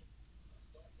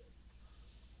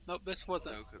 Nope, this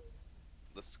wasn't. No, 'cause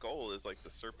the skull is like the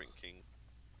Serpent King.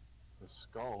 The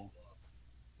skull.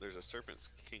 There's a Serpent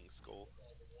King skull.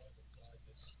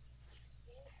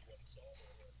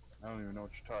 I don't even know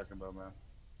what you're talking about, man.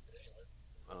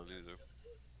 I don't either.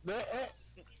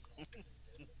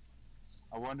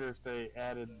 I wonder if they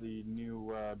added the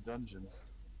new dungeon,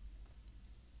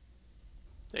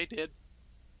 They did.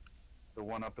 the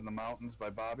one up in the mountains by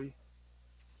Bobby,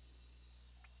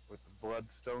 with the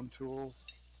bloodstone tools.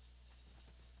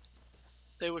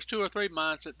 There was 2 or 3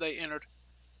 mines that they entered.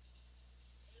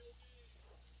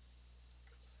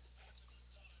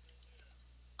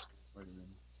 Wait a minute.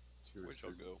 Two or Where'd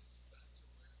y'all three. go?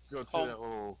 Go through Home. that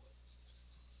little.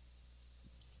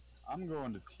 I'm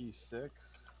going to T6.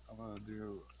 I'm gonna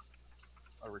do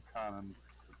a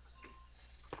reconnaissance.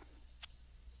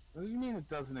 What do you mean it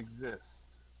doesn't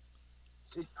exist?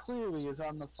 It clearly is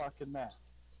on the fucking map.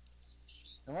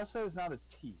 Unless that is not a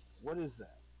T. What is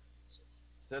that?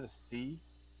 Is that a C?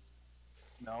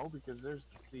 No, because there's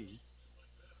the C.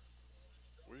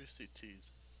 Where do you see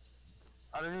T's?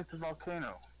 Underneath the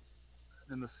volcano.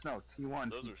 In the snow.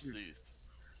 T1, Those T2. are C's.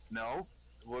 No.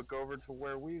 Look over to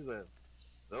where we live.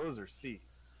 Those are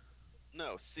C's.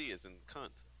 No, C is in cunt.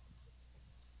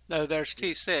 No, there's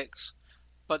T6.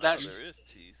 But Oh, that's there is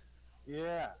T's.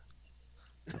 Yeah.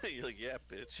 You're like, yeah,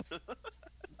 bitch.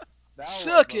 Now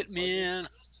suck what, it, man.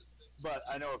 But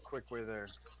I know a quick way there.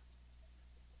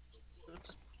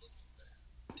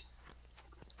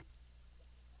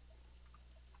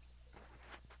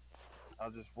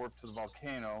 I'll just warp to the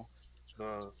volcano.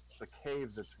 The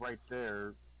cave that's right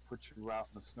there puts you out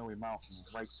in the snowy mountain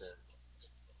right there.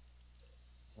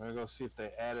 I'm gonna go see if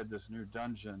they added this new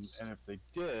dungeon, and if they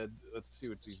did, let's see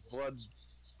what these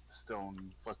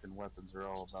bloodstone fucking weapons are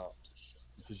all about.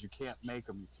 Because you can't make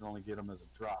them, you can only get them as a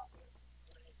drop.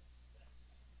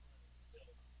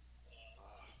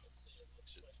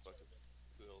 Shit's fucking.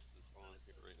 Who else is on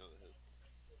here right now that has.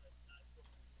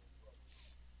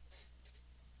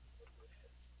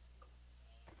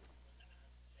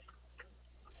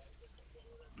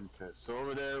 Okay, so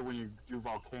over there, when you do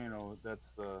volcano,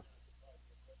 that's the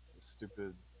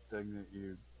stupid thing that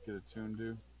you get attuned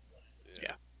to.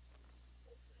 Yeah.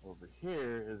 Over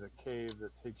here is a cave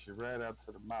that takes you right out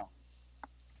to the mountain.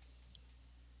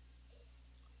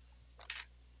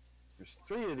 There's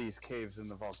 3 of these caves in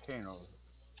the volcano.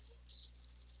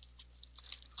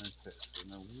 Okay, so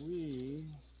now we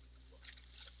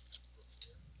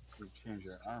change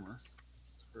our armor,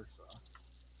 first off.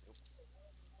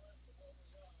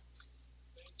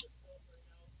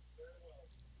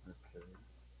 Okay,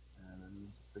 and I need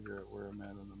to figure out where I'm at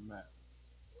on the map.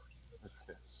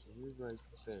 Okay, so we're right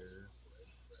there.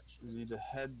 We need to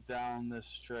head down this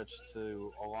stretch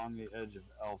to along the edge of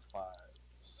L5.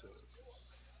 So,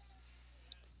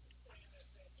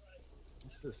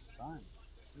 what's this sign?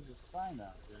 There's a sign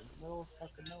out here in the middle of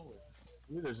fucking nowhere.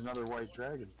 Ooh, there's another white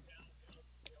dragon.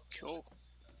 Cool.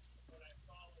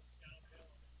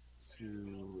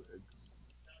 To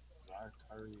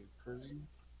Zartari prison.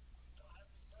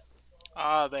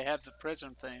 Ah, they have the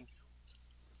prison thing.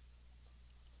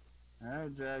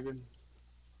 Alright, dragon.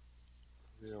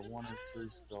 Be a 1 or 3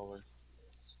 scholar.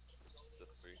 It's a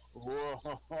 3.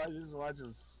 Whoa, I just watched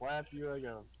him slap you like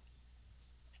a...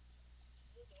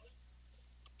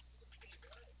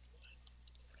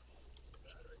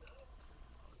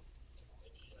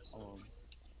 Roll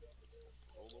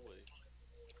away.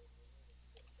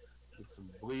 Get some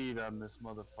bleed on this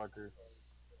motherfucker.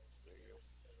 There you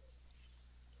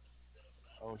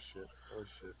go. Oh shit, oh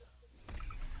shit.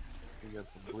 He got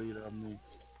some bleed on me.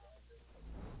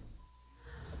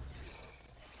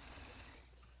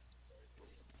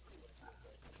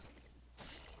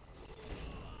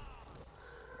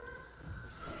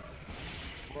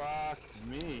 Fuck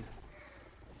me.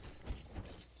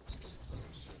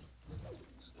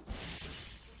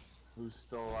 Who's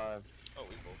still alive? Oh,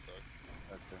 we both are.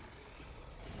 Okay.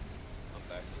 I'm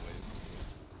back away.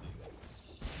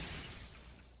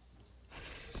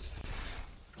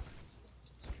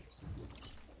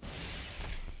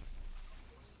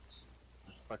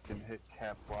 I fucking hit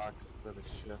caps lock instead of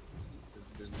shift.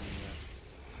 Didn't mean that.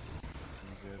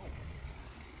 I'm good.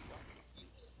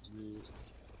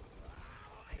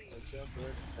 Watch out for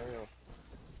that tail.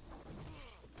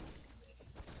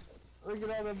 Look at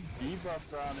all them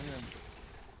debuffs on him.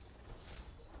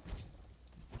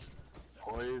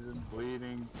 Poison,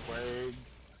 bleeding, plague,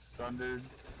 sundered.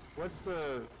 What's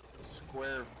the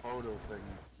square photo thing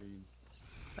mean?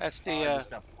 That's Oh, the I just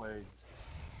got plagued.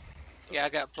 yeah, I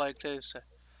got plague too. So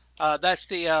that's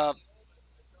the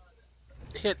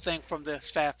hit thing from the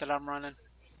staff that I'm running.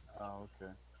 Oh,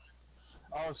 okay.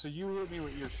 Oh, so you hit me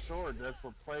with your sword. That's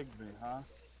what plagued me, huh?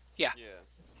 Yeah. Yeah.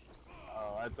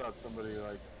 Oh, I thought somebody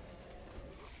like.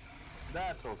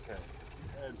 That's okay.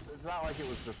 It's not like it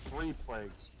was the 3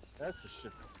 plague. That's the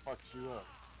shit that fucks you up.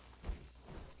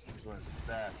 Is when it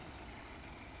stacks.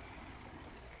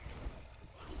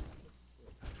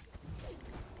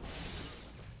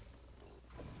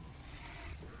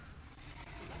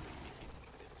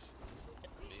 Bitch.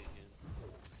 Me again.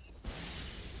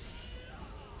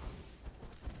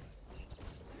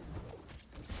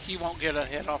 You won't get a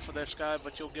hit off of this guy,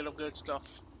 but you'll get him good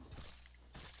stuff.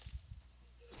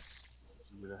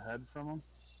 Did you get a head from him?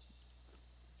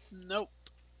 Nope.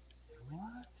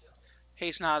 What?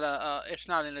 He's not it's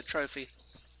not in the trophy.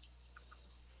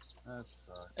 That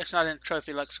sucks. It's not in the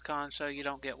trophy lexicon, so you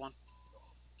don't get one.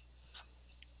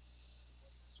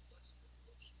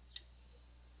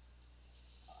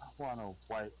 I want a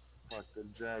white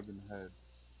fucking dragon head.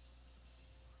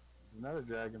 There's another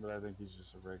dragon, but I think he's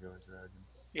just a regular dragon.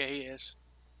 Yeah, he is.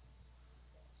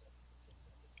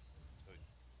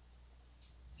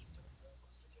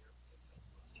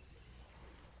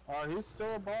 Oh, he's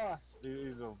still a boss.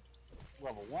 He's a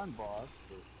level 1 boss,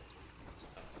 but Oh,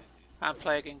 he's easy. I'm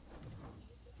plaguing.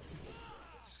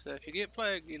 So if you get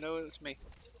plagued, you know it's me.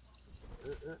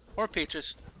 Or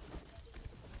Peaches.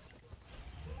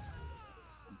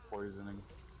 I'm poisoning.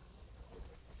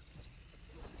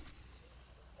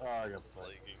 Oh, I got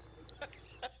plagued. Plaguing.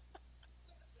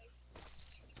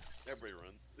 Everybody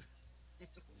run.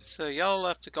 So y'all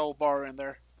left the gold bar in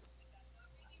there.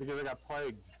 Because I got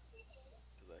plagued.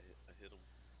 Cause I hit him.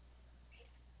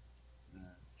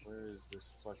 Alright, where is this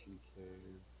fucking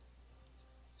cave?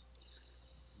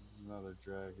 There's another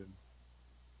dragon.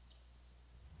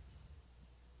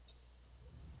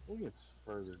 I think it's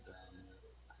further down here.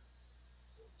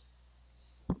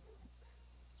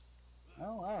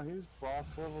 Oh wow, he's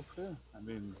boss level 2. I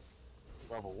mean,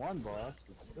 level 1 boss,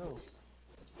 but still.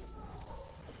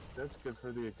 That's good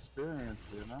for the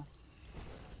experience, you know?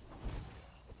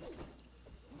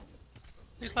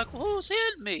 He's like, well, who's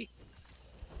hitting me?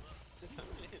 I'm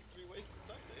gonna hit 3 ways to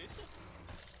Sunday.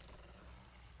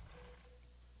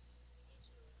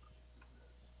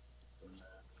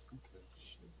 Okay,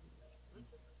 shit.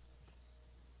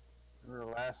 Remember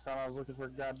the last time I was looking for a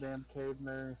goddamn cave,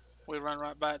 Marys? We run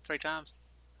right by it 3 times.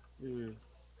 Yeah.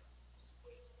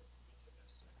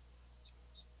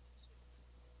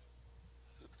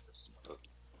 Okay.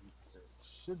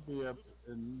 Should be up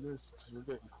in this, because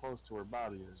we're getting close to where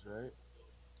Bobby is, right?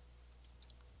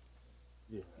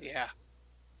 Yeah. Yeah.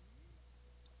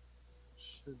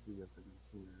 Should be up in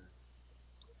here.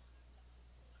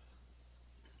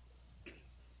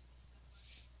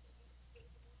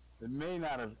 They may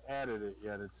not have added it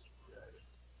yet. It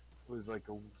was like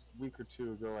a week or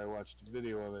 2 ago I watched a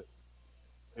video of it.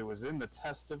 It was in the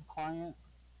testive client,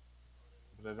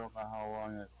 but I don't know how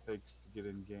long that takes to get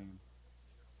in game.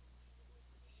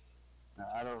 Now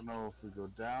I don't know if we go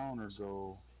down or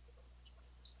go.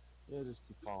 Yeah, just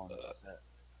keep following that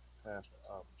path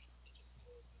up.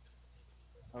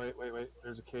 Oh wait!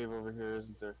 There's a cave over here,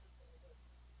 isn't there?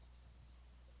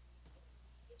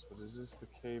 But is this the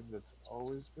cave that's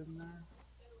always been there?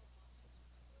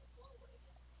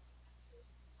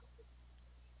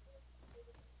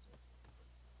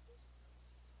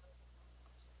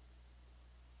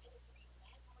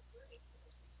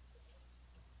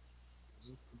 Is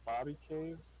this the Bobby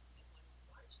cave?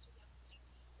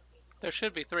 There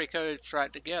should be 3 codes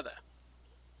right together.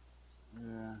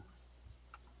 Yeah.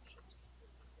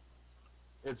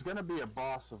 It's gonna be a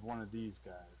boss of one of these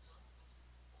guys.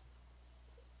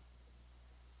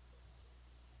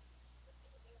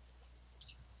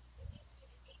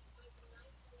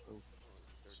 Oh, Oh,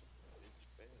 it's dirty. It's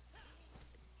bad.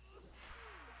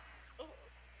 Oh.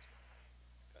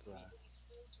 Got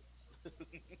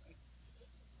sorry.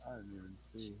 I didn't even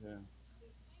see him.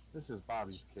 This is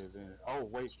Bobby's cave, isn't it? Oh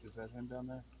wait, is that him down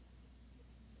there?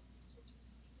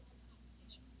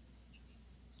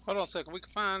 Hold on a second, we can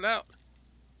find out.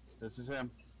 This is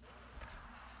him.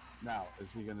 Now,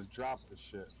 is he gonna drop the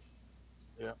shit?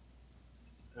 Yep.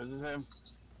 This is him.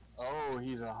 Oh,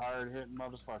 he's a hard-hitting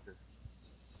motherfucker.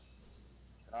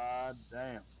 God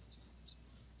damn.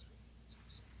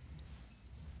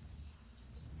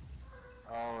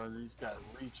 Oh, and he's got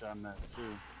reach on that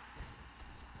too.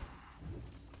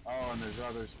 Oh, and there's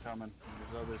others coming.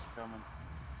 There's others coming.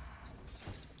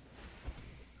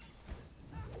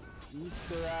 You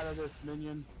stay out of this,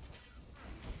 minion.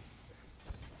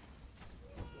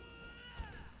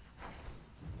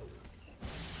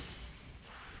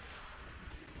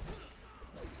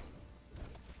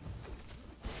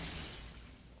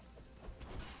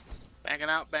 Banging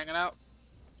out, banging out.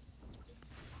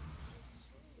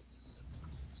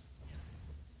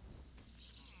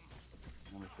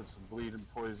 I'm gonna put some bleeding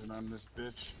poison on this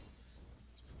bitch.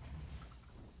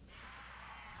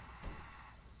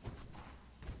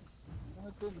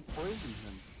 That didn't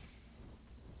poison him.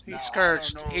 He's Now,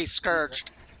 scourged. I don't know He's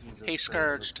scourged. he's a He's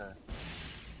scourge, scourged. okay.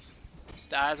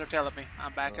 The eyes are telling me.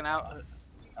 I'm backing out.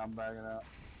 I'm backing out.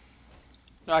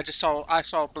 No, I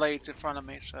saw blades in front of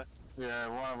me, so Yeah,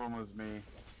 one of them was me.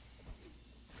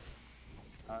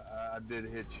 I did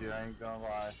hit you, I ain't gonna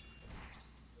lie.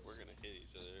 We're gonna hit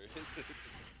each other. It's a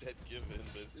dead given,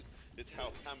 but it's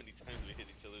how many times we hit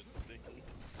each other's the thing.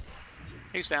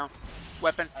 he's down.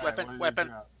 Weapon, Alright, weapon, what did he weapon.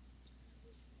 drop?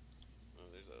 Oh,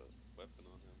 there's a weapon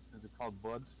on him. Is it called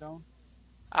Bloodstone?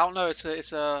 I don't know.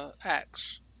 It's a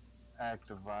axe. Act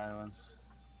of violence.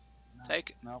 No,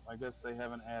 Take it. nope, I guess they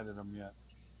haven't added them yet.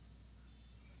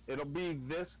 It'll be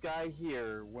this guy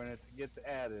here when it gets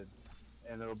added,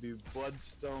 and it'll be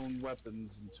Bloodstone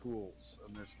weapons and tools,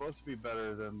 and they're supposed to be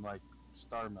better than like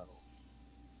Star Metal.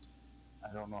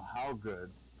 I don't know how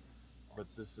good, but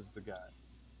this is the guy.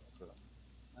 So,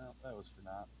 well, that was for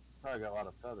naught. Probably got a lot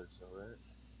of feathers, though, right?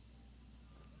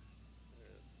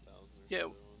 Yeah, 1,000 or Yeah.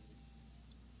 feather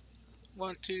one.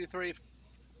 1, 2, 3,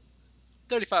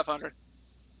 3,500.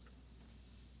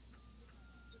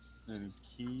 Any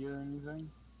key or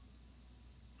anything?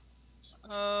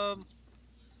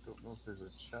 Don't know if there's a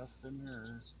chest in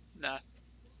here. Nah. Or... I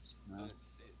No. didn't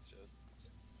see it just.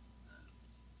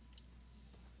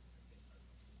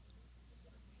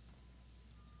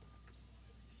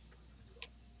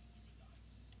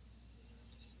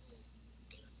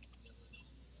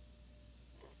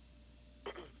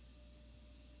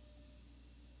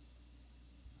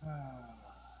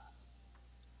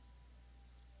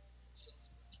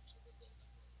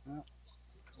 Well,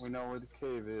 we know where the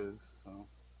cave is, so.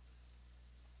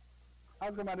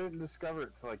 How come I didn't discover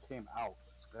it till I came out?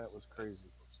 That was crazy.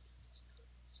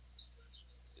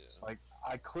 Yeah. Like,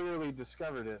 I clearly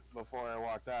discovered it before I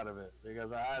walked out of it,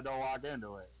 because I had to walk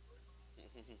into it.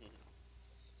 Had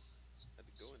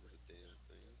to go into the damn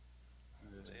thing.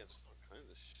 Damn, there's all kinds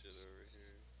of shit over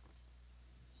here.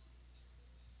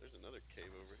 There's another cave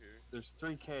over here. There's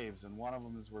 3 caves, and one of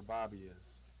them is where Bobby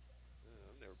is. Yeah,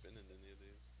 I've never been in any of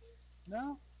these.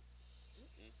 No?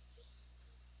 Mm-mm.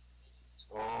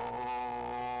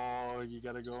 Oh, you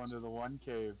gotta go into the one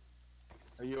cave.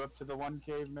 Are you up to the one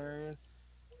cave, Marius?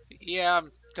 Yeah,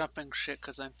 I'm dumping shit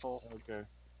because I'm full. Okay.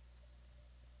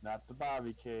 Not the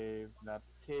Bobby cave, not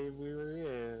the cave we were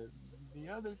in, the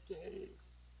other cave.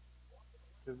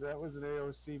 Because that was an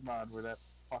AOC mod where that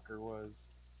fucker was.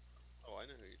 Oh, I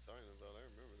know who you're talking about. I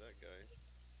remember that guy.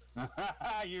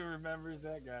 You remember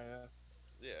that guy, huh?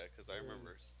 Yeah, because I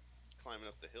remember climbing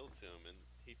up the hill to him, and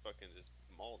he fucking just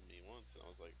mauled me once, and I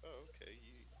was like, oh, okay,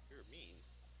 you're mean.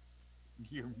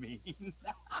 You're mean.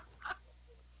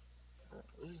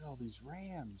 Look at all these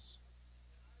rams.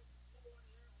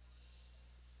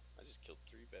 I just killed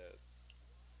 3 bats.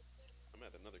 I'm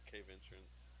at another cave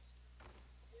entrance.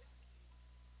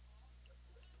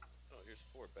 Oh, here's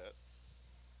 4 bats.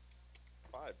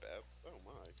 5 bats. Oh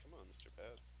my, come on, Mr.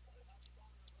 Bats.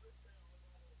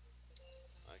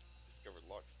 I discovered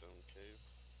Lockstone Cave.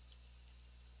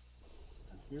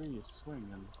 I hear you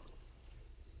swinging.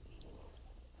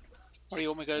 Or do you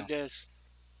want me to go No. to this?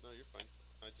 No, you're fine.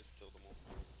 I just killed them all.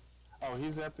 Oh,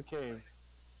 he's at the cave.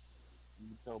 You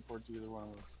can teleport to either one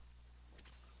of us.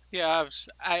 Yeah,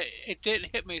 it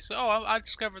didn't hit me. So, I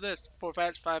discovered this. 4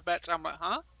 bats, 5 bats. I'm like,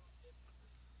 huh?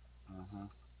 Uh-huh.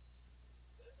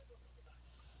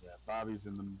 Yeah, Bobby's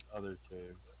in the other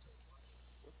cave.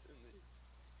 What's in these?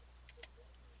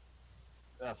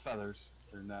 Feathers.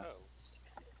 They're nests.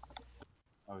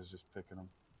 I was just picking them.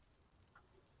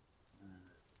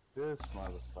 This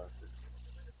motherfucker.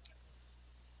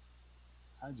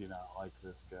 I do not like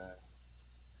this guy.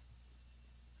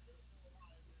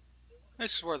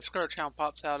 This is where the Scourge Hound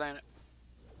pops out, ain't it?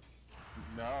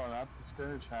 No, not the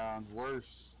Scourge Hound.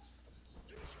 Worse.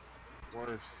 Worse.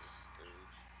 Scourge.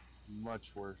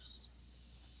 Much worse.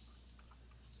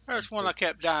 There's one I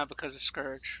kept dying because of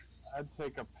Scourge. I'd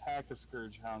take a pack of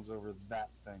Scourge Hounds over that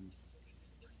thing.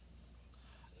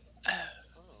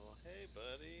 Oh, hey,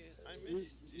 buddy. I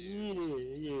missed you.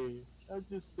 Yeah. I'll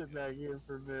just sit back here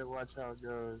for a bit, watch how it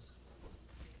goes.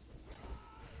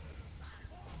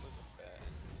 Where's a bat?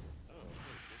 Oh,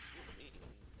 hey, bitch, you're mean.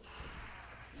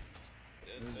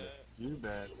 Dead bat. You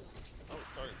bets. Oh,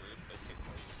 sorry, Maurice. I can't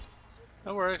see.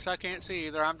 No worries, I can't see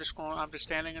either. I'm just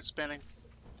standing and spinning.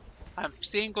 I'm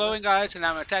seeing glowing eyes and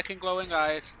I'm attacking glowing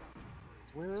eyes.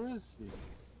 Where is he?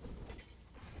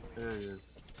 There he is.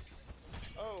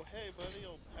 Oh, hey, buddy,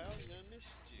 old pal. Yeah, I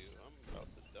missed you. I'm about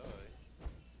to die.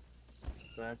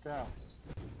 Back out.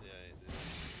 Yeah, I did.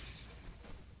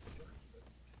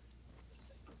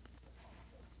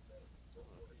 Oh,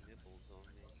 he nibbles on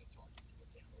me.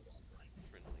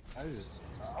 Friendly I ghost. just.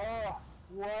 Oh,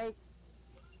 what?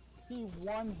 He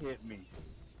one hit me.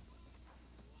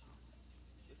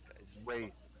 This guy's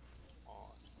Wait. fucking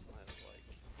awesome. I like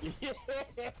him.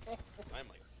 Yeah. I'm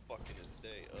like fucking his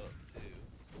day up too.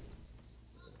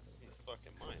 He's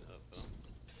fucking mine up.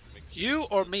 Make sure You he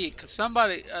or doesn't me? know. Cause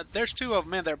somebody, there's two of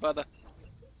them in there, brother.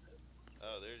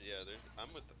 Oh, there's.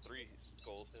 I'm with the 3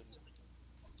 skulls hidden.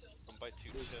 I'm by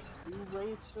 2 There's chests. 2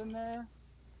 wraiths in there?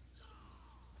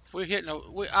 We're hitting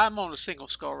I'm on a single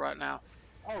skull right now.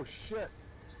 Oh shit.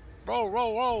 Roll,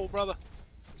 roll, roll, brother.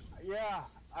 Yeah,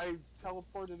 I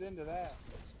teleported into that.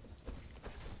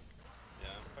 Yeah,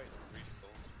 I'm fighting 3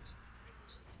 skulls.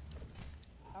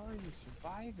 How are you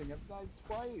surviving? I've died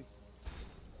twice.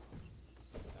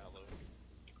 Aloe.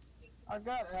 I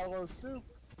got aloe soup.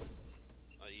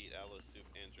 I eat aloe soup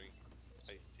and drink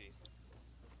iced tea.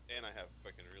 And I have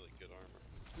fucking really good armor.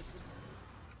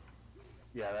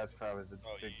 Yeah, that's probably the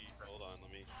Oh, big. hold on,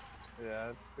 let me.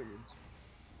 Yeah, I figured.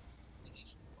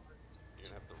 You're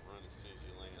gonna have to run as soon as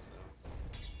you land, though.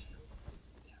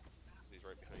 He's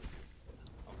right behind you.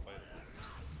 I'll fight him.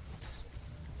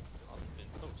 I'll spin.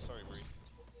 Oh, sorry, Marie.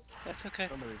 That's okay.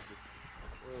 Somebody's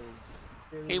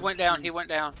just. He went down. He went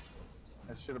down.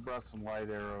 I should have brought some light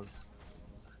arrows.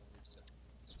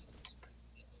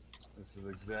 This is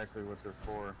exactly what they're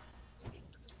for.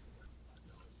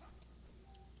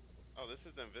 Oh, this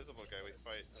is the invisible guy we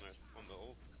fight on the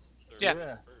old third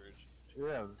Yeah. purge.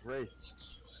 Yeah, Wraith.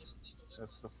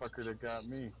 That's the fucker that got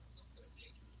me.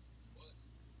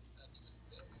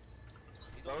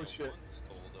 He's Oh only shit. on 1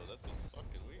 skull, though. That's what's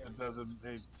fucking weird. It doesn't.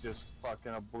 It just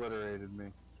fucking obliterated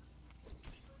me.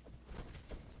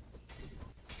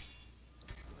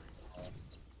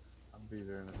 I'll be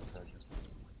there in a second.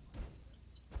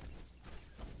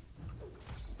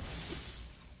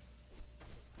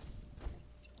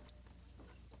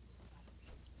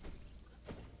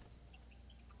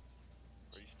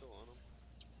 Are you still on him?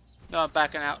 No, I'm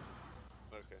backing out.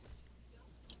 Okay.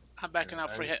 I'm backing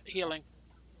out for healing.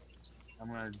 I'm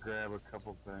gonna grab a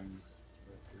couple things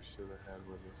that we should have had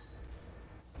with us.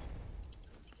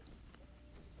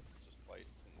 Just fight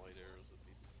some light arrows with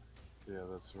people. Yeah,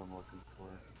 that's what I'm looking for.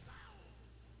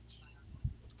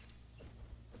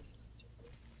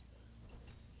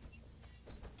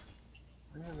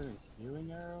 Do we have any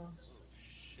healing arrows? Oh,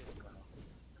 shit.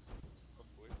 Fuck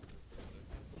away from this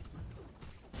guy.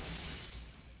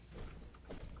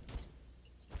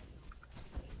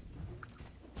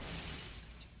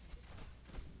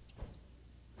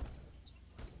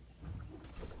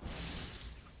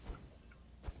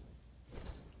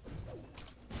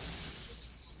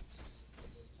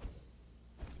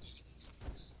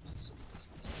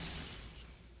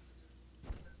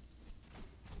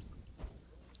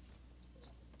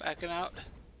 Backing out.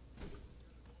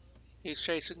 He's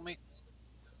chasing me.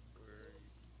 Where are you?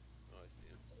 Oh, I see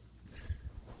him.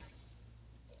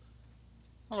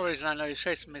 The only reason I know he's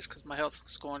chasing me is because my health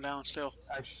is going down still.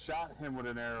 I shot him with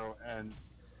an arrow and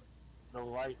the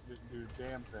light didn't do a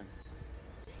damn thing.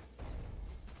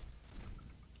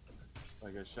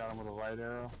 Like I shot him with a light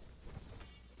arrow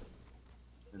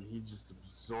and he just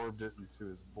absorbed it into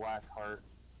his black heart.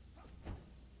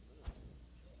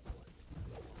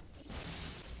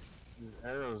 These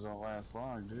arrows don't last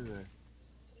long, do they?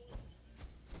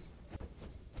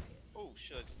 Oh,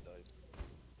 shit, I just died.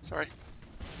 Sorry.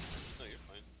 No, you're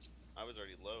fine. I was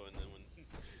already low, and then when...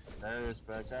 There it is,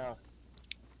 back out.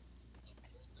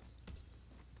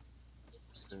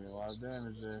 Doing a lot of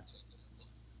damage there.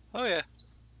 Oh yeah.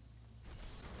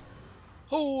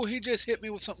 Oh, he just hit me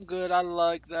with something good. I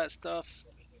like that stuff.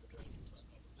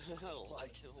 I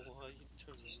like it while you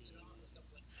turn.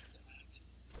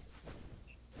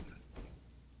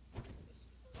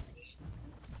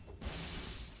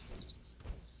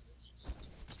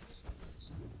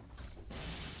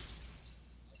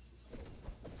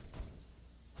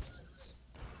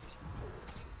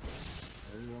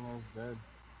 He's almost dead.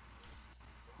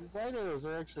 These light arrows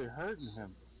are actually hurting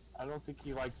him. I don't think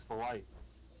he likes the light.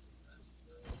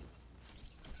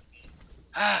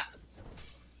 Ah.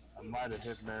 I might have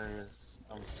hit Marius.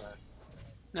 I'm sorry.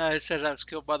 No, it says I was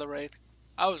killed by the wraith.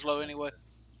 I was low anyway.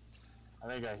 I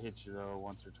think I hit you though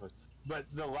once or twice. But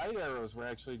the light arrows were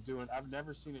actually doing. I've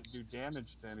never seen it do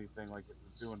damage to anything like it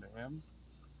was doing to him.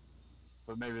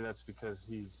 But maybe that's because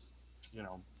he's,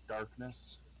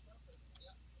 darkness.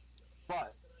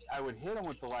 But I would hit him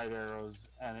with the light arrows,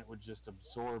 and it would just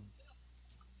absorb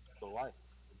the light.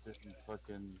 It didn't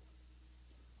fucking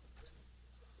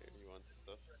Here, you want the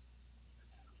stuff?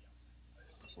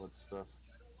 what stuff.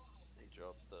 He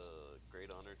dropped the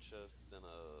Great Honor chest and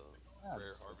a Ah, rare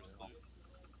just harvest loot.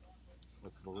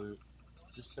 what's the loot?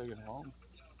 Just take it home.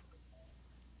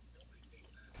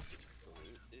 The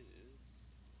loot is.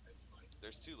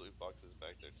 There's two loot boxes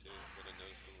back there too that I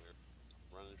noticed when we were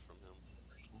running from him.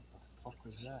 What the fuck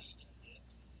was that?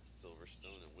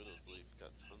 Silverstone and Widow's Leaf got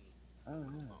tons. Oh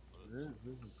Well, yeah, not there much.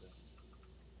 is, isn't there?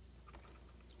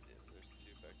 Yeah, there's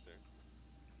two back there.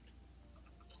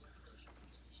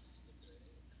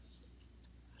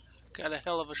 Got a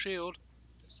hell of a shield.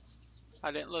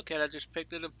 I didn't look at it, I just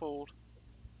picked it and pulled.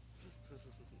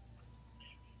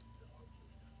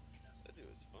 That dude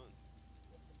was fun.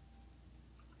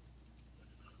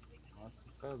 Lots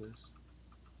of feathers.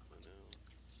 I know.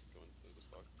 Going through the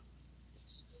box.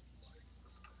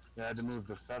 Yeah, I had to move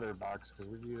the feather box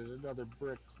because we needed another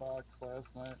brick box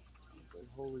last night. I was like,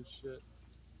 holy shit.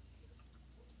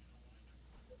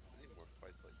 We need more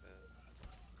fights like that.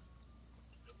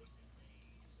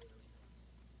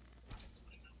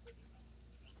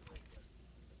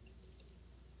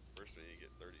 First, we need to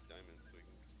get 30 diamonds so we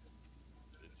can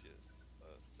get you a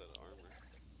set of armor.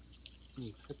 Can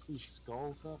you pick these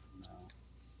skulls up? No.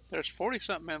 There's 40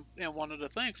 something in one of the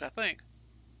things, I think.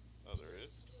 Oh, there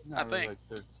is? I No, there's think.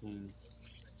 like 13.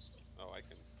 Oh, I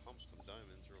can pump some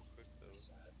diamonds real quick though.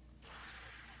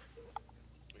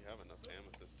 We have enough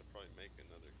amethyst to probably make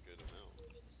another good amount.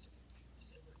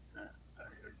 I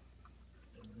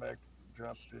gotta back,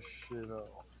 drop this shit off.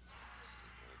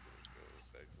 I was gonna go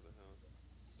back to the house,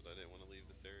 but I didn't want to leave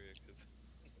this area because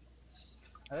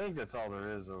I think that's all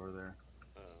there is over there.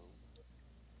 um,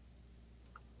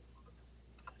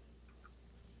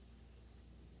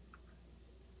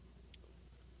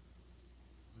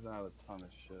 There's not a ton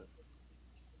of shit.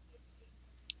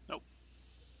 Nope.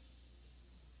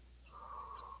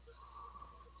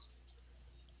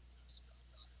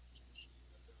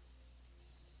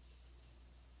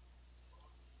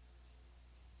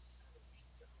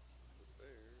 the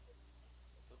bear,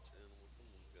 touch animal,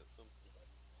 someone's got something.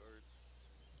 Guard.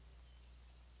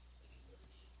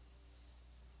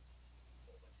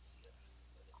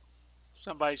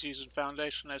 Somebody's using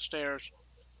foundation as stairs.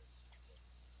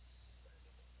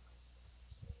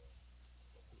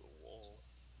 To the wall.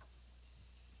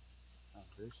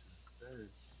 Foundation stairs.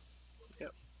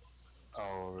 Yep.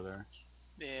 Oh, over there.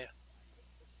 Yeah.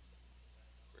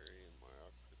 Aquarium,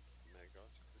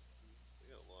 magocracy. They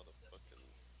got a lot of fucking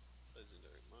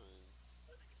legendary mines.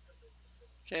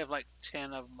 They have like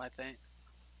 10 of them, I think.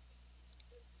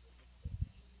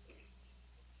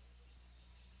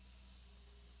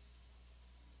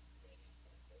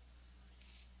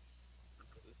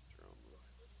 What's this drama?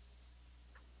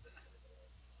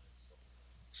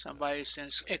 Somebody's in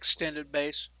extended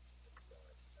base.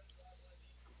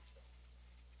 It's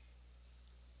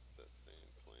that same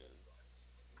plan.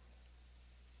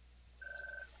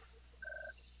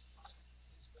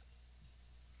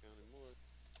 County Morgue.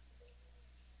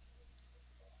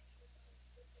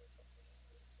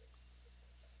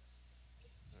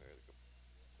 I gotta go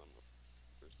some up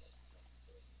first.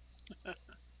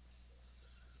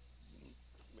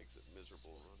 Makes it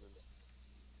miserable running.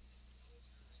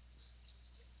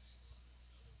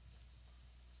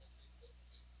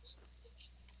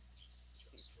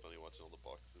 It's funny watching all the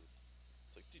boxes.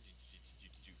 It's like, did you?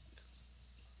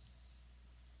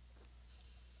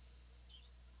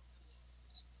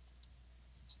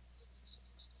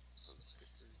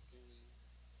 Picker again.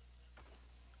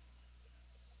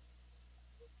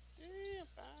 Damn,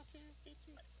 5, 10,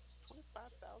 15,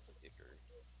 25,000 ichor.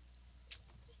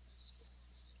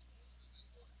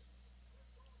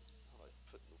 I like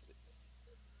putting with it.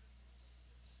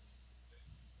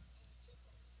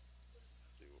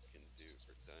 See what we can do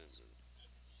for diamond.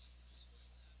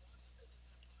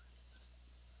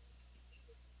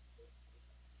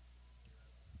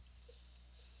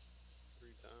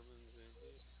 3 diamonds and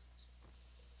hit.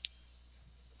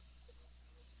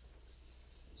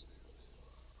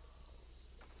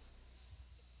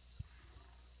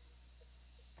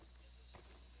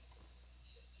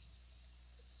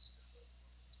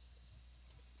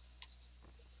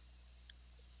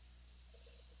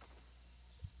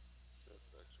 That's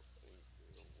the actual thing too.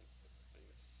 I don't want that.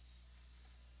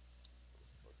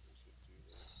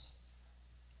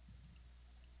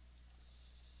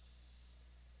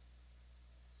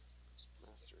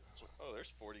 Oh,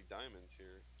 there's 40 diamonds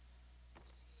here.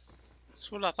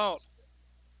 That's what I thought.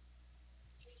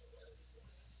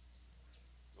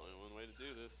 There's only one way to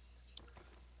do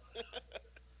this.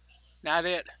 Not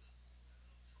it.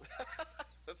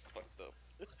 That's fucked up.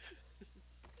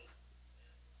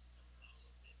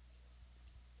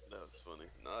 That's funny.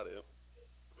 Not it.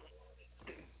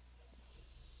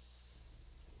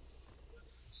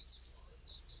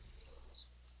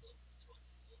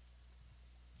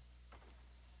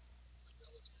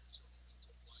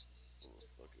 Oh,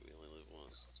 fuck it. We only live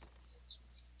once.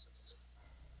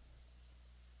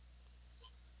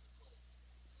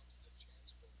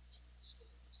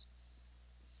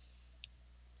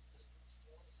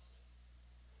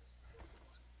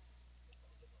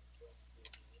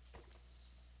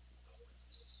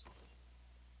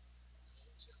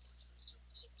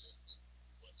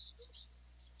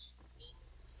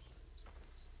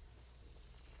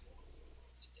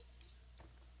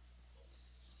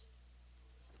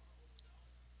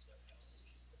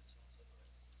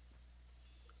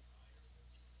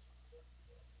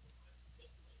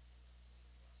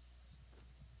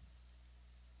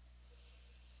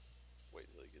 Wait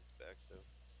till he gets back though.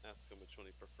 Ask him which one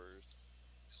he prefers.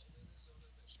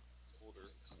 Gold or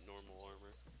normal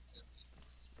armor.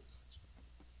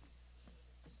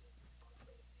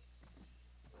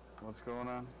 What's going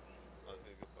on? I was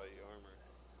gonna go buy you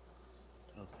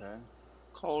armor. Okay.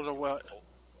 Cold or what?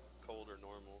 Cold or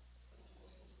normal.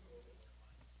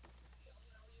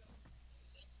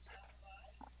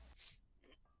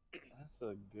 That's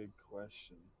a good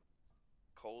question.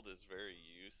 Cold is very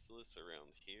useless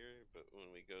around here, but when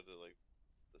we go to like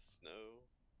the snow,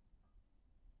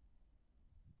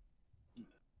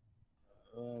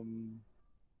 Um,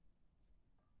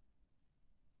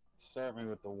 Start me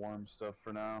with the warm stuff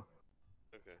for now.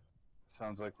 okay.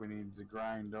 Sounds like we need to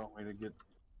grind, don't we, to get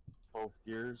both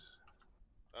gears?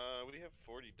 We have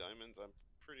 40 diamonds. I'm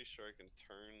pretty sure I can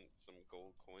turn some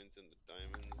gold coins into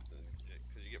diamonds, and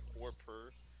because you get four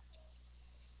per,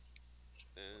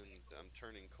 and I'm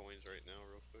turning coins right now,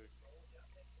 real quick.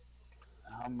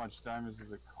 How much diamonds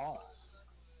does it cost?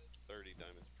 30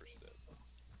 diamonds per set.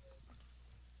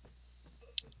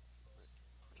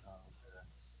 Oh, okay.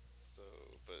 So,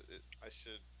 but I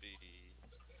should be.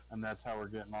 And that's how we're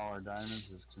getting all our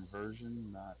diamonds is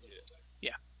conversion, not.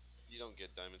 Yeah, Yeah. you don't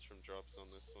get diamonds from drops on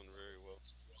this one very well.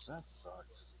 That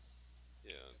sucks.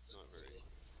 Yeah, it's not very.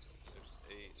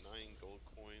 There's nine gold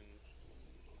coins.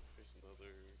 Here's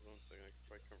another. One second, I could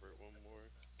probably convert one more.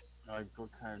 Like, what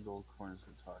kind of gold coins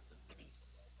are we talking?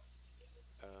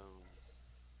 Um,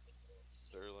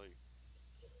 they're like.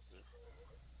 eh,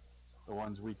 The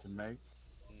ones we can make?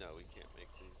 No, we can't make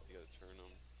these. You gotta turn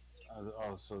them.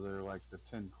 Oh, so they're like the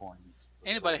tin coins. But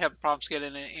Anybody having problems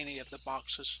getting in any of the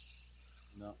boxes?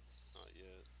 no, Not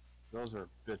yet. those are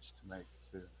a bitch to make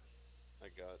too. I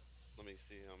got. Let me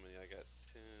see how many. I got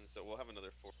 10. So we'll have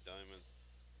another 4 diamonds.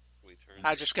 We turn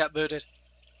I this. just got booted.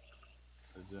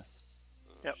 Did you?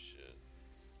 Oh Yep. shit.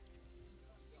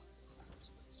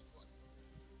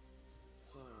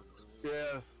 Oh no.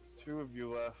 Yeah, two of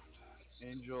you left,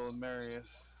 Angel and Marius.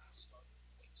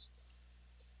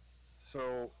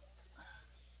 So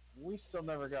we still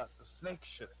never got the snake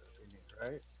shit that we need,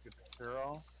 right? To get the cure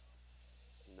all.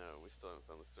 No, we still haven't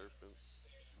found the serpent.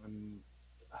 And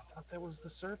I thought that was the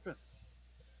serpent.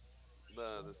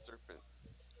 The serpent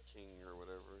king or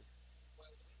whatever.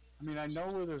 I mean, I know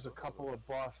where there's a What's couple of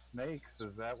boss snakes.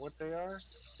 Is that what they are?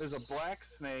 There's a black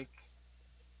snake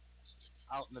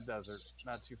out in the desert,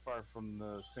 not too far from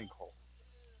the sinkhole.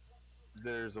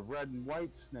 There's a red and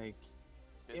white snake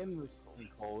in the in the sinkhole?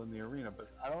 sinkhole in the arena, but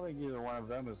I don't think either one of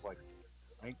them is like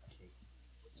Snake King.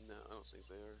 No, I don't think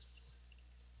they are.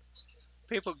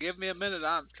 People, give me a minute.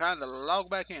 I'm trying to log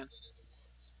back in.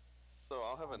 So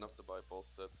I'll have enough to buy both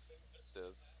sets.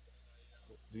 Des.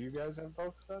 Do you guys have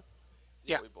both sets?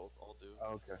 Yeah, Yeah. we both all do.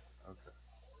 Okay, okay.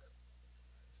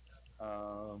 Have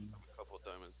a couple of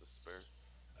diamonds to spare.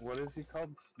 What is he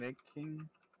called? Snake King?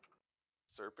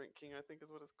 Serpent king, I think is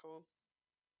what it's called.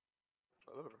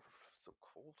 Oh, so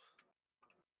cold.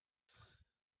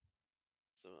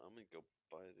 So I'm gonna go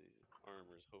buy these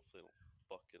armors. Hopefully I don't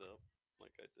fuck it up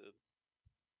like I did.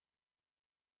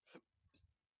 I'm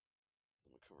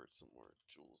gonna convert some more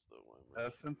jewels though while I'm right here.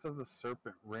 Essence of the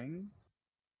Serpent Ring?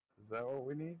 Is that what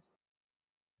we need?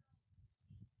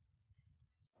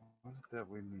 What is that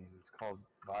we need? It's called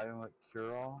Violent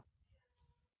Cure All.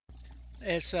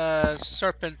 It's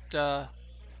serpent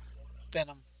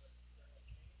venom.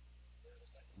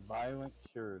 Violent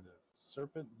Curative.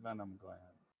 Serpent Venom Gland.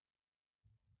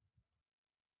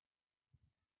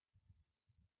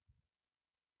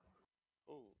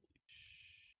 Holy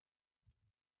sh!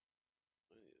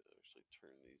 actually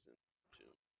turn these in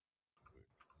gem quick.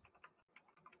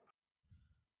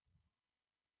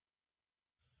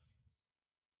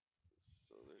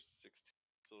 So there's 16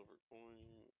 silver coin.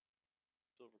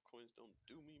 Silver coins don't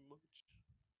do me much.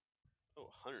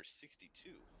 Oh, 162.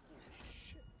 Holy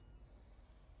shit.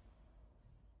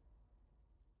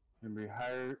 Can be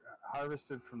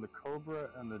harvested from the cobra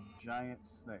and the giant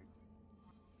snake.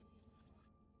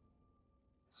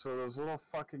 So those little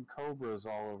fucking cobras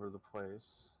all over the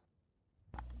place.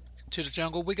 To the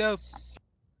jungle we go.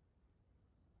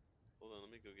 Hold on, let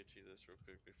me go get you this real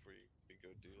quick before we go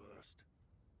do that. First,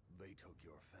 they took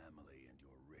your family and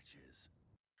your riches.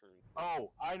 Turn.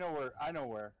 Oh, I know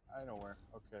where.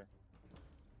 Okay.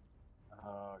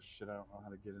 Oh shit, I don't know how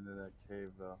to get into that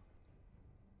cave though.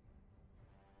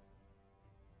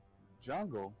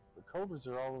 Jungle? The cobras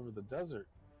are all over the desert.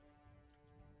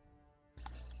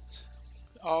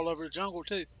 All over the jungle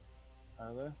too.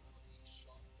 Are they?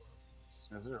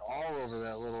 Because they're all over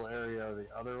that little area of the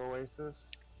other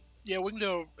oasis. Yeah, we can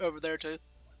go over there too.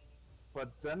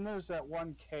 But then there's that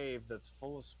one cave that's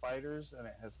full of spiders and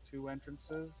it has 2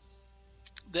 entrances.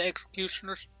 The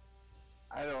executioners.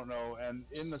 I don't know. And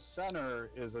in the center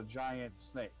is a giant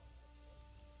snake.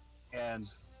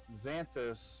 And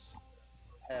Xanthus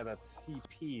had a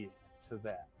TP to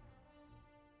that.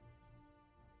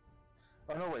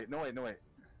 Oh, no, wait.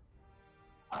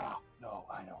 Ah, no,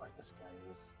 I know where this guy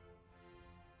is.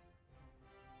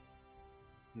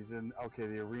 He's in, okay,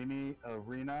 the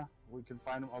arena. We can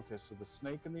find him. Okay, so the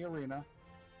snake in the arena,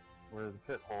 where the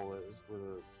pit hole is,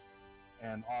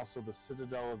 and also the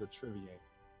Citadel of the Triviate.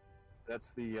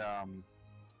 That's the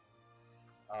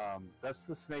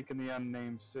snake in the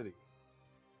unnamed city.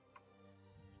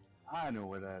 I know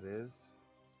where that is.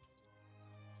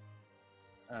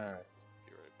 Alright.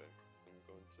 Be right back. I'm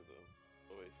going to the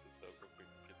Oasis Hub real quick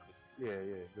to get this. Yeah,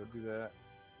 go do that.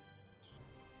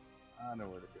 I know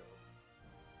where to go.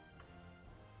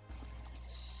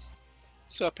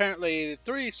 So apparently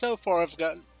 3 so far have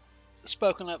gotten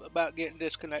spoken up about getting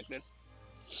disconnected.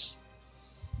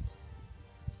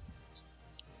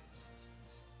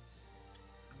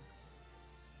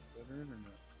 Better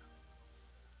internet.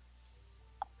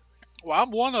 Well,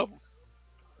 I'm one of them.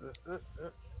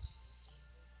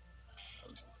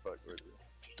 Fuck with you.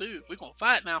 Dude, we're gonna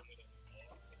fight now.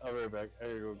 I'll be right back. I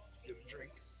gotta go get a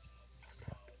drink.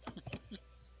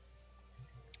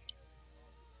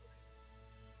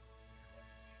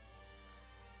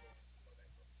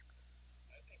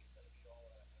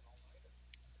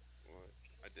 What?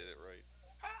 I did it right.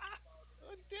 Ah!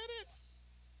 I did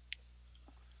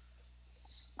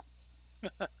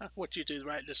it! What you do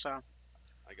right this time?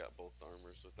 I got both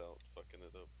armors without fucking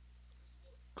it up.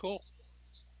 Cool.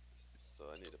 So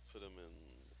I need to put him in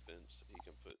the bench so he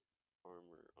can put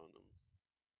armor on him.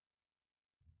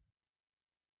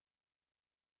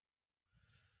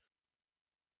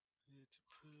 I need to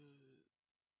put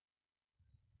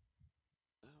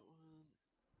that one,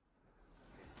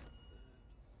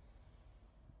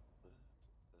 that.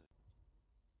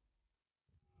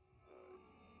 Alright.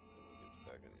 When he gets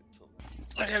back, I need to tell him.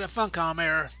 I got a Funcom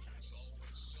error.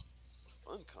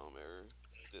 Funcom error?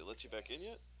 Did it let you back in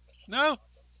yet? No?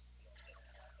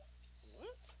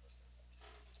 What?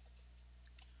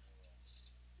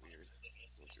 Weird.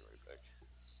 I'll be right back.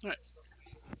 Alright.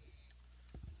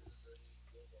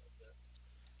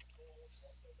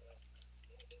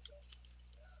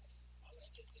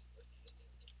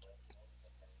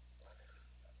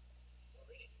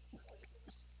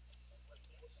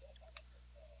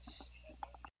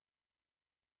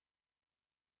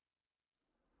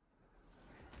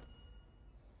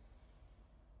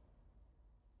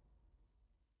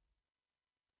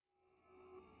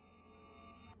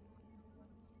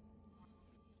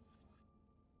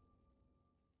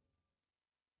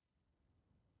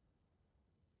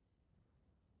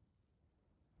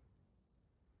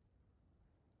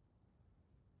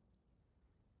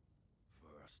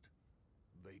 First,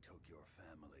 they took your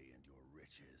family and your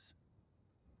riches.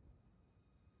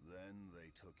 Then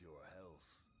they took your health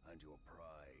and your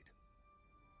pride.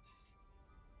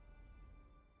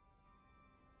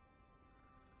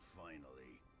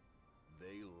 Finally,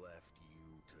 they left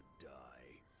you to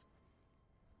die.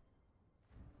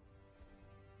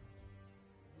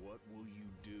 What will you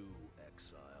do,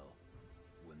 exile,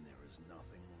 when there is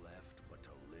nothing left but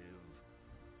to live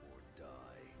or die?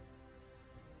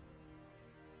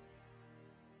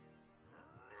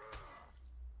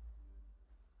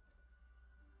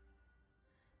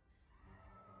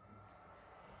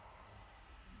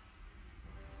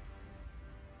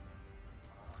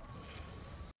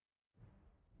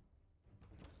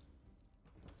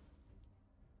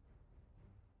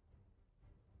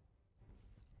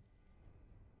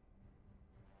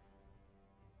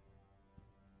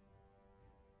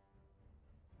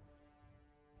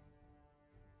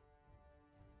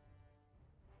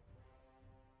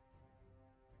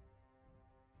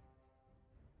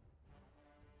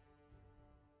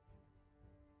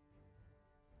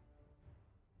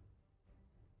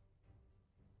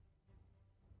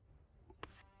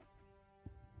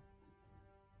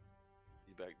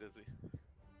 back, does he?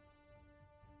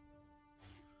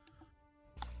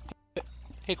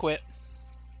 He quit.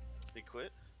 He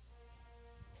quit?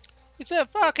 He said,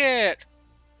 "Fuck it,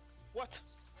 What?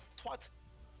 Twat?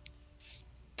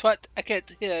 twat! I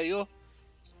can't hear you.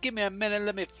 Give me a minute.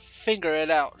 Let me finger it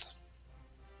out."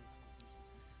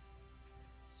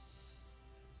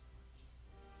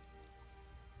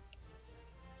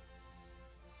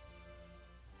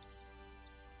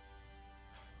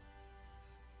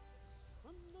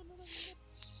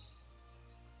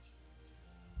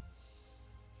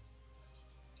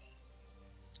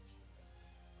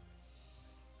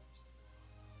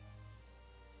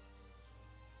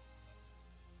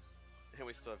 And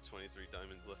we still have 23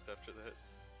 diamonds left after that.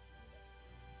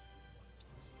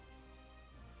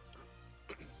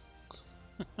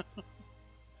 I don't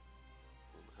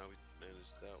know how we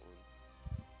managed that one.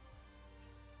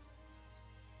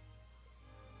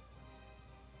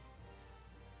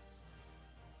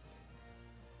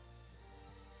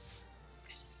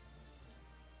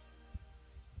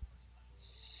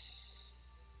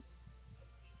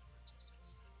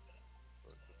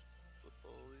 But let's flip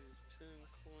all these 10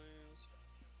 coins.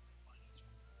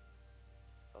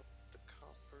 Up the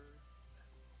copper.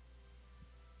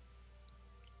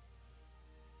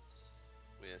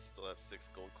 We still have 6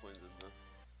 gold coins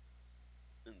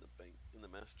in the bank, in the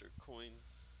master coin.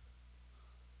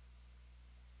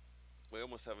 We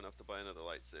almost have enough to buy another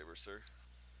lightsaber, sir.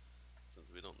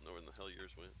 Since we don't know where in the hell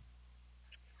yours went.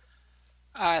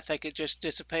 I think it just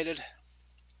dissipated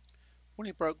when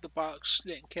he broke the box.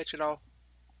 Didn't catch it all,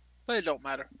 but it don't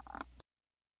matter.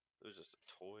 It was just a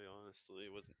toy, honestly.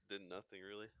 It did nothing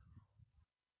really.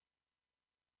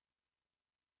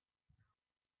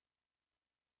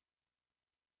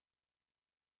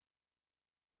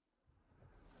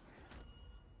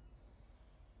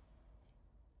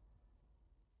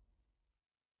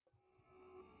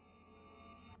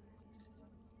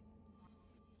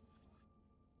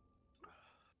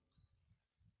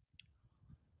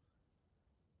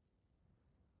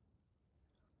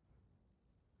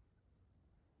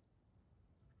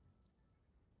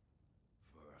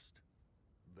 First,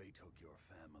 they took your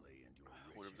family and your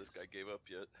I wonder if this riches. guy gave up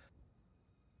yet.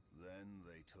 Then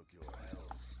they took your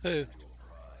health Who? and your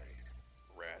pride.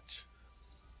 Ratch.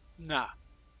 Nah,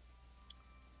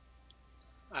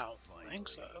 I don't Finally, think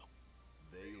so.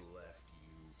 they left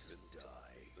you to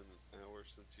die. It's been an hour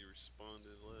since he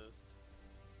responded last.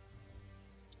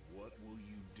 What will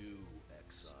you do,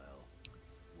 exile,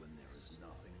 when there is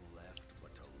nothing left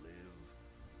but to live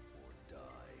or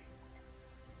die?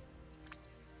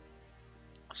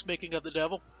 Speaking of the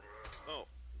devil, Oh,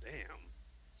 damn.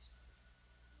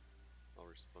 I'll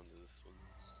respond to this one.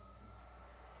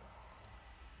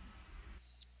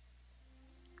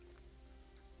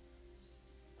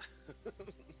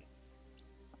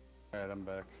 Alright, I'm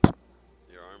back.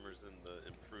 Your armor's in the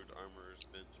improved armorer's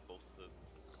bench, both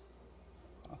sets.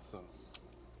 Awesome.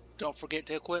 don't forget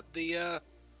to equip the Yeah,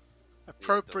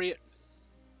 appropriate.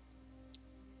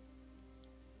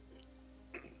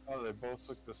 Oh, they both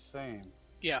look the same.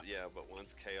 Yeah, Yeah, but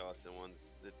one's chaos and one's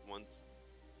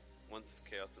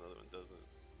chaos, another one doesn't.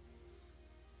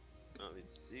 I mean,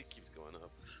 it keeps going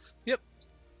up. yep.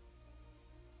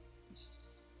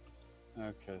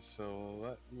 Okay, so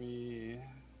let me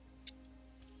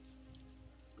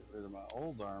get rid of my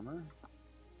old armor.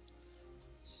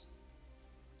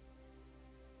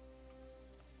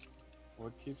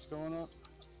 What keeps going up?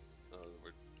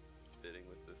 We're bidding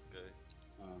with this guy.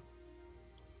 Oh.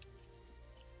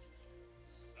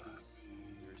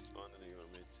 You responding or you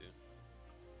want me to?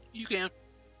 You can.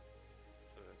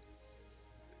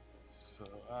 So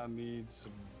I need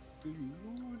some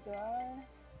blue dye.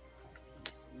 And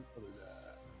some other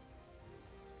dye.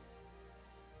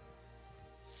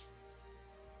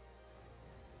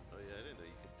 Oh yeah, I didn't know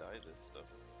you could dye this stuff.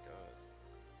 God.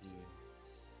 Yeah.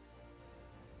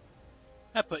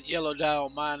 I put yellow dye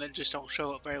on mine. It just don't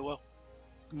show up very well.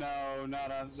 No,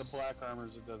 not on the black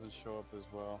armors. It doesn't show up as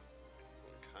well.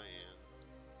 Or cayenne.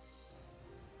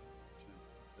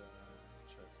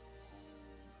 Chest.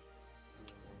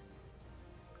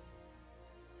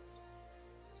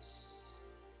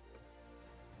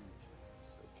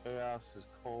 So chaos is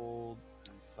cold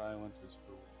and silent is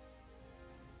for.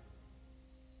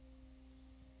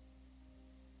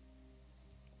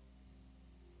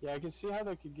 Yeah, I can see how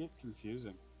that could get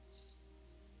confusing.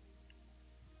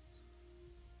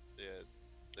 Yeah,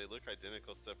 they look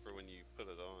identical except for when you put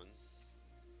it on.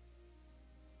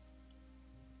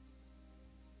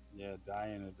 Yeah,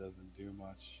 dyeing it doesn't do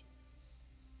much.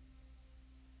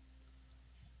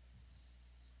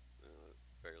 It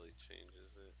barely changes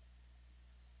it.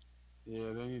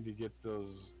 Yeah, they need to get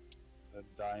those that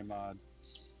die mod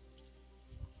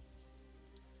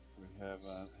we have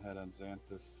had on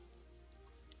Xanthus.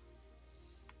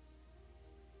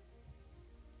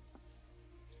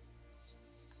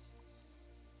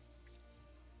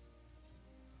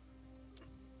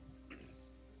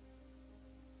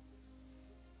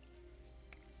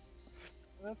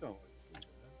 That don't look too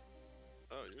bad.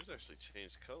 Oh, yours actually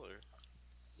changed color.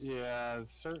 Yeah,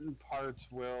 certain parts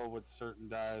will with certain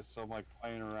dyes, so I'm like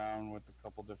playing around with a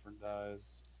couple different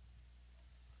dyes.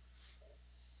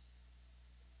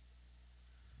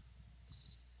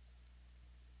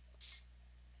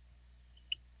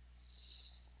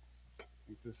 I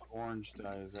think this orange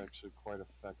dye is actually quite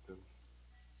effective.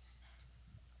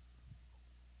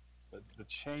 But the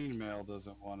chainmail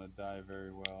doesn't want to die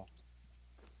very well.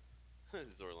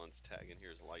 Zorlon's tag in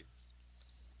here is lights.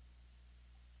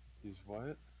 He's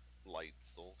what?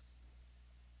 Lightsel.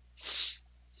 He's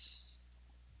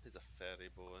a fatty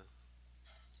boy.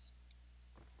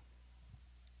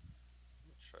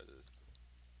 Let's try this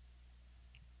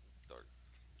dark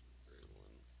gray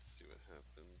one. See what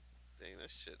happens. Dang,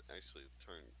 that shit actually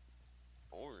turned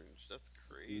orange. That's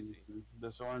crazy.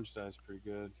 This orange dye is pretty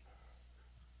good.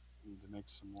 Need to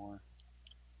mix some more.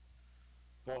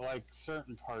 But like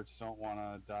certain parts don't want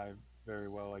to dye very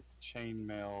well. Like the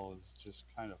chainmail is just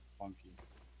kind of funky.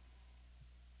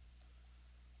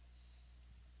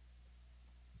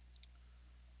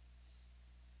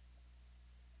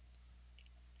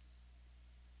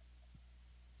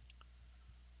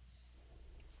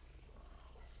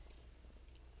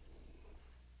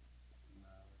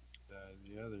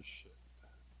 The other shit.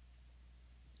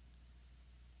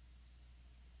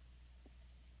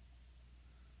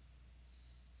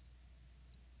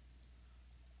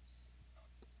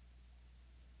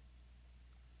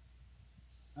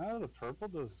 Oh, the purple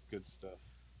does good stuff.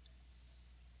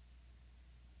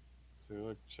 So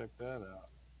look, check that out.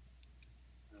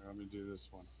 Here, let me do this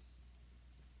one.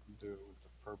 Do it with the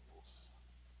purples.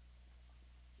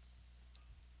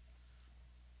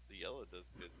 The yellow does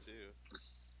good too.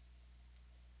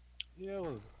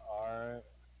 Yellow's alright.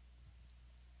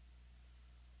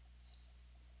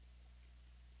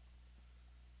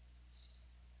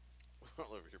 We're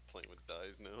all over here playing with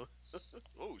dyes now.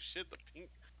 Oh shit, the pink,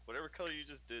 whatever color you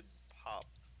just did popped.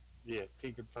 Yeah,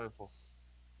 pink and purple.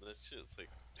 That shit's like,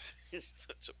 you're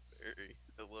such a berry.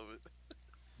 I love it.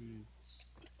 Mm.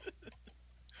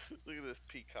 Look at this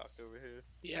peacock over here.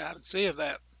 Yeah, I can see of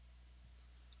that.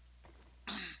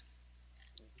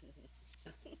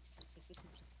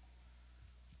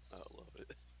 I love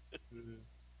it.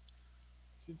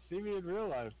 Should see me in real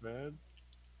life, man.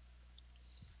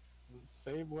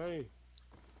 Same way.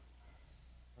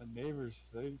 My neighbors,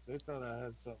 they thought I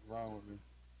had something wrong with me.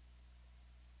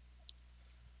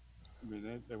 I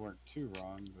mean, they weren't too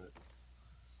wrong, but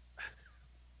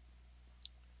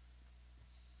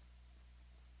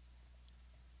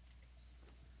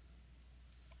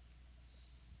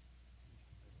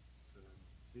so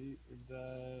feet are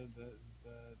died. That is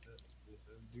died. That just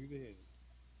do the head.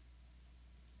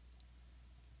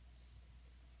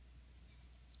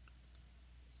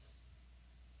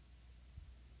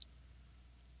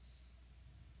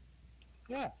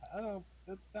 Yeah, I don't.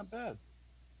 That's not bad.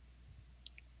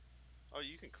 Oh,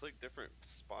 you can click different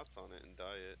spots on it and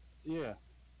dye it. Yeah.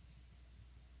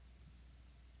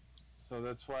 So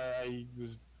that's why I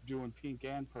was doing pink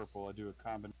and purple. I do a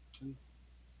combination.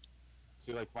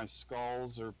 See, like my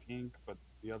skulls are pink, but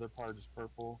the other part is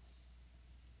purple.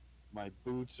 My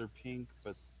boots are pink,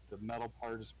 but the metal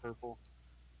part is purple.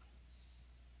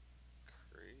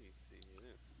 Crazy,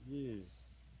 yeah. Yeah.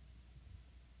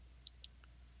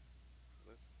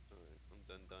 That's alright. I'm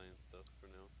done dyeing stuff for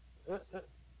now. Uh, uh,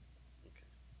 Okay.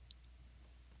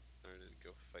 I'm ready to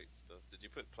go fight stuff. Did you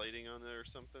put plating on there or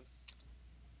something?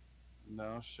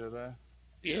 no, should I?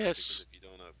 Yeah, because Yes. if you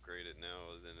don't upgrade it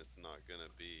now, then it's not gonna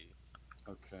be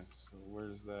Okay, so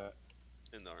where's that?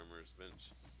 in the armorer's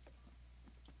bench.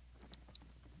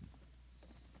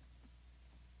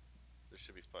 There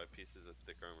should be 5 pieces of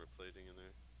thick armor plating in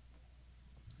there.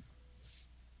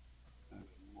 Not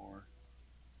anymore.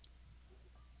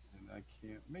 And I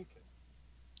can't make it.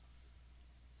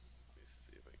 Let me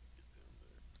see if I can get down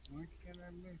there. Why can't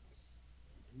I make it?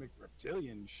 I can make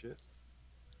reptilian shit.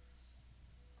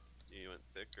 You went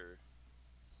thick or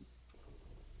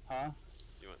Huh?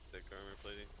 you want thick armor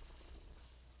plating?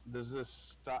 Does this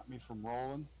stop me from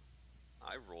rolling?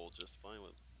 I roll just fine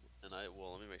with, and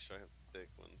well, let me make sure I have thick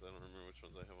ones. I don't remember which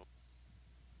ones I have on.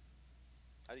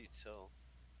 How do you tell?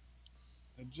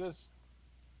 It just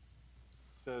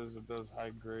says it does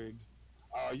high grade.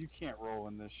 Oh, you can't roll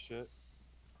in this shit.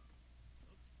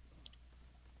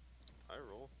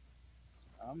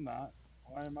 I'm not.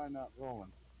 Why am I not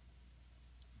rolling?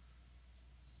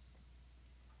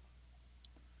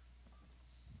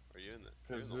 Are you in the?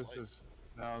 You're in Because the this light. is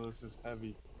no, this is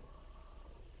heavy.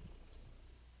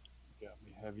 Got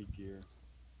me heavy gear.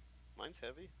 Mine's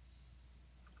heavy.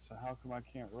 So how come I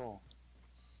can't roll?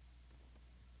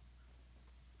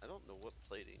 I don't know what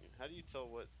plating. How do you tell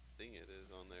what thing it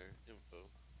is on their info?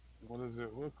 What does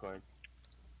it look like?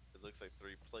 It looks like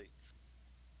 3 plates.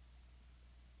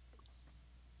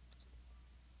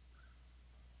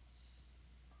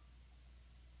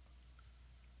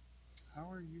 How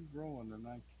are you rolling and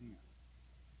I can't?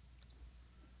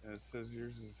 And it says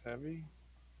yours is heavy.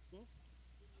 Hmm?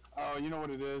 Oh, you know what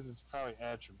it is? It's probably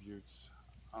attributes.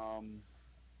 Uh-huh.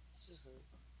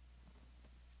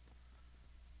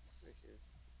 Right here.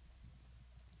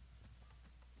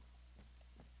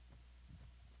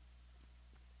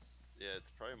 Yeah,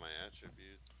 it's probably my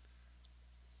attributes.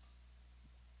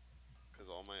 Because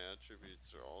all my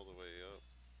attributes are all the way up.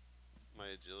 My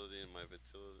agility and my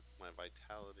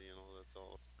vitality and all that's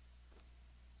all.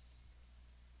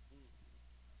 Mm.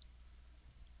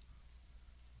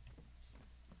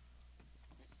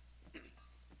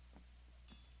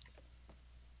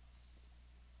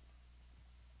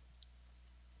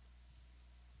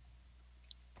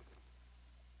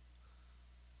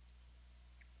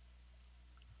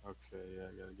 Okay, yeah,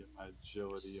 I gotta get my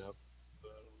agility up.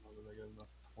 But I don't know that I got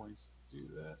enough points to do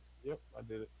that. Yep, I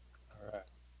did it. All right.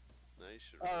 Now you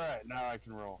should All roll. right, now I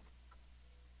can roll.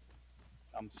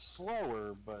 I'm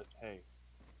slower, but hey.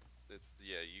 It's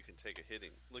yeah, you can take a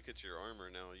hitting. Look at your armor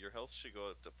now. Your health should go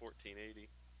up to 1480.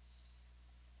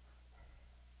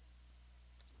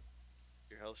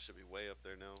 Your health should be way up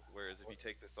there now. Whereas if you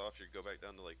take this off, you go back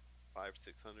down to like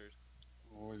 600.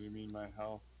 What do you mean my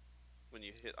health? When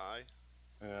you hit I,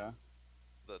 Yeah,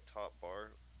 the top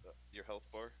bar, your health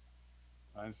bar.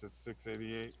 mine says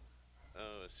 688.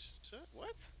 Oh,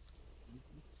 what?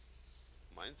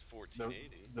 Mine's The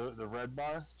 1480. the red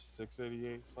bar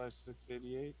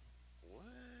 688/688. What?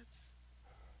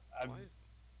 I Why?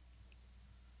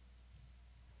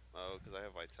 Oh, because I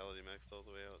have vitality maxed all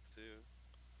the way out too.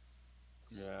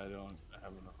 yeah, I don't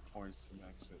have enough points to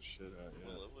max that shit out What yet.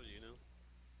 level are you now?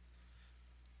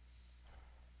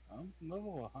 I'm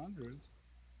level 100.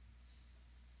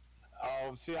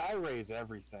 Oh, see, I raise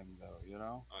everything though, you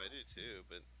know. Oh, I do too,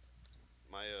 but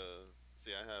my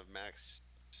see, I have max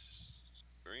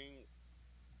spring,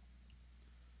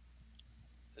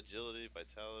 agility,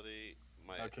 vitality.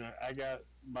 My Okay, I got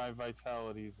my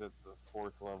vitalities at the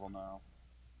 4th level now.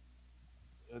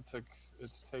 It took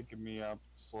it's taken me up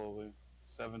slowly,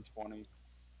 720.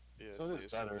 yeah, So it see, is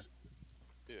it's better.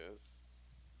 yes,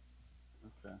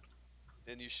 Okay.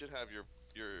 and you should have your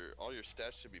all your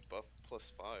stats should be buffed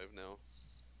 +5 now.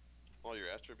 All your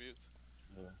attributes.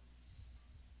 Yeah.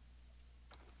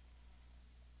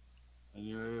 And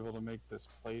you're able to make this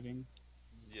plating.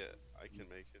 It's Yeah, I can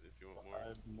make it if you want more.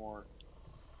 5 more.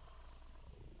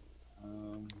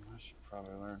 I should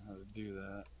probably learn how to do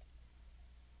that.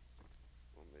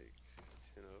 I'll make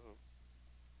 10 of them.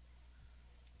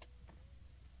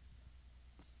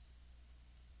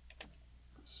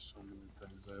 There's so many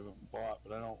things I haven't bought,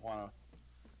 but I don't want to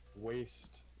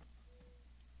waste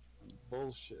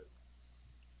bullshit.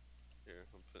 Here,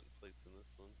 I'm putting plates in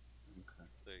this one. Okay.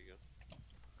 There you go.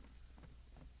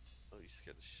 Oh, you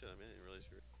scared the shit out of me. I didn't realize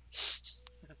you were.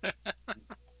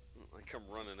 I come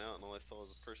running out, and all I saw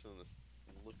was a person in this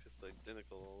look just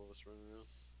identical. All of us running around.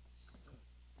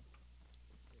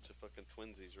 Bunch of fucking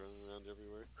twinsies running around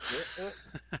everywhere.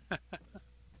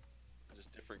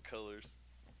 Just different colors.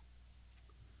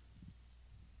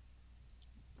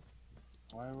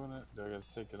 Why wouldn't it? Do I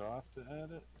gotta take it off to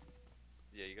add it?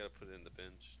 Yeah, you gotta put it in the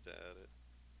bench to add it.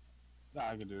 No,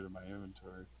 I can do it in my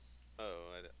inventory.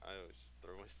 Oh, I always just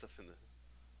throw my stuff in the.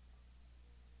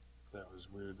 That was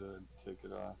weird to take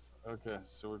it off. Okay,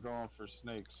 so we're going for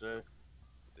snakes, right?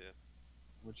 Yeah,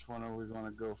 Which one are we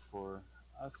gonna go for?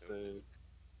 I I would say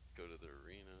just go to the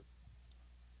arena.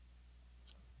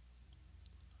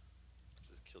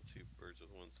 Just kill two birds with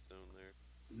one stone there.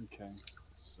 okay.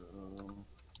 So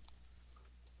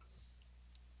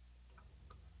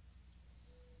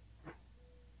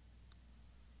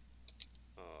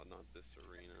Oh, not this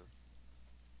arena.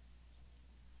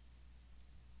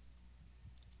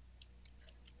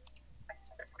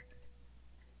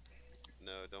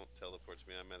 No, don't teleport to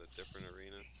me. I'm at a different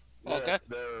arena. yeah, Okay.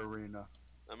 their arena.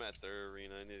 I'm at their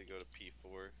arena. I need to go to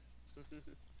P4.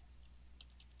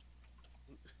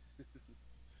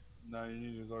 No, you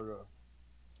need to go to.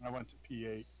 I went to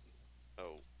P8.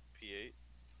 Oh, P8?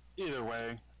 Either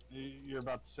way, You're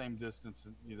about the same distance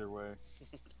either way.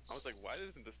 I was like, why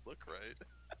doesn't this look right?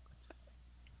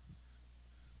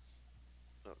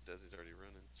 Oh, Desi's already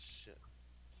running. Shit.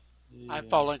 I'm Yeah,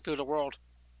 falling through the world.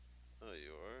 Oh,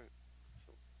 you are?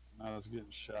 So, I was getting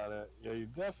shot at. Yeah, you're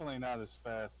definitely not as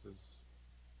fast as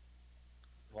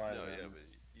light no, yeah, armor. but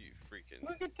you freaking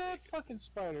Look at that take it. fucking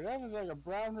spider. That was like a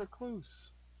brown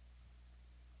recluse.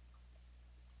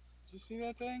 Did you see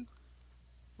that thing?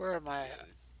 Where am I Yeah,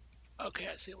 at? Okay,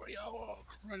 I see where y'all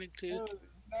are running to. That was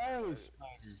gnarly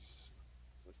spiders.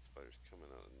 this spider's coming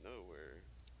out of nowhere.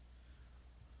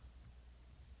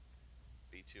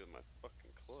 Beat you with my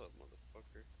fucking club,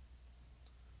 motherfucker.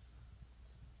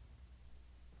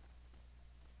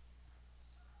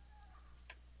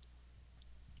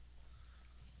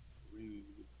 We need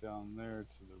to get down there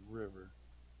to the river.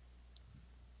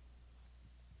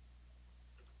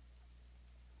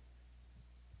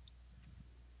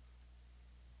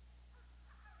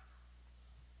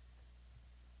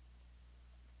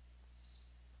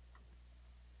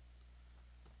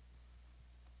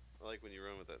 I like when you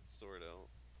run with that sword out.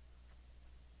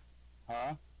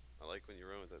 Huh? I like when you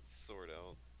run with that sword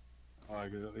out. Oh, I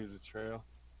guess it leaves a trail.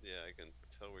 Yeah, I can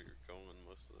tell where you're going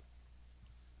most of the.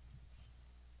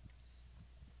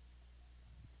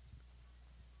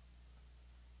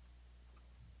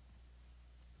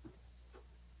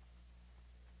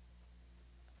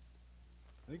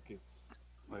 I think it's.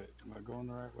 Wait, am I going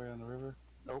the right way on the river?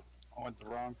 Nope. I went the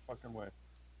wrong fucking way.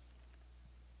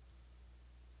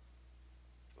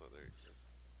 Oh, there you go.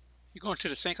 You going to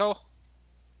the sinkhole?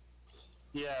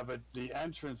 Yeah, but the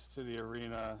entrance to the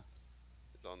arena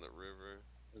It's on the river.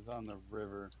 is on the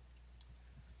river,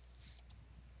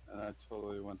 and I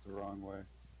totally went the wrong way.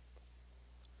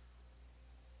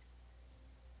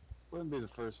 Wouldn't be the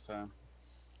first time.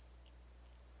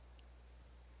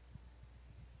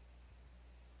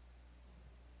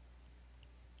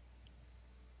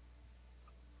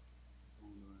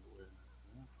 Going the right way.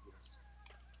 Yeah,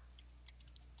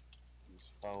 yeah.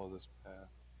 Just follow this path.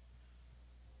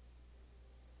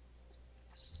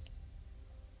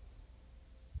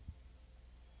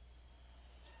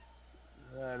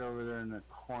 Right over there in the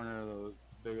corner of the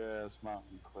big ass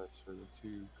mountain cliffs where the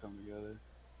two come together.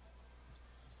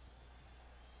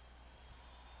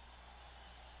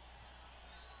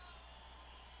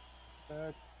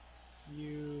 Fuck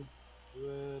you,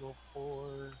 little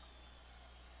whore.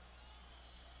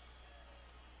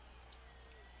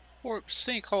 Warp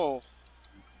sinkhole.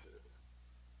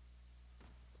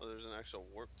 Oh, there's an actual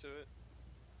warp to it.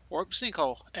 Warp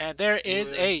sinkhole. And there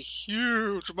is Yeah. a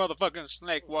huge motherfucking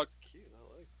snake Oh, that's cute.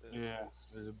 I like that. Yeah,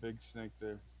 there's a big snake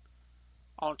there.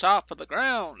 on top of the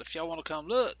ground if y'all want to come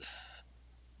look.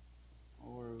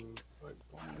 Or what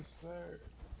going there?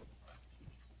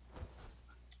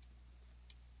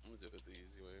 I'm gonna do it the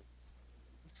easy way.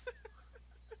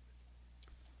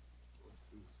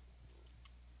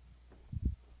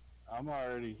 I'm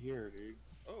already here, dude.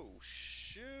 Oh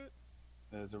shit!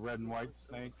 There's a red and Where am I white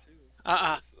going snake. to? Oh,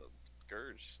 Uh-uh. this is a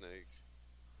scourge snake.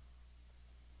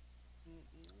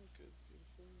 Good,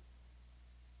 beautiful.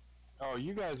 Oh,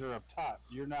 you guys are up top.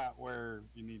 You're not where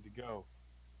you need to go.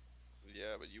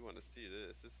 Yeah, but you want to see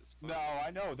this? This is fun. No,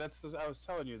 I know. I was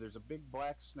telling you. There's a big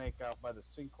black snake out by the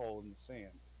sinkhole in the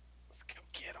sand. Let's go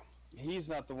get him. He's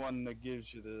not the one that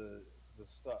gives you the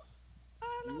stuff.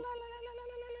 You,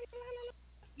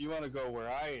 you want to go where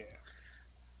I am.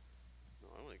 No,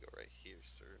 I want to go right here,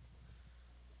 sir.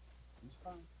 It's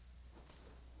fine.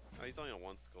 Oh, he's only on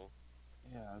one skull.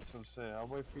 Yeah, that's what I'm saying. I'll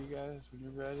wait for you guys when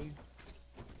you're ready.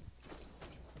 He's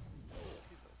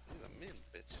a min,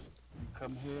 bitch. You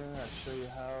come here. I show you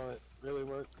how it really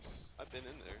works. I've been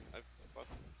in there. I've fought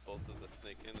both of the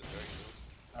snake and the dragon.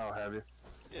 Oh, have you?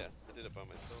 Yeah, I did it by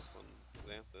myself on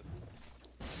Xanthus.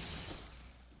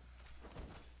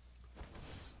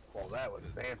 Well, that was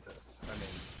Santa's. I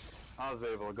mean, I was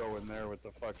able to go in there with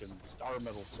the fucking star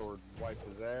metal sword and wipe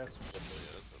his ass with Yeah,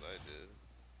 it. that's what I did.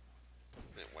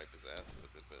 I didn't wipe his ass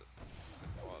with it, but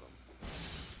I fought him.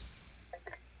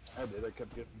 I did. I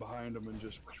kept getting behind him and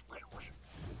just.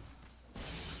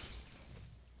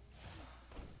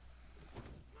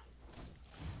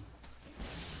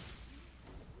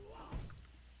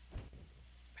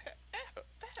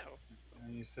 Ow!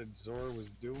 And you said Zor was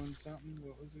doing something.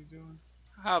 What was he doing?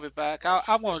 I'll be back.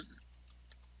 I'm gonna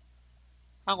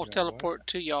You got teleport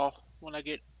to y'all when I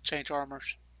get change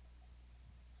armors.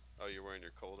 Oh, you're wearing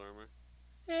your cold armor?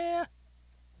 Yeah.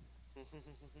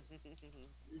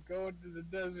 You go into the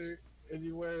desert and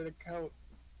you wear a coat.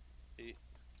 He,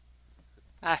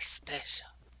 That's special.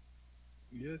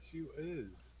 Yes, you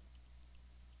is.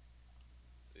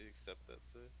 do you accept that,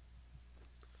 sir?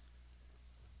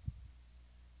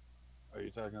 Are you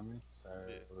talking to me?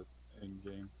 Sorry, Yeah. I was in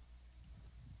game.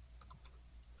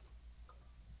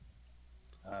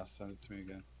 Send it to me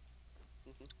again.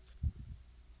 Mhm.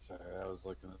 Sorry, I was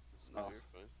looking at the No, sauce. you're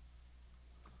fine.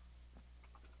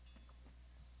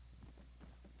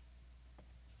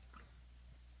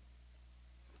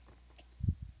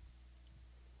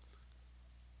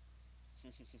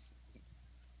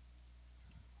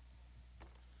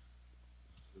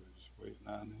 So we're just waiting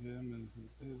on him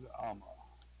and his armor.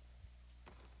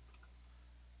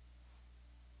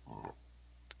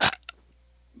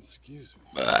 Excuse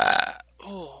me.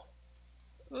 Oh.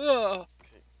 Ugh.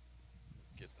 Okay,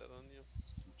 get that on you.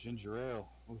 Some ginger ale.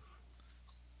 Oof.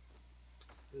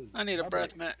 This is I need a lovely.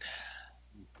 breath mint.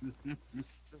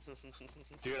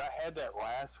 Dude, I had that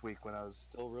last week when I was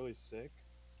still really sick.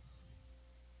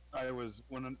 I was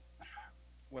when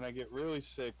I get really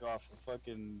sick off of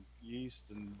fucking yeast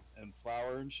and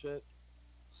flour and shit.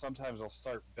 Sometimes I'll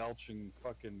start belching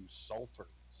fucking sulfur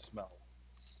smell.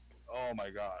 Oh my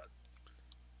god!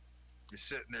 You're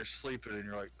sitting there sleeping and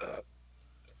you're like, ugh,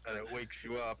 and it wakes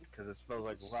you up because it smells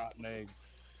like rotten eggs.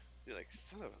 You're like,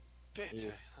 son of a bitch,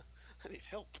 Yeah. I need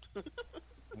help.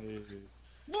 Hey.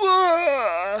 Ugh.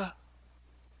 All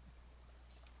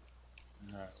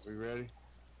right, we ready?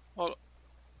 Hold on.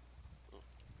 Oh,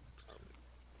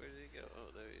 where did he go?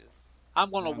 Oh, there he is.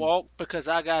 I'm gonna One. walk because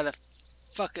I gotta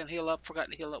fucking heal up.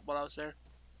 Forgot to heal up while I was there.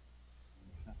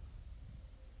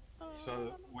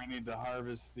 So we need to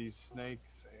harvest these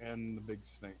snakes and the big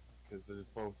snake because there's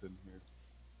both in here.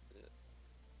 Yeah.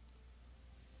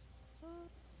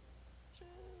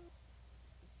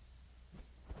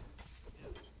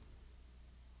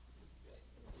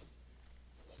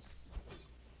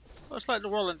 Looks like the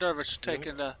Roland Dervish Get it?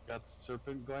 taking the. Got the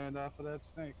serpent gland off of that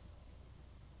snake.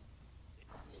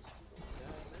 Goddamn,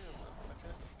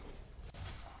 motherfucker.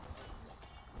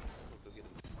 Go get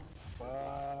him.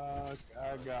 Fuck!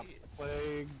 I got Shit.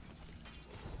 plagued.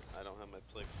 I don't have my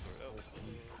plague sword. Oh,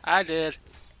 I did.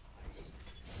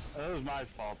 That was my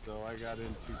fault though. I got in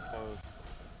too close.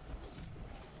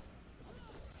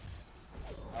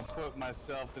 I put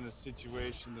myself in a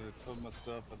situation that I told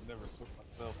myself I'd never put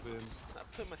myself in. I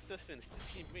put myself in a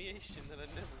situation that I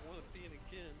never want to be in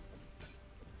again.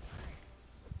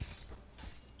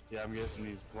 Yeah, I'm getting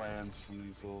these glands from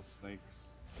these little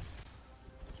snakes.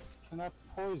 Can I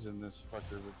poison this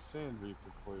fucker with Sand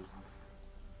Reaper poison?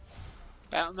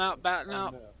 Batting out, batting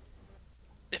Find out. out.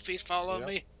 If he's following Yep.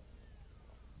 me.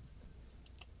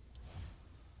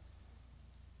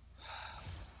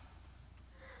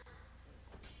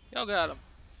 Y'all got him.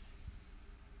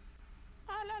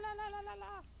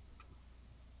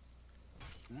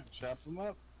 Yeah, chop them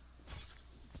up.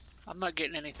 I'm not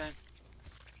getting anything.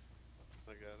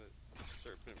 I got it.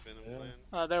 Serpent venom Yeah. gland.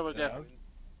 Oh, there we go. Yeah,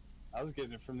 I was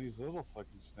getting it from these little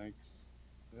fucking snakes.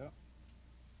 Yeah.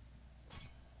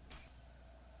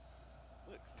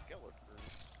 Look, skeleton.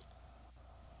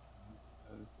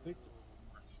 I think there's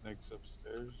more snakes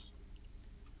upstairs.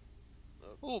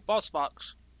 Ooh, boss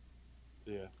box.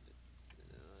 Yeah.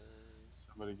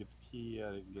 Somebody get the key.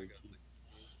 I didn't get a key.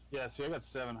 Yeah, see, I got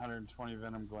 720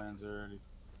 venom glands already.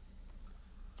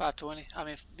 520. I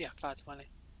mean, yeah, 520.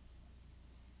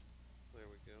 There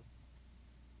we go.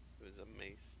 It was a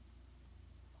mace.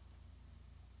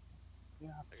 Yeah,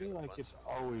 I I got feel a like bunch it's of them.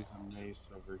 always a mace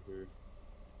over here.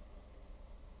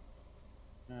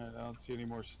 Alright, I don't see any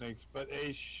more snakes, but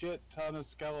a shit ton of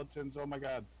skeletons. Oh my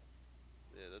god.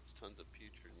 Yeah, that's tons of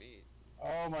putrid meat.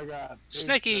 Oh my god. Dude,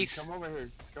 Snakies. come over here.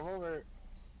 Come over here.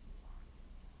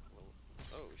 Well,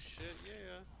 oh shit,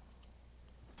 yeah.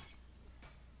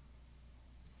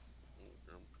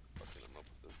 I'm fucking him up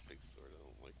with this big sword. I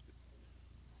don't like it.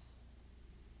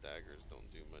 Daggers don't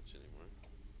do much anymore.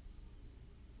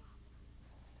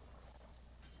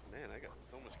 Man, I got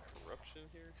so much corruption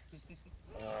here.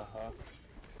 Uh-huh.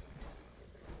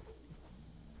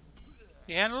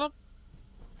 You handle him?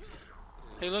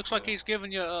 He looks like Well, he's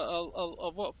giving you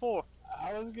a what for?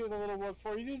 I was getting a little what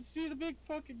for. You didn't see the big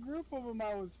fucking group of them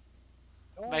I was...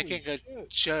 Holy Making a shit.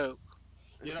 joke.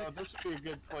 You know, this would be a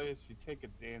good place if you take a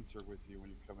dancer with you when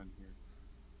you come in here.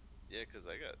 yeah, because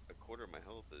I got a quarter of my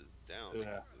health is down Yeah.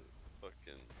 because of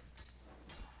fucking.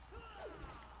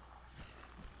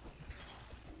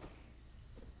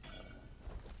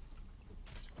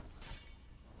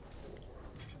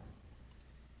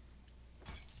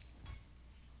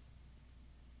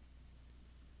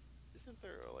 Isn't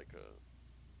there like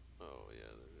a? Oh yeah,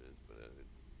 there is, but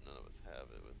none of us have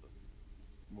it with us.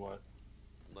 What?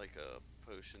 Like a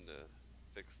potion to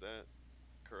fix that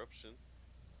corruption,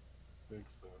 Think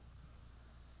so.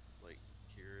 like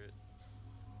cure it.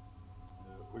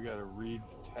 We gotta read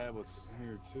the tablets in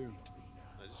here too.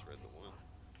 read the one.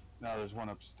 No, there's one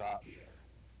up top.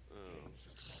 Oh,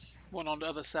 One on the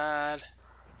other side.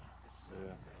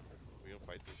 Yeah. we gonna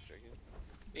fight this dragon?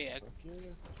 Yeah, Fuck yeah.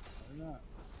 Why not?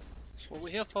 that's what we're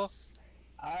here for.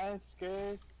 I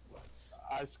scared.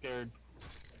 I scared.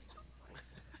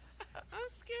 I'm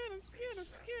scared. I'm scared. I'm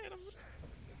scared.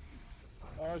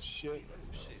 Oh shit.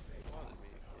 Oh shit! He swatted me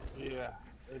again. Yeah,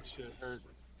 that shit hurt.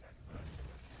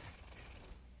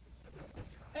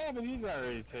 Yeah, but he's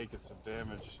already taken some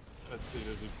damage. Let's see,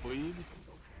 does he bleed?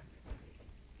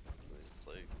 He's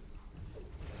plagued.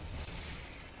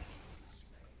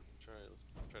 Let's try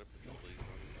to put some bleed on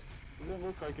him. Doesn't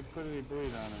look like it put any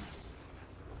bleed on him.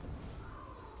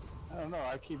 I don't know,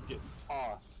 I keep getting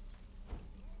tossed.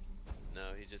 No,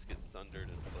 he just gets sundered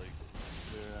and plagued.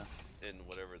 Yeah. In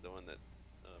whatever the one that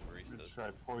Maurice I'm does.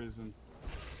 gonna try poison.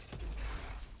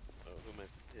 Oh, who am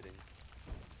I hitting?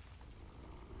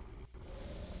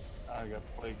 I got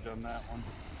plagued on that one.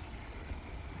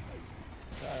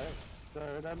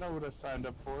 Alright, I know what I signed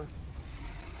up for.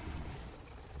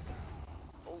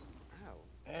 Oh, ow.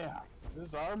 Yeah,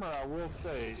 this armor, I will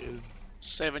say, is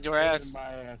Saving your saving ass. my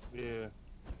ass, yeah.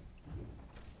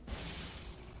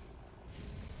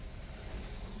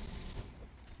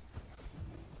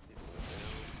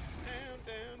 He's going down,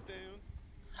 down, down.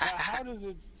 Now, how does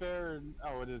it fare?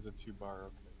 Oh, it is a 2-bar,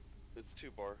 okay. It's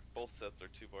 2-bar. Both sets are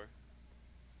 2-bar.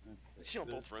 Okay. Y'all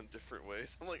both run different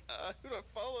ways. I'm like, who do I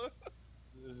follow?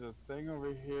 There's a thing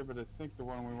over here, but I think the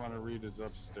one we want to read is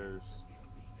upstairs.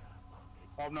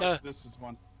 Oh no, No. this is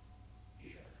one. Ooh,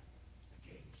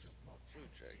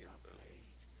 dragon bone.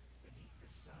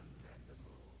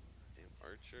 Damn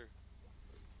archer.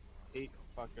 8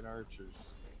 fucking archers.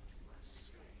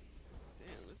 Damn,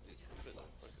 this dude's putting a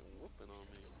fucking whooping on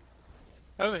me.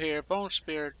 Over here, bone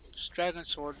spear, dragon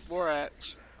sword, war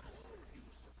axe.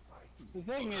 The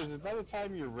thing is, by the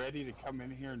time you're ready to come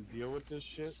in here and deal with this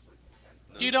shit,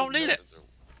 No, You don't need it.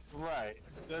 right?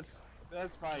 That's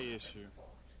my issue.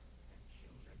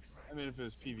 I mean, if it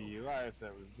was PvE life,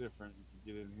 that was different. You could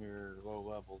get in here low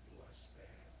leveled.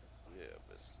 Yeah,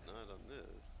 but not on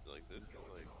this. Like, this is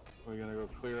like, We're gonna go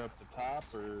clear up the top,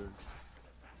 or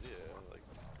yeah, like,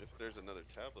 if there's another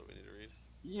tablet we need to read.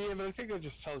 yeah, but I think it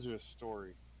just tells you a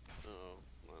story. Oh,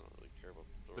 I don't really care about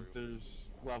the story. But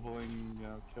there's leveling, you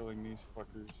know, killing these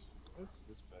fuckers. What's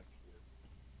this back here?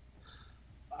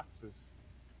 Boxes.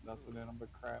 Nothing in them but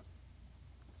crap.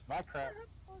 It's my crap.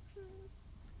 Boxes.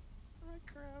 My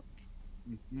crap.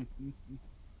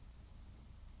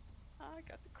 I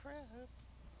got the crap.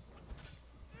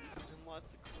 And lots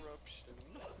of corruption.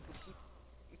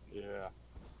 Yeah.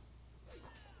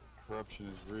 Corruption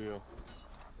is real.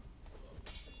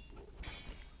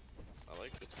 I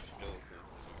like the skeletons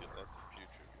because you get lots of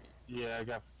putrid meat. Yeah, I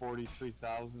got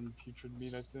 43,000 putrid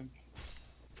meat, I think.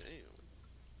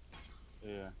 Damn.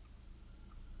 Yeah.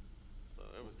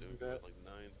 Thought I was doing Isn't good, that- like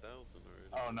 9,000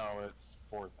 already. Oh no, it's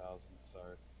 4,000,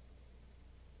 sorry.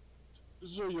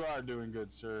 So you are doing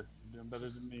good, sir. You're doing better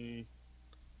than me.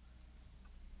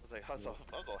 I was like, I was all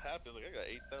happy. I was like, I got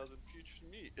 8,000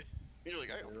 putrid meat. You're like,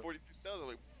 I got Yep. 42,000. I'm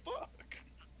like, fuck.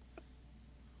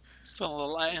 Feeling a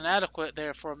little inadequate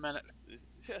there for a minute.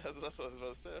 Yeah, that's what I was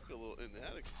about to say. I feel a little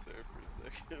inadequate there for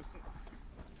a second.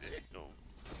 Damn.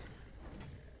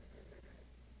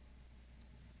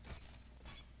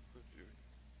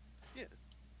 Yeah.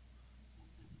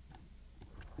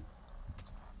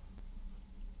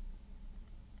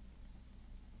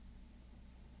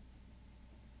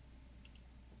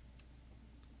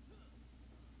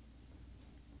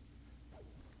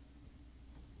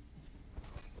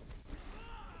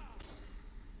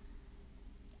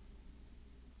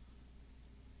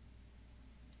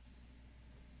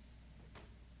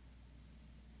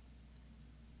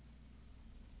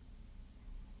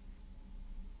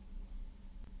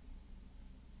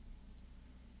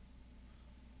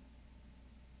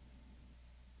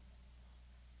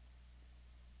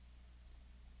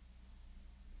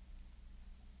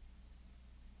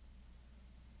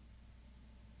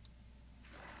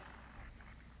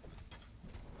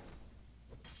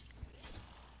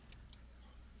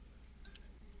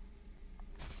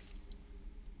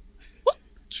 What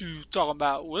you talking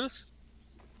about, Willis?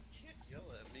 You can't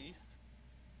yell at me.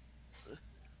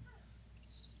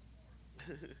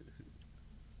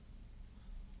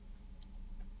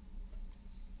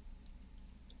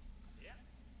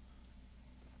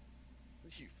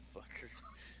 You fucker.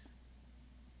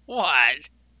 What?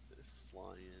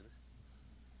 Flying.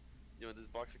 You want this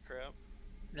box of crap?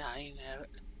 Nah, you can have it.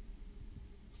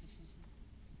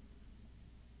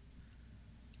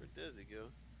 Where does he go?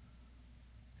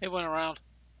 He went around.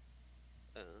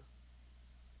 Uh.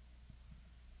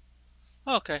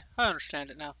 Okay, I understand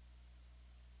it now.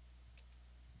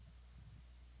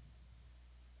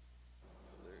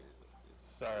 Oh, there he is,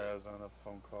 dude. Sorry, I was on a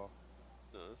phone call.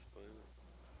 No, that's fine.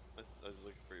 I was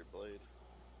looking for your blade.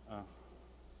 Oh.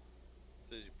 As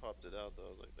soon as you popped it out, though, I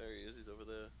was like, there he is. He's over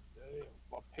there. Hey,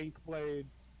 my pink blade.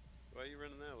 Why are you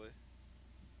running that way?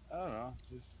 I don't know.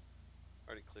 Just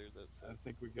Already cleared that I set.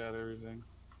 think we got everything.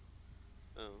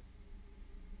 Oh,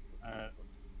 let's All see. right.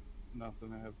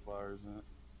 Nothing that had flowers in it.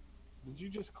 Did you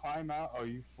just climb out? Oh,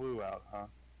 you flew out, huh?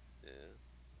 Yeah.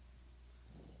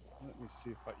 Let me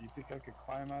see if I. You think I could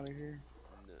climb out of here?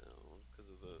 No,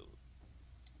 because of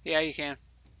the. Yeah, you can.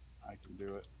 I can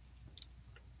do it.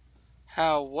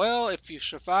 How well, if you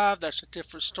survive, that's a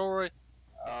different story.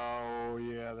 Oh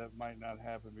yeah, that might not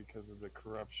happen because of the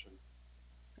corruption.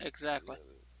 Exactly.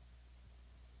 Yeah.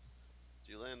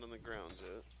 Did you land on the ground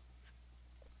yet?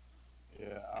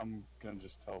 Yeah, I'm gonna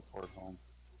just teleport home.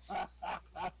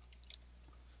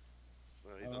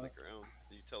 Well, he's on the ground.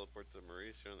 You teleport to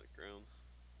Maurice, you're on the ground.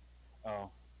 Oh,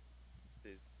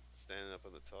 He's standing up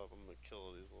on the top. I'm gonna kill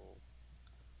all these little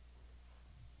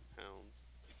hounds.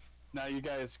 now you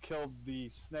guys killed the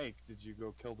snake. Did you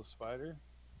go kill the spider?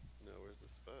 No, where's the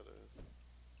spider?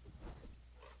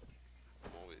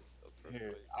 I'm always up for a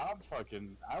Here, fight.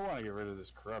 I want to get rid of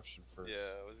this corruption first. Yeah,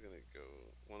 I was gonna go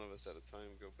one of us at a time,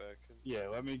 go back and. Yeah,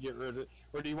 let me get rid of it.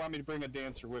 Or do you want me to bring a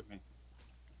dancer with me?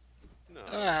 No.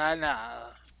 Nah.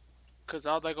 Because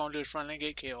all they're going to do is run and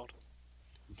get killed.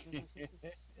 Do the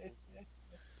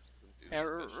And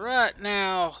special. right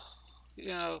now, you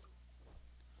know,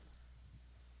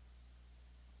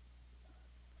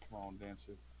 Come on,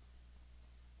 dancer.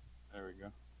 There we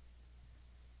go.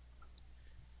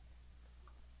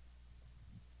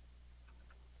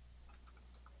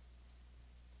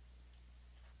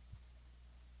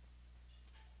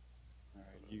 All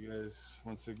right, you guys,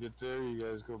 once I get there, you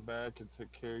guys go back and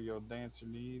take care of your dancer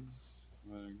needs.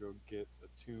 I'm gonna go get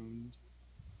attuned.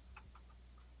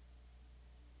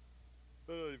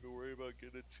 I don't even worry about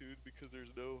getting it tuned because there's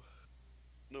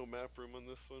no map room on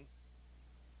this one.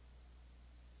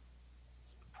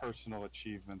 It's personal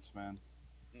achievements, man.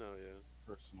 No, yeah.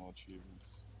 Personal achievements.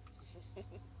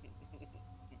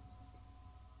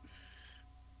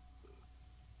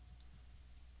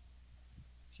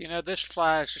 this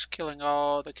fly is just killing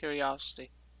all the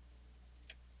curiosity.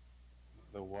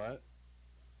 The what?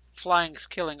 Flying's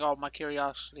killing all my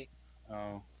curiosity.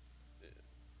 Oh, Yeah.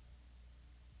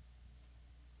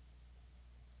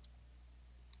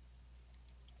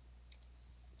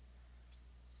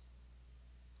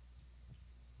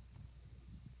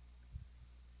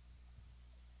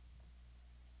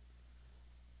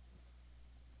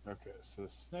 okay. So the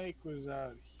snake was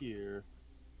out here.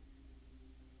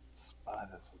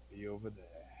 Spiders would be over there.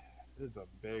 There's a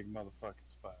big motherfucking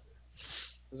spider.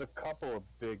 There's a couple of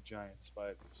big giant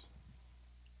spiders.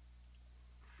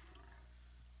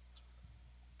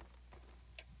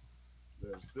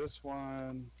 There's this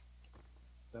one.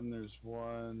 Then there's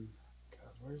one. God,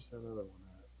 where's that other one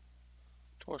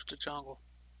Towards the jungle.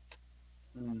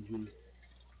 at?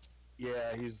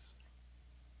 Yeah, he's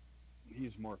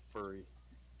more furry.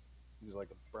 He's like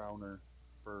a browner,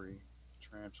 furry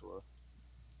tarantula.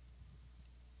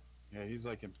 Yeah, he's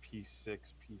like in P6,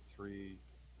 P3,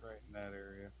 right in that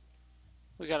area.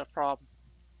 We got a problem.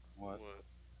 What? What?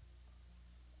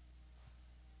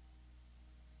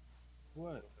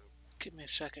 What? Give me a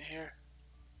second here.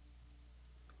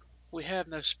 We have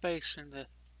no space in the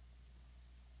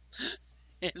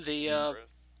in the Press?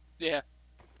 yeah,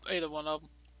 either one of them.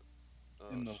 Oh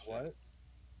In the shit. what?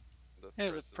 The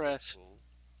In the press is like press. full.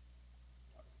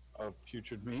 Of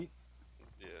putrid meat?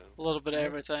 Yeah. A little bit of Well,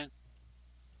 everything.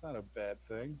 it's not a bad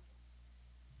thing.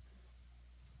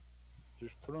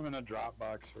 Just put them in a drop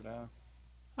box for now.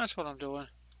 That's what I'm doing.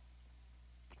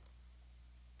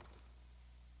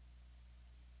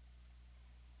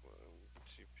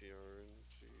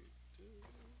 GPRNG2.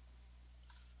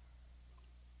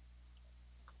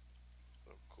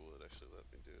 Oh, cool. It actually let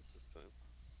me do it this time.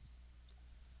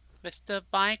 Mr.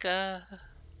 Biker,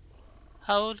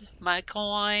 hold my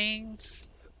coins.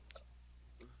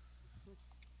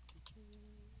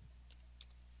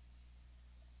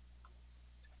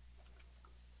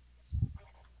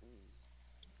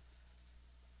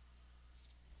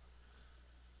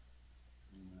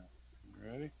 Yeah.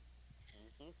 You ready?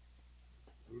 Mm-hmm.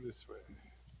 Go this way.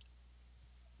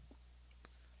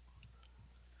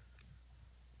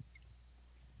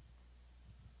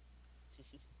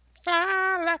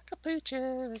 Fly like a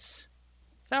peaches,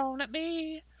 thrown at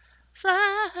me.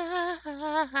 Fly.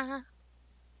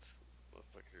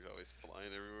 Motherfucker always flying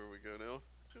everywhere we go now.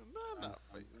 No, I'm not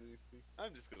fighting anything.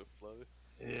 I'm just gonna fly.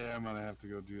 Yeah, I'm gonna have to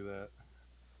go do that.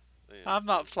 I am I'm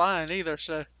not too. flying either,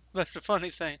 so that's the funny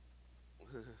thing.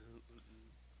 I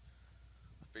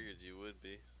figured you would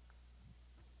be.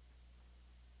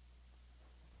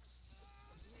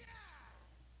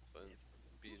 Find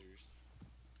beaters.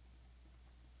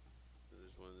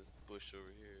 There's one in this bush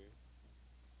over here.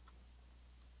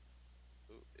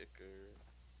 Oh, Icker.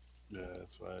 Yeah,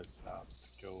 that's why I stopped to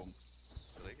kill him.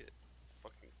 But I get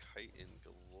fucking chitin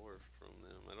galore from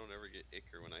them. I don't ever get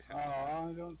Icker when I have to. Oh,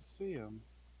 I don't see him.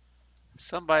 Oh,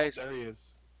 Somebody's there he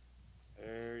is.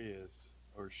 There he is.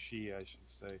 Or she, I should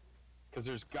say. Because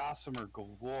there's gossamer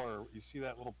galore. You see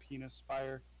that little penis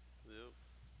spire? Yep.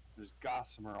 There's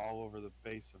gossamer all over the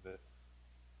base of it.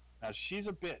 Now, she's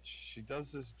a bitch. She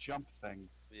does this jump thing.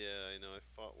 Yeah, I know. I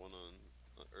fought one on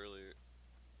earlier,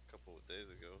 a couple of days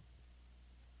ago.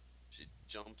 She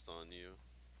jumps on you,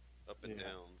 up and Yeah.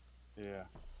 down. Yeah.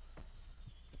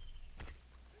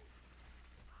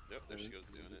 Yep, there she goes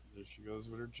doing it. There she goes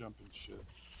with her jumping shit.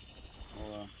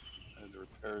 Hold on. I had to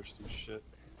repair some shit.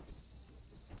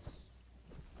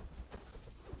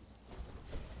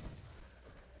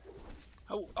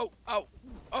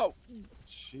 oh.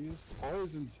 She's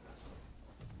poisoned.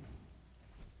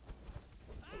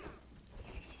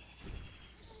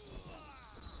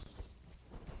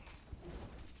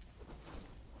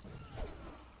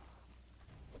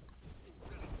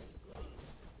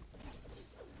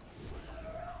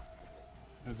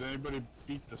 Has anybody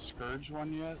beat the Scourge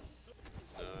one yet? No,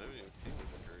 I haven't even seen the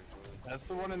Scourge one. That's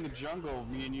the one in the jungle.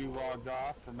 Me and you logged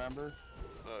off, remember?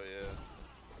 Oh, yeah.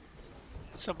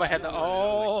 Somebody had the I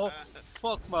was like,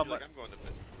 fuck You're mama. like, I'm going to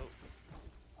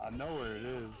miss. Oh, I know where it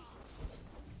is.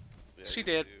 yeah, She you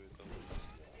did. do.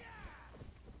 It's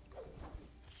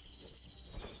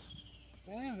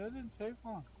Damn, that didn't take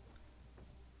long.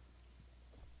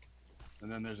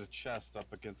 And then there's a chest up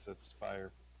against that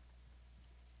spire.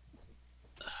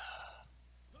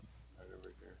 Right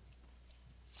over here.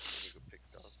 I'm gonna go pick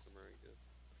Gossamer, I guess.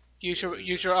 Use your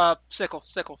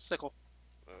sickle.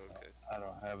 Oh, okay. I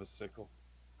don't have a sickle.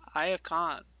 I have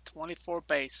con 24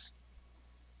 base.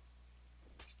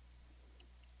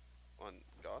 On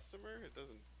Gossamer, it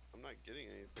doesn't. I'm not getting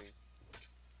anything.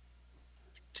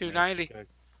 290.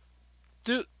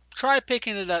 Okay. Try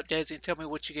picking it up, Desi, and tell me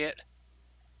what you get.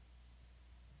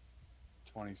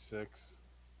 26.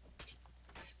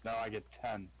 No, I get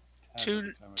 10. 10 Two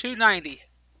every time I pick it up. 290.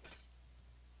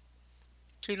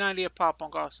 290 a pop on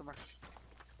Gossamer.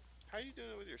 How are you doing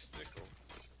it with your sickle?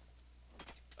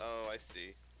 Oh, I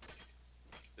see.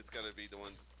 It's gotta be the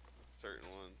ones, certain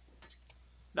ones.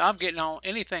 Now I'm getting on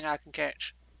anything I can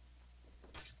catch.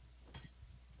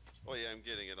 Oh yeah, I'm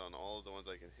getting it on all of the ones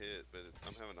I can hit, but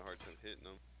I'm having a hard time hitting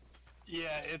them.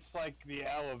 Yeah, it's like the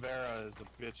aloe vera is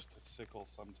a bitch to sickle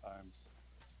sometimes.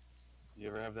 You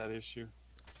ever have that issue?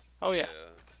 Oh yeah.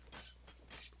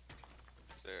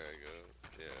 There I go.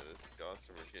 Yeah, this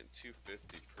Gossamer's getting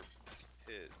 250 per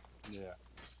hit. Yeah.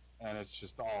 And it's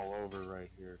just all over right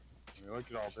here. I mean, look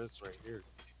at all this right here.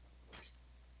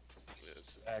 Yeah, it's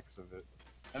just, X of it.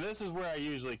 And this is where I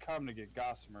usually come to get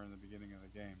Gossamer in the beginning of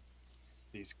the game.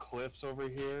 These cliffs over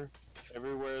here,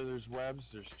 everywhere there's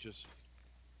webs, there's just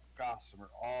Gossamer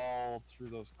all through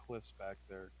those cliffs back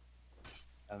there.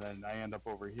 And then I end up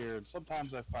over here, and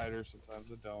sometimes I fight her,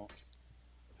 sometimes I don't.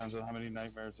 Depends on how many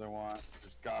nightmares I want.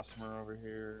 There's Gossamer over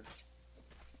here.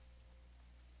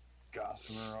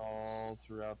 Gossamer all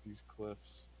throughout these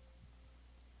cliffs.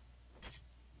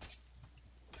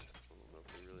 I don't know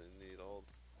if we really need all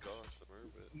Gossamer,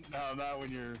 but... No, not when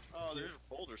you're... Oh, there's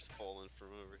boulders falling from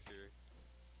over here.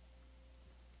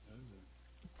 There's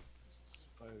a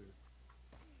spider.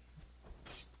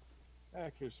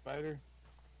 Back here, spider.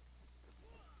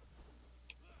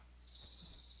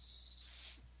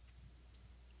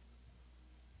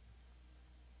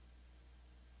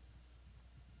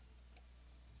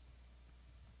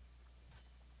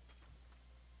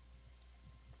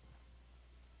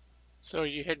 So are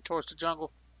you heading towards the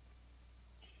jungle?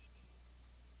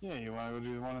 Yeah, you want to go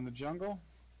do the one in the jungle?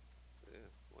 Yeah,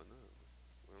 why not?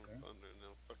 We're Okay. having fun right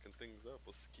now, fucking things up.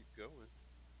 Let's keep going.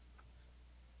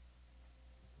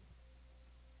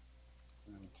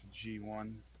 And to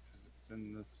G1 because it's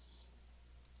in this.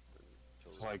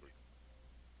 It's It's like.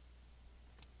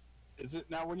 Is it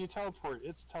now when you teleport?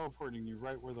 It's teleporting you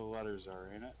right where the letters are,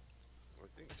 ain't it? I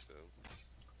think so.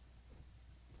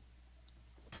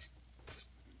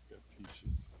 Got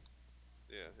peaches.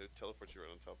 Yeah, it teleports you right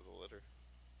on top of the letter.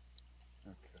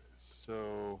 Okay,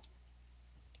 so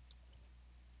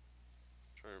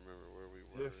Trying to remember where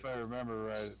we were. if I remember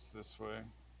right, it's this way.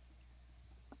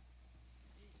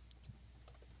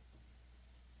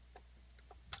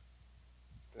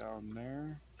 down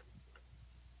there.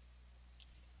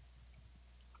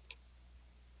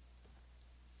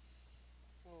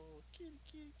 Oh, kitty,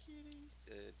 kitty, kitty.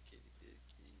 Dead kitty, dead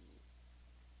kitty.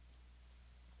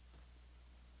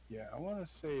 Yeah, I want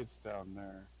to say it's down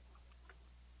there.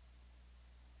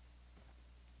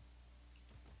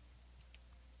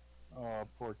 Oh,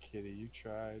 poor kitty. You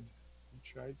tried. You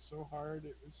tried so hard.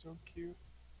 It was so cute.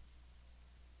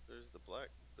 There's the black,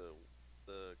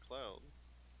 the cloud.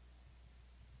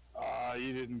 Ah,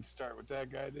 you didn't start with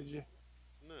that guy, did you?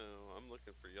 No, I'm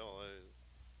looking for y'all.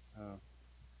 Oh,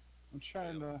 I'm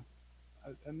trying Failed.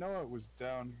 to. I know it was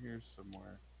down here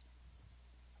somewhere.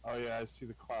 Oh yeah, I see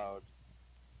the cloud.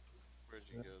 Where'd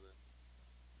you So go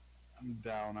then? I'm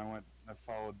down. I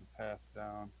followed the path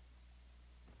down.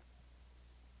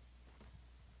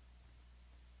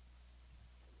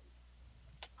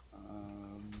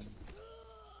 Um,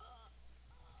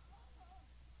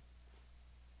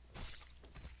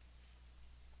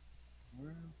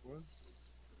 where was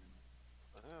this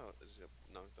thing? Wow, I just got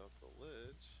knocked off the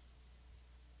ledge.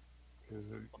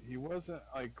 Because he wasn't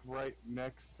like right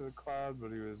next to the cloud,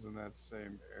 but he was in that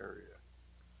same area.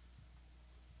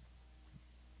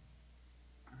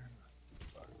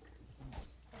 Fuck.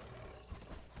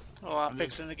 Oh, I'm I'm just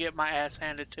fixing to get my ass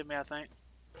handed to me, I think.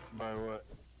 by what?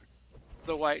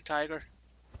 The white tiger.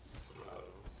 Oh, Oh,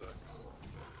 sucks.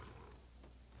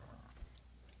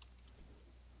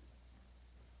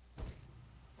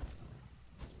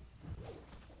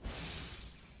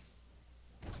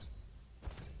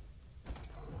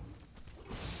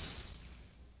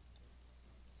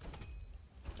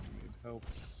 Need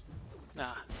helps.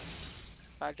 Nah.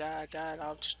 If I died,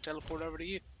 I'll just teleport over to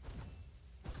you.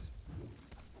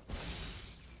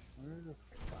 Where the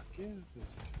fuck is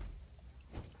this?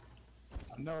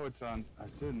 I know it's on.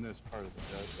 It's in this part of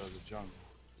the jungle.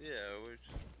 yeah, we're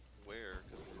just where?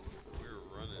 Because we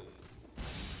were running.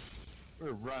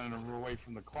 We're running away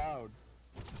from the cloud.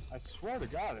 I swear to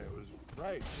God, it was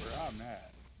right where I'm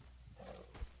at.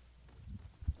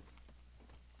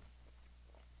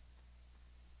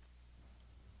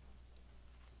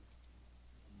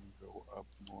 Go up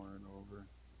more and over.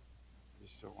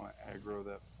 Just don't want to aggro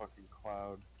that fucking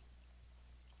cloud.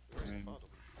 We already I mean, fought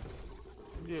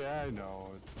him. yeah, I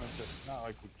know. It's not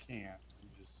like we can't. We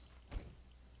just.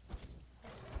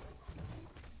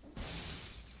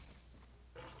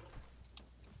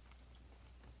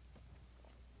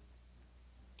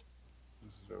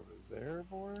 Is it over there,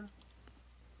 boy?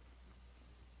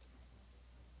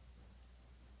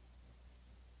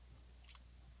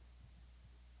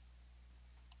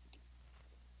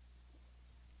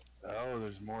 Oh,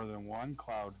 there's more than one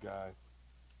cloud guy.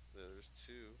 Yeah, there's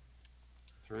two.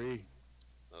 3.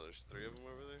 Oh, there's three of them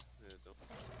over there? Yeah,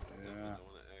 definitely Yeah. don't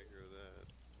want to aggro that.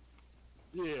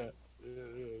 Yeah,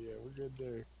 we're good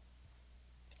there.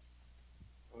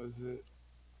 Was it?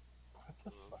 What the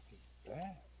Well, fuck is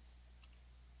that?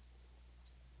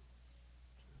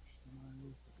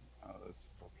 Oh, that's a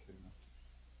volcano.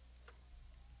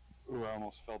 Ooh, I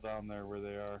almost fell down there where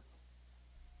they are.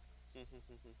 Alright.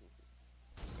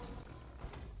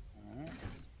 man,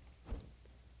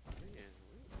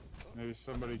 Maybe there.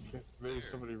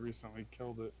 somebody recently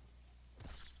killed it.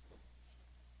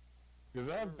 Because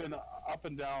I've been up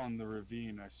and down the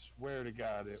ravine. I swear to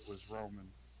God, it was Roman.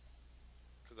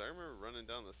 Because I remember running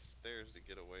down the stairs to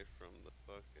get away from the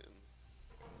fucking.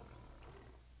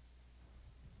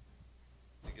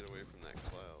 To get away from that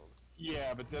cloud.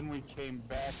 Yeah, but then we came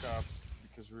back up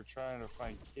because we were trying to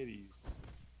find kitties.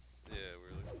 Yeah, we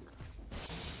were looking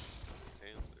for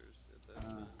panthers at that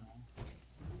time.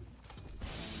 And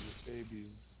the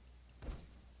babies,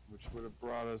 which would have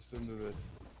brought us into the.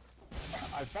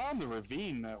 I found the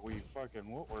ravine that we fucking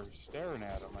were staring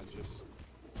at them. I just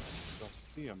don't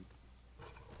see them.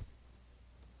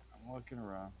 I'm looking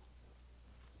around.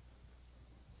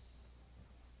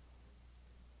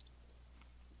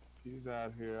 If he's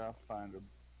out here, I'll find him.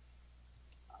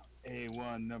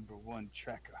 A1 number 1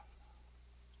 tracker.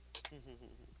 Got There's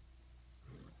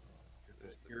the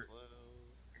that cloud.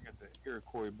 I got that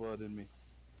Iroquois blood in me.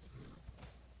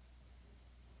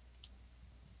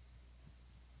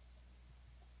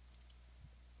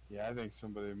 Yeah, I think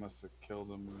somebody must have killed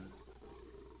him.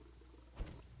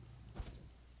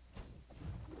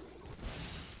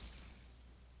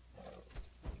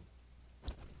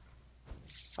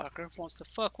 Fucker wants to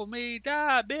fuck with me.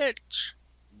 Die, bitch.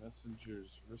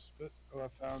 Messengers, respect. Oh, I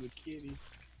found a kitty.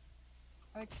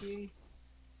 Hi, kitty.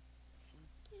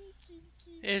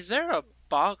 Is there a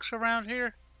box around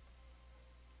here?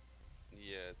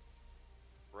 Yeah, it's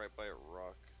right by a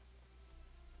rock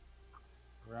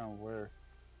Around where?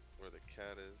 where the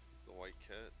cat is, the white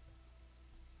cat.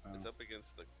 It's Oh. up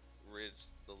against the ridge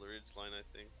line, I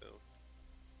think, though.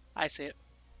 I see it.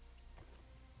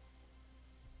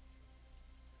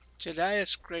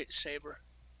 Jedias Great Saber.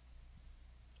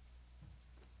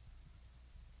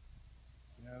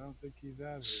 Yeah, I don't think he's out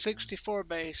of it, man. 64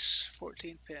 base,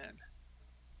 14 pin.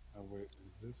 Oh, wait,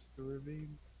 is this the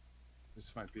ravine?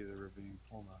 This might be the ravine.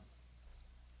 Hold on.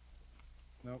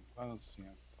 Nope, I don't see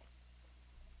him.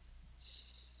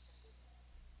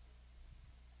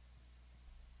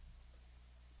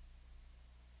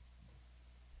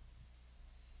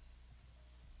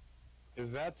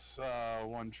 Is that's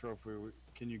one trophy?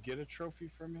 Can you get a trophy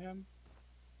from him?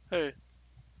 Who?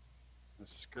 The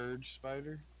Scourge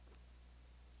Spider?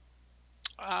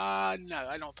 No,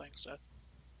 I don't think so.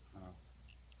 Oh.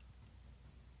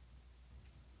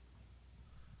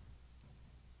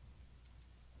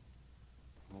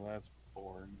 Well, that's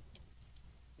boring.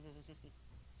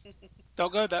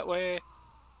 Don't go that way.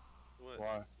 What?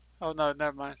 Why? Oh no,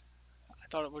 never mind. I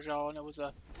thought it was y'all and it was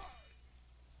a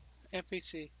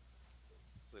NPC.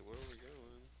 Like, where are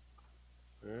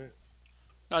we going? Alright.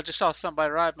 No, I just saw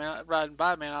somebody riding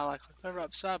by me, and I like, they're right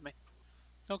beside me.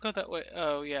 Don't go that way.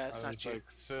 Oh yeah, it's I not was you. like,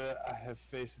 sir, I have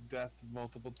faced death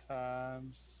multiple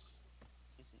times.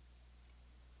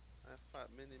 I fought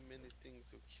many things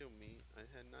to kill me. I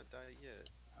had not died yet.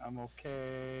 I'm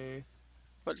okay.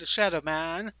 But the Shadow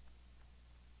Man.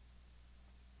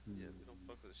 Yeah, we don't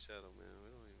fuck with the Shadow Man. We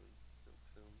don't even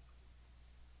tempt him.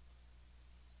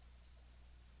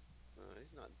 No,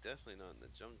 he's not. Definitely not in the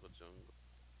jungle.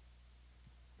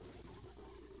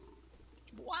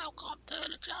 Welcome to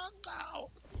the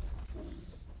jungle.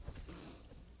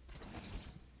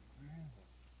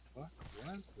 Where the fuck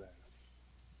was that?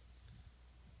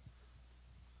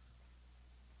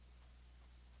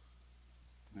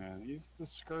 Man, he's the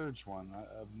Scourge one.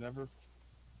 I've never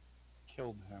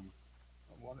killed him.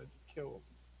 I wanted to kill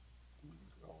him.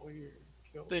 Go here,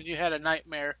 kill Then him. you had a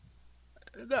nightmare.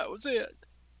 That was it.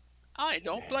 I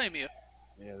don't blame you.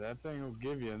 Yeah, that thing will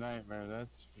give you a nightmare,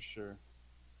 that's for sure.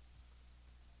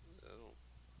 I don't.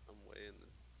 I'm way in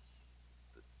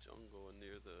the jungle and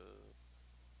near the.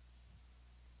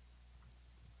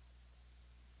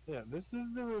 Yeah, this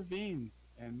is the ravine,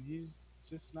 and he's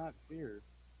just not here.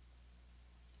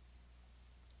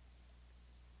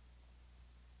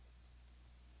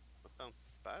 I found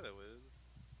Spider Wiz.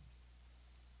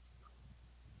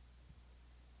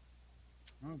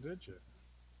 Oh, did you?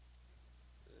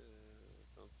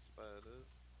 I found spiders.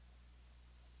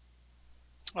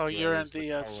 Oh, Yeah, you're in there's the the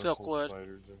colorful Silkwood.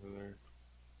 spiders over there.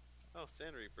 Oh,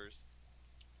 Sand Reapers.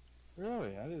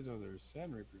 Really? I didn't know there were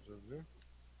sand reapers over there.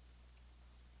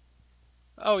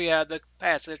 Oh yeah, the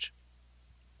passage.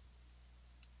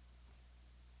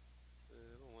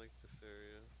 I don't like this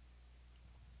area.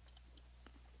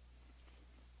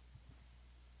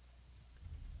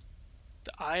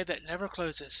 The eye that never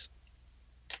closes.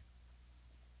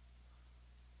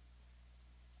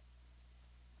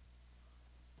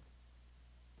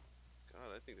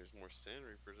 God, I think there's more Sand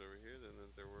Reapers over here than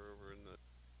there were over in the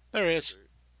There is. desert.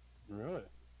 Really?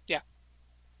 Yeah.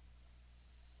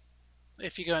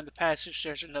 If you go in the passage,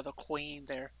 there's another queen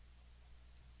there.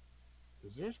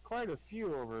 Because there's quite a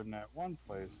few over in that one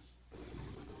place.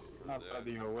 Not by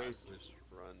the I've oasis.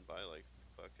 run by like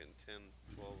fucking 10,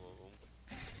 12 of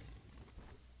them.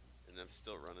 And I'm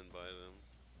still running by them.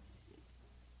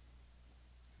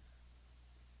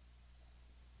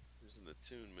 There's an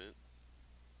attunement.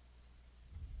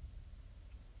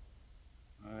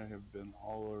 I have been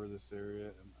all over this area,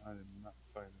 and I am not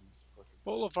finding this fucking.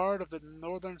 Boulevard of the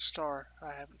Northern Star.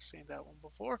 I haven't seen that one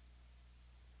before.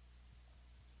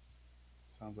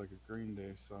 Sounds like a Green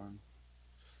Day song.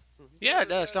 Yeah, it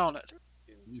does, don't it?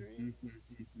 Dream.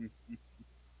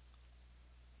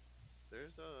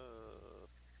 There's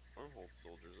armhold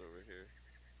soldiers over here.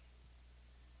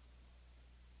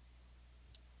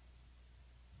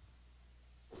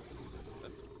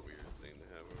 That's a weird thing to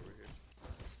have over here.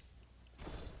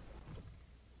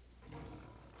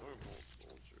 Armhold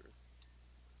soldier.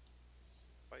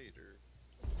 Spider.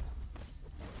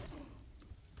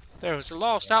 There was a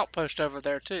lost outpost over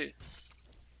there too.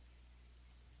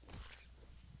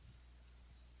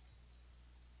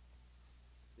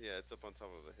 Yeah, it's up on top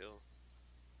of a hill.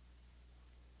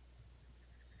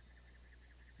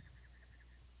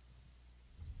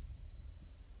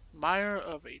 Mire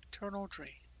of Eternal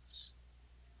Dreams.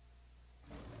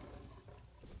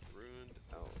 Ruined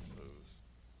outpost.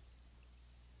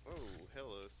 Oh,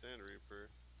 hello, Sand Reaper.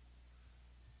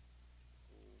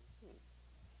 Mhm.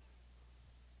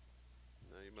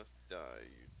 Now you must die,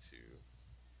 you two.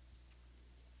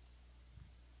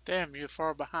 Damn, you're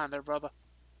far behind there, brother.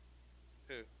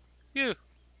 Who? You.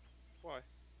 Why?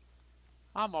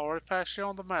 I'm already past you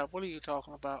on the map. What are you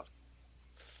talking about?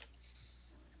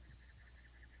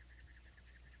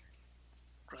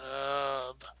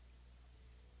 Grub.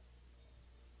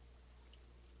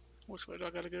 Which way do I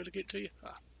gotta go to get to you?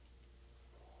 Ah.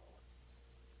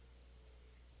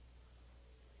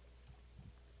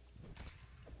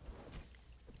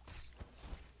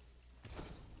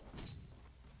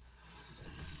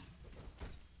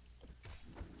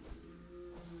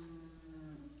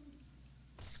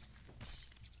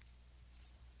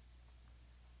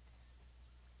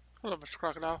 Hello, Mr.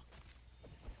 Crocodile.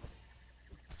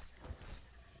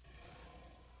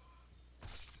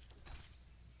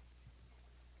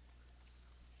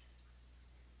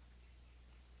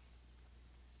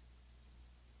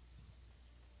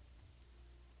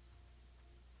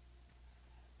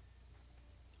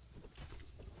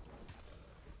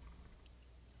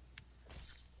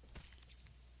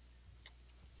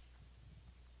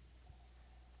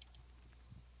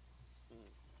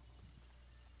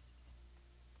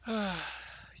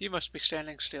 You must be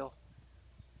standing still.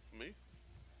 Me?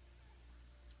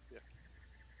 Yeah.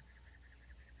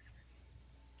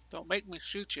 Don't make me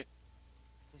shoot you.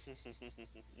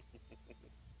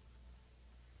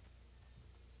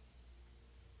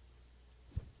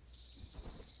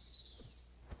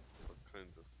 All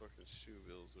kinds of fucking shoe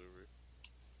bills over.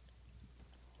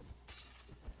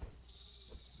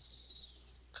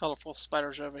 Colorful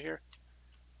spiders over here.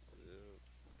 Yeah,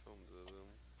 tons of them.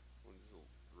 One's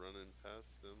running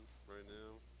past them right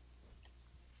now.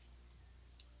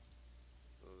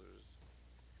 Oh, there's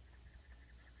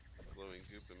glowing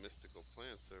goop and mystical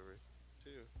plants over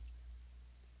too.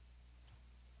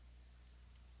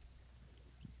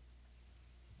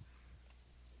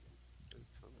 There's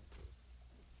tons of.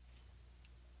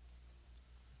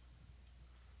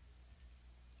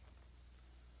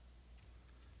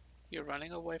 You're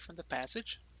running away from the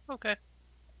passage? Okay.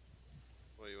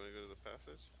 Well, you want to go to the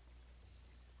passage?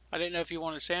 I didn't know if you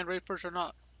wanted sand reapers or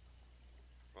not.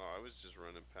 Oh, I was just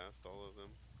running past all of them.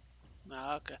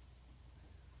 Ah, okay.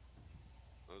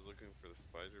 I was looking for the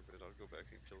spider, but I'll go back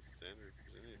and kill sand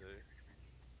reapers any day.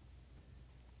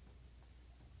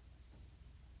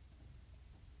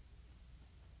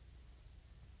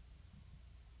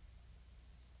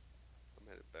 I'm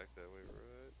headed back that way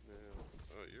right now.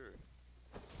 Oh, you're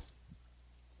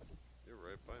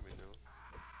right by me now.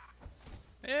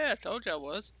 Yeah, I told you I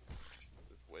was.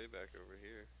 It's way back over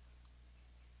here.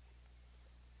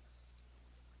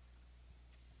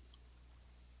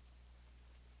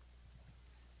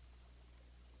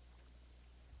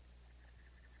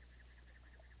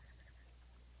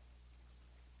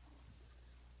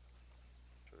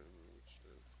 Trying to remember which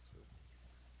desk to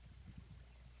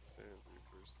sand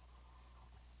reapers.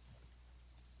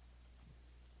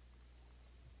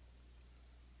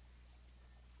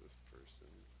 This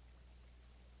person.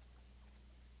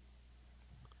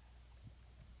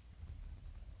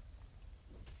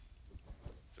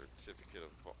 Certificate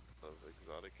of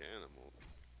exotic animal.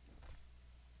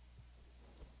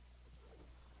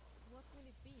 What will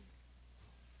it be?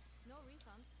 No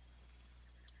refunds.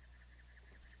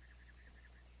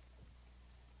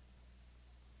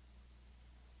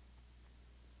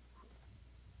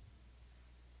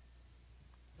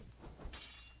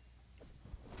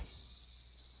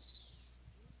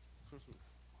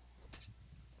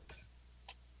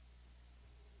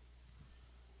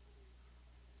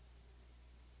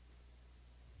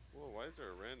 Whoa, why is there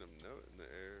a random note in the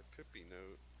air? Pippi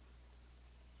note.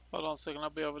 Hold on a second, I'll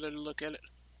be over there to look at it.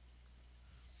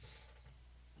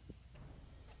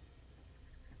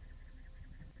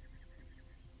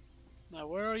 Now,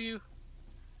 where are you?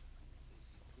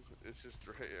 It's just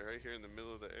right here in the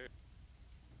middle of the air.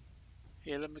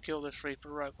 Here, let me kill this reaper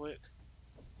right quick.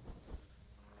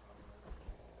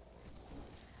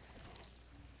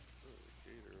 Oh, there's a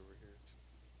gator over here.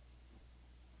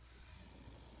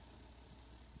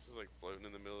 This is like floating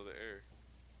in the middle of the air.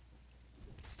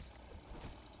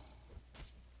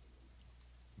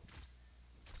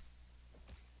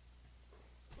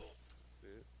 See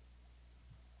it?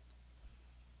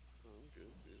 Oh, I'm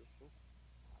good. Beautiful.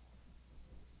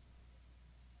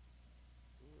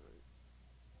 Alright.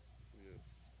 Yes.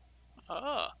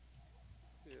 Ah,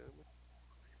 Yeah,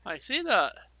 I see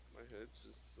that. my head's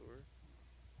just sore.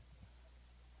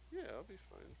 Yeah, I'll be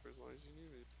fine for as long as you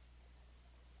need me.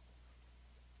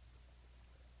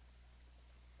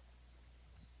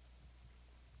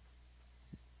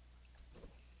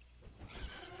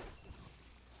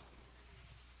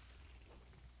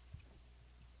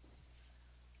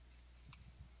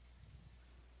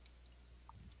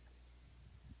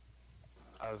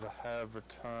 As I have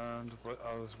returned, what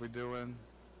else we doing?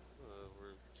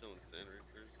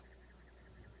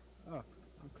 Oh,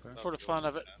 okay. for the fun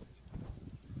of it.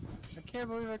 I can't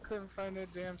believe I couldn't find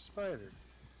that damn spider.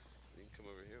 You can come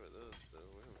over here with us, though.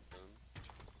 We're having fun.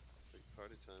 Big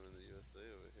party time in the USA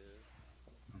over here.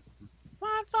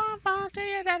 One fun party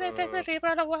and anything to keep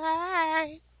it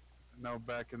away. No,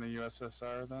 back in the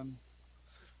USSR then?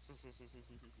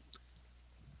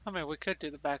 I mean, we could do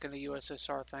the back in the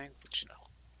USSR thing, but you know.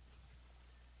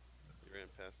 You ran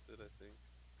past it, I think.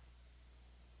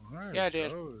 What are Yeah, I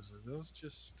did. those? Are those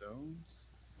just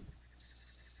stones?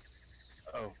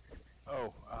 Oh. Oh,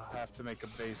 I'll have to make a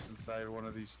base inside one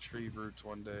of these tree roots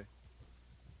one day.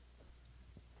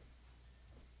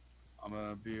 I'm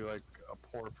gonna be like a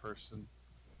poor person.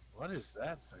 What is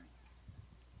that thing?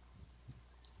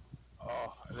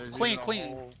 Oh, there's Queen, even a queen,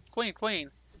 whole...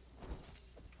 queen.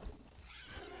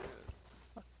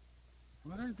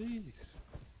 What are these?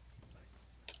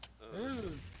 Oh, They're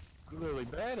really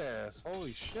badass.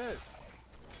 Holy shit.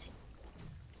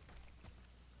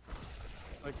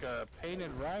 It's like a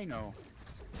painted rhino.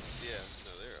 yeah.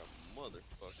 No, they're a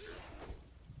motherfucker.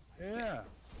 Yeah.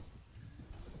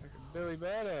 Like a Billy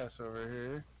Badass over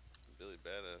here. Billy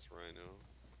Badass Rhino.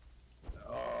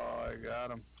 Oh, I got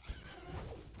him.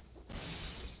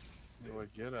 See what I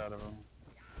get out of him.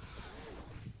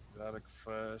 Exotic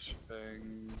flesh,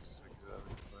 fangs,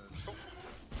 exotic flesh.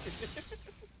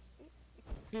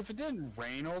 See, if it didn't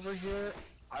rain over here,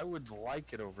 I would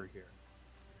like it over here.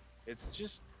 It's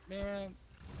just, man,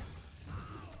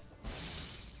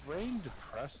 rain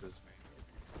depresses me.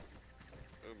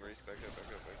 Oh, Maurice, back up.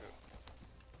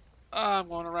 I'm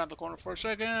going around the corner for a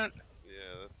second.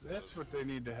 Yeah, That's what they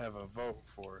need to have a vote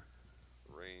for.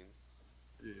 rain.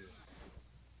 Yeah.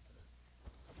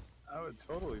 I would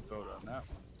totally vote on that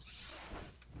one.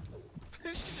 She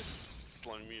just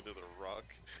slung me to the rock.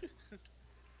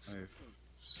 Nice.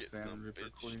 Get Sand some, Ripper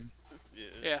bitch. Queen.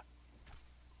 Yeah.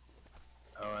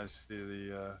 Oh, I see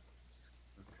the,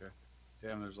 okay.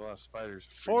 Damn, there's a lot of spiders.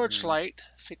 Forge Light,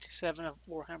 57 of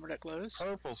Warhammer that glows.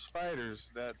 Purple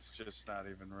spiders, that's just not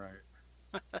even right.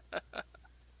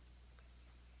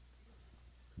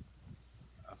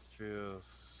 I feel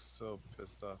so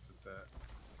pissed off at that.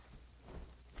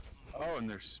 Oh, and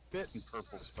they're spitting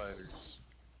purple spiders.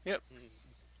 Yep.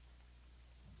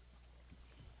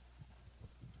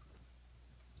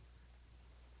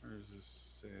 Where's this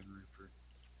Sand Reaper?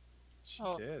 She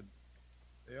Oh. dead.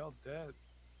 They all dead.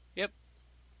 Yep.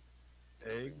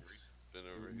 Eggs. Been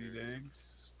over We need here.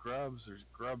 eggs. Grubs. There's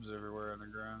grubs everywhere on the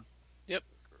ground. Yep.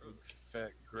 Big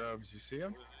fat grubs. You see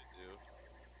them? What do they do?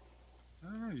 I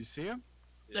don't know. You see them?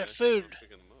 They're Yeah, food. I'm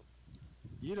picking them up.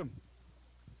 Eat them.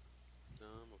 No,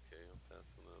 I'm okay. I'm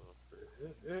passing that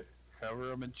off. Cover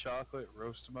them in chocolate.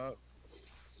 Roast them up.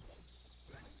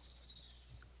 No,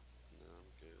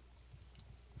 I'm good.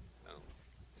 I don't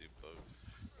do bugs.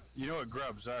 You know what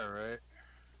grubs are, right?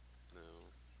 No.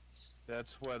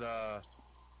 That's what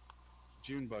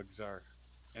June bugs are.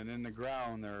 And in the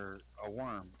ground, they're a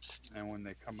worm. And when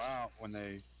they come out, when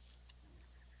they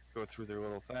go through their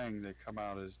little thing, they come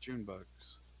out as June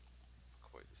bugs. It's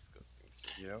quite disgusting.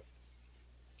 Sir. Yep.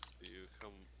 Do you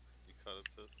caught up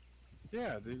to us?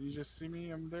 Yeah, did you just see me?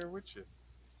 I'm there with you.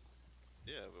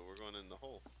 Yeah, but we're going in the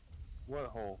hole. What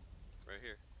hole? Right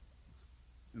here.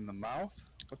 In the mouth?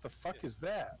 What the fuck Yeah. is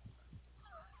that?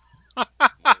 More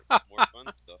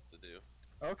fun stuff to do.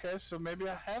 Okay, so maybe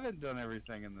I haven't done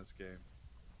everything in this game.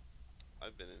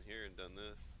 I've been in here and done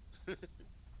this. It's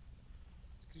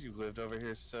because you lived over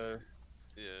here, sir.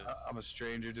 Yeah. I'm a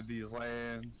stranger to these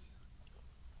lands.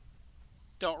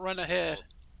 Don't run ahead,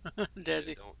 Desi.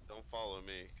 Yeah, don't follow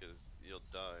me, cause you'll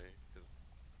die. Cause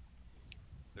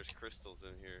there's crystals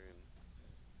in here,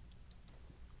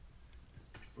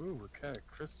 and Ooh, what kind of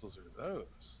crystals are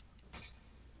those?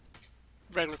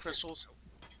 Regular crystals.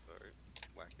 sorry,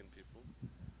 whacking people.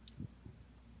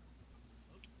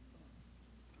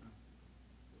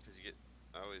 Cause you get,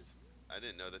 I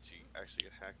didn't know that you actually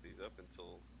could hack these up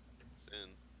until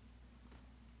Sin.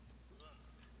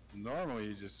 Normally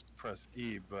you just press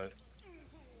E, but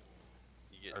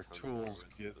You get our tons of tools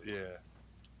power get, with them. yeah.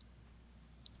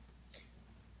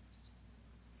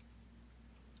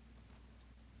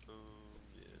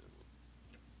 Yeah.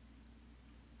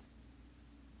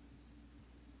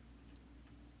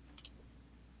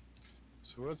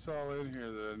 So what's all in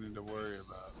here that I need to worry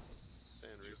about?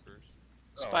 Sand Reapers.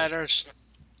 Oh, Spiders.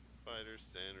 Spiders,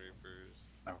 Sand Reapers,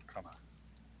 oh, come on.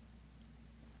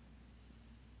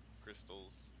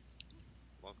 crystals.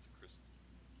 Lots of crystals.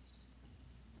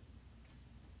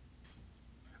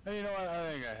 Hey, you know what?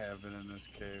 I think I have been in this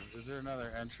cave. Is there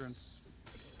another entrance?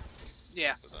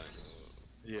 Yeah. But I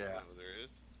know. Yeah. Oh, there is?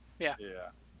 Yeah.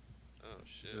 Oh,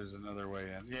 shit. There's another way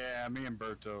in. Yeah, me and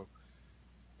Berto.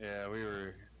 Yeah, we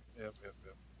were. Yep, yep,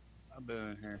 yep. I've been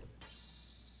in here.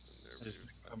 Been there I a just few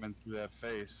didn't come times. in through that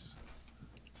face.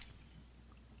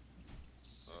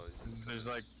 Oh, you just come There's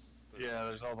in like, through yeah,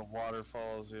 there's all the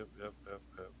waterfalls. Yep, yep, yep,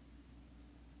 yep.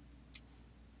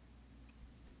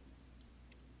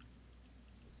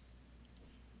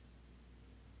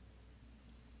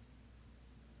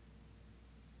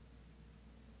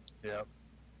 Yep,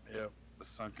 yep. The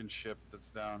sunken ship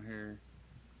that's down here.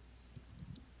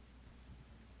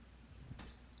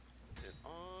 and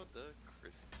all the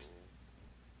crystal.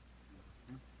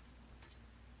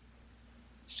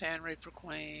 Sand Reaper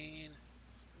Queen.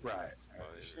 And Right.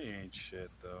 She spider. ain't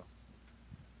shit though.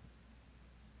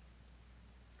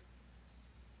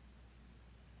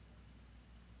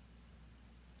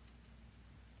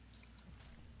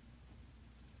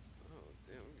 Oh,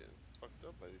 damn, I'm getting fucked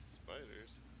up by these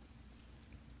spiders.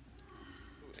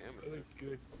 Ooh, They amethyst.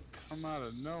 could come out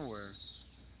of nowhere.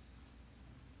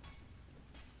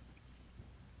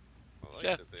 I like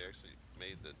Jeff, that they actually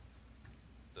made the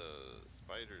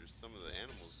spiders, some of the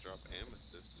animals drop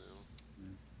amethyst now.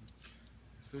 Mm.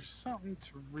 Is there something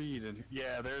to read in here?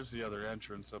 Yeah, there's the other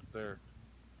entrance up there.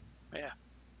 yeah.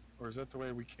 Or is that the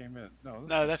way we came in? No, that's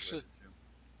No, not the that's way the. we came.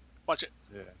 Watch it.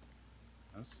 Yeah,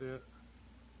 that's it.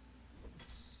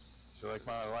 So like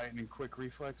my lightning quick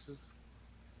reflexes?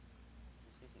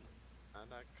 I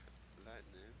like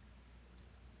lightning.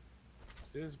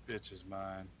 This bitch is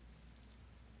mine.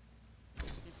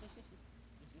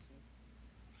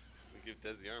 We give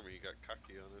Desi armor, you got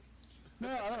cocky on us. No,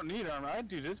 I don't need armor. I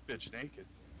do this bitch naked.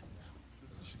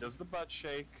 She does the butt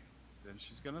shake, then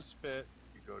she's gonna spit.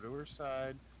 You go to her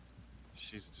side.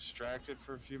 She's distracted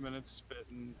for a few minutes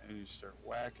spitting, and you start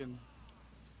whacking.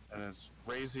 And it's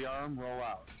raise the arm, roll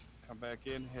out. Come back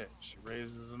in, hit. She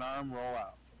raises an arm, roll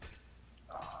out.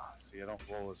 Ah, see, I don't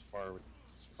roll as far with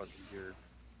this fucking gear.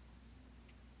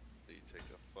 You take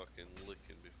a fucking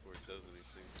licking before it does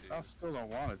anything to I you. still don't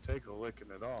want to take a licking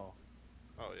at all.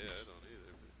 Oh yeah, I don't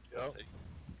either, but I'll Yep. take it.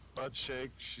 Butt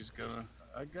shake, she's gonna.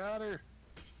 I got her.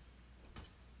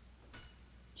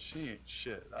 She ain't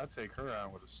shit. I take her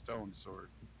on with a stone sword.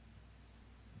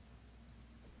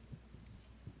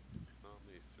 Not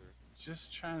me, sir.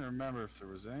 Just trying to remember if there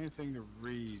was anything to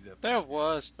read up in There here.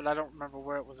 was, but I don't remember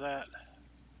where it was at.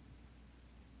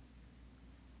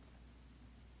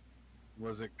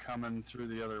 Was it coming through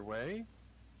the other way?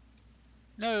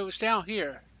 No, it was down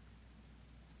here.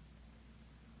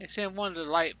 It's in one of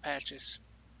the light patches.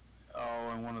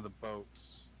 Oh, in one of the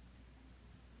boats.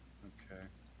 Okay.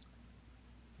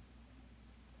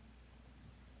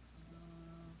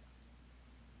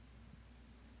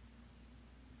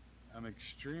 I'm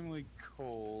extremely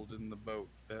cold in the boat.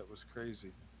 That was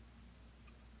crazy.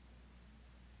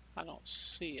 I don't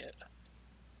see it.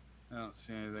 I don't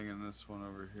see anything in this one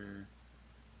over here.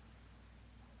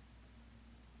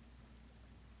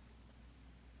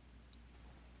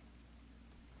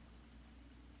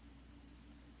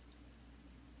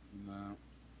 No.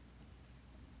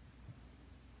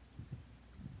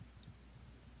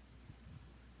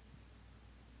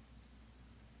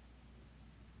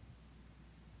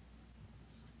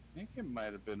 I think it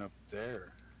might have been up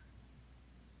there.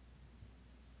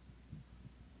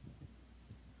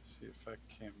 See if I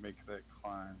can't make that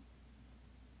climb.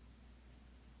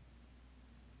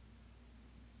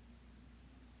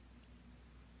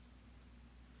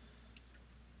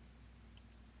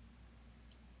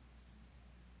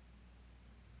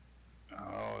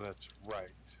 Oh, that's right.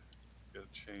 Gotta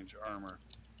change armor.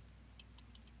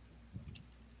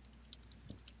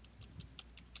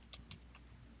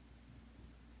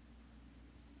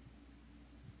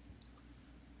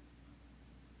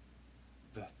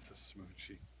 That's a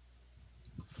smoochie.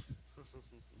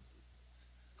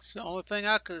 It's the only thing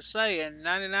I could say in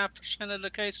 99% of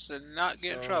the cases and not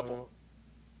get in trouble. So,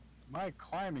 my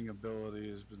climbing ability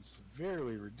has been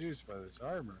severely reduced by this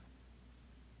armor.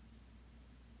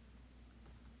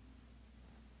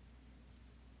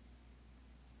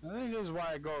 I think this is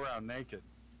why I go around naked.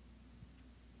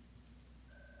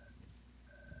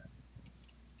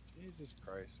 Jesus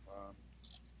Christ, Mom.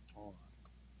 Hold on.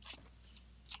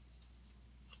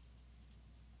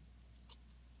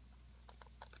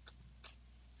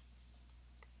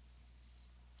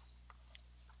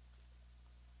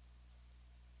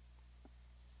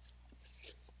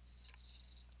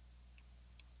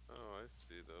 Oh, I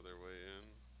see the other way in.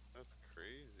 That's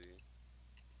crazy.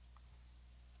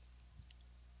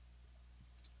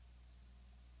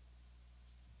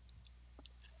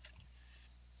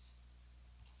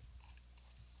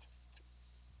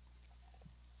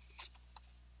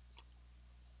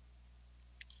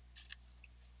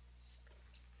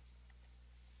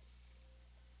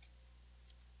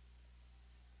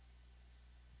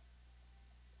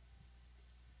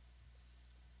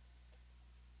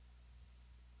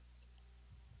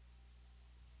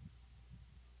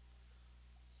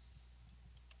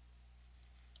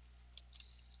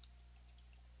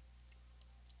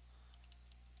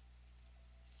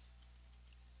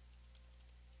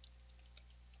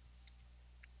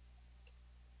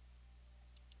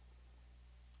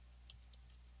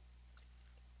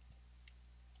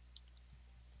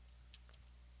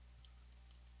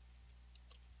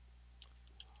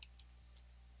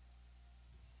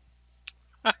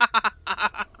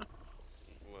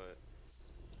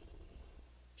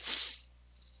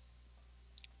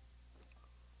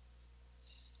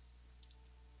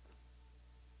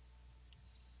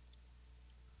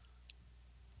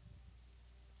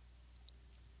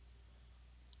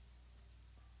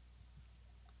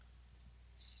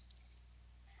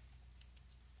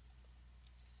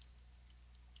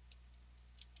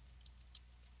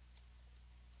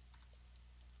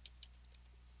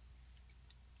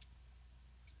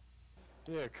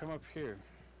 Yeah, come up here.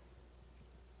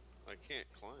 I can't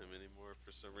climb anymore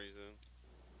for some reason.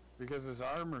 Because his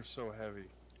armor's so heavy.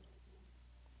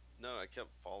 No, I kept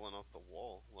falling off the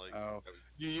wall. Like, Oh,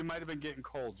 you might have been getting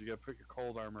cold. You gotta put your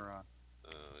cold armor on. oh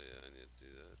yeah, I need to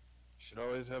do that. Should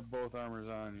always have both armors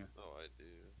on you. Oh, I do.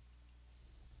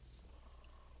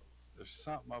 There's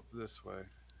something up this way.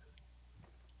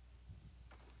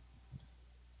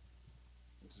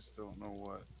 I just don't know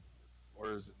what.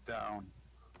 Or is it down?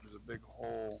 There's a big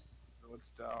hole. What's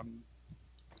down?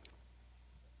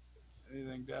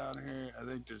 Anything down here? I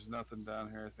think there's nothing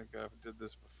down here. I think I did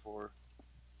this before.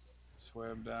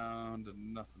 Swam down to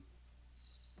nothing.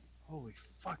 Holy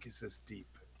fuck, is this deep?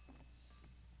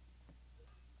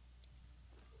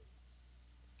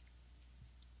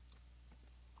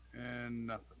 And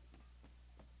nothing.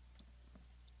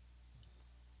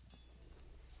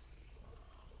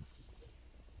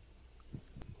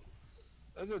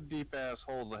 That's a deep ass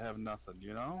hole to have nothing,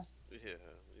 you know? Yeah,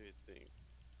 you think.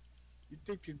 You'd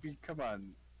think you'd be, come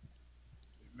on,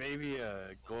 maybe a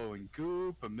glowing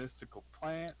goop, a mystical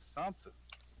plant, something.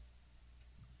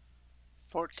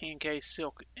 14K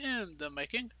silk in the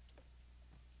making.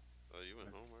 Oh, you went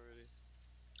home already?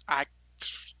 I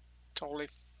totally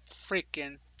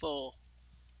freaking full.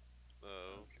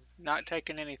 Oh, Not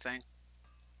taking anything.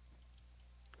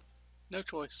 No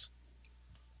choice.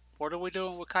 What are we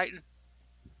doing with chitin?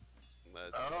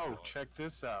 that's Oh, check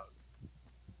this out.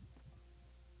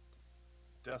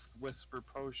 Death Whisper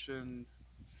Potion,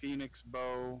 Phoenix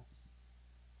Bow.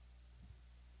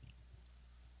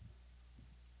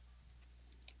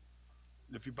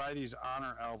 If you buy these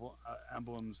honor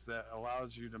emblems, that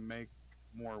allows you to make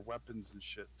more weapons and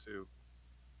shit too.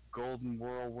 Golden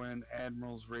Whirlwind,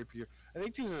 Admiral's Rapier. I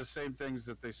think these are the same things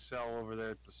that they sell over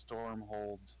there at the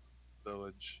Stormhold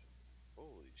Village.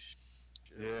 holy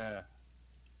shit. Yeah.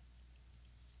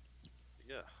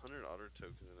 You got 100 otter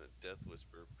tokens and a Death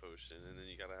Whisper potion, and then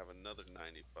you gotta have another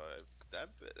 95.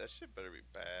 That shit better be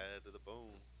bad to the bone.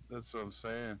 That's what I'm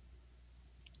saying.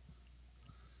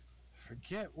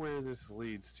 Forget where this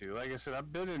leads to. Like I said,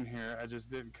 I've been in here. I just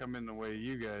didn't come in the way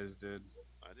you guys did.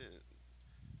 I didn't.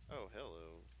 Oh,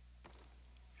 hello.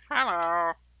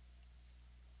 Hello.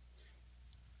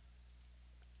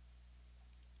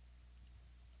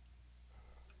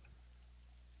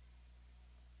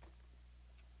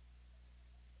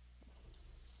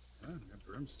 Oh, got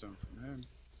brimstone from him.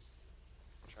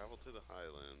 Travel to the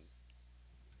Highlands.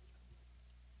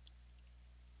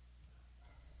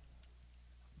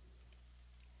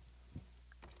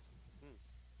 Hmm.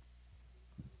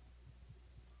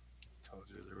 Told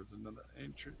you there was another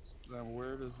entrance. Now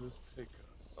where does this take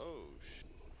us? Oh,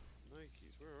 Nikes,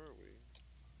 where are we?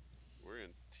 We're in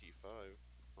T5.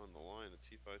 On the line of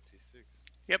T5, T6.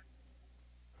 Yep.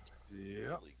 Yep.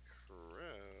 Holy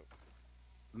crap.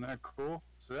 Isn't that cool?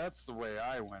 So that's the way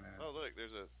I went in. Oh, look,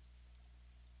 there's a.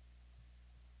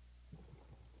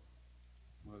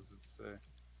 What does it say?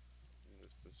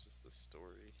 That's just the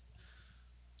story.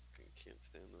 Can't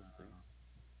stand those things.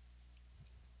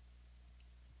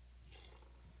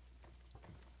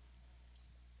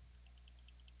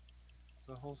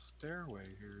 The whole stairway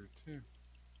here too.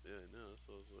 Yeah, I know. That's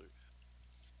what I was like.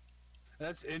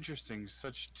 That's interesting.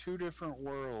 Such two different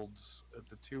worlds at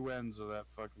the two ends of that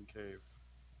fucking cave.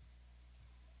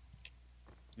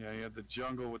 Yeah, you have the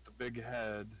jungle with the big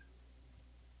head.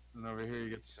 And over here you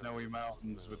get snowy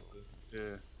mountains with the,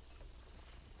 yeah.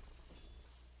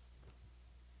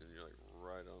 And you're like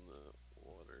right on the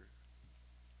water.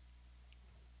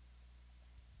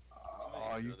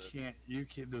 Oh, you can't,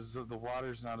 the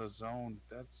water's not a zone.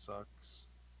 That sucks.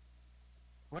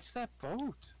 What's that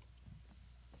boat?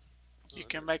 Oh, You I've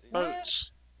can never make seen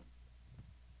boats.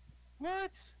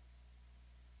 What?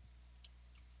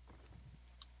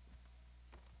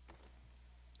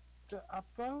 A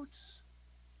boat?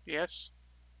 Yes.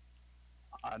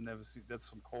 I never seen, that's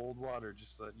some cold water,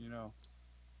 just letting you know.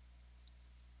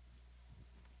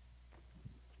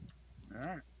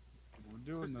 Alright, we're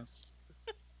doing this.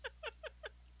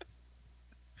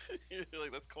 You're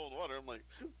like, that's cold water. I'm like,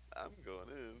 I'm going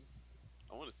in.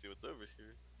 I want to see what's over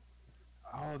here.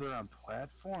 Oh, they're on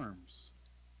platforms.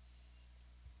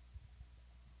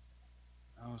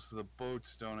 Oh, so the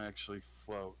boats don't actually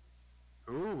float.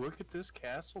 Ooh, look at this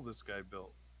castle this guy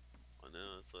built. I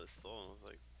know, that's what I saw. I was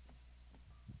like,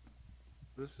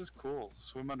 This is cool.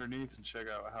 Swim underneath and check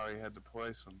out how he had to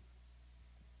place them.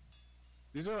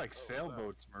 These are like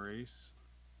sailboats, Maurice.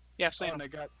 Yeah, I've seen And them.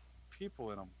 they got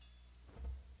people in them.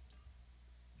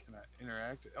 Can I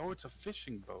interact? Oh, it's a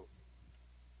fishing boat.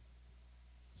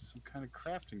 Some kind of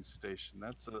crafting station.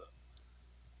 That's a,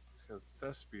 it's got a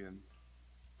thespian.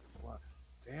 It's a lot.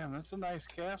 Damn, that's a nice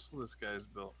castle this guy's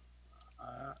built.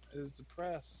 I is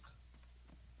impressed.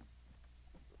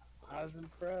 I was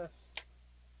impressed.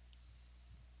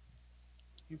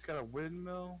 He's got a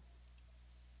windmill,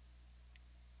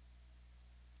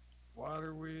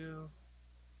 water wheel.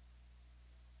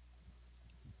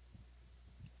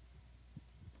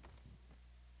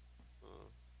 Oh,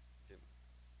 get,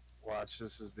 Watch,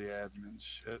 this is the admin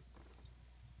shit.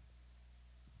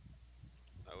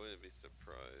 I wouldn't be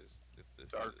surprised if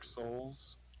this Dark is.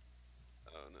 Souls.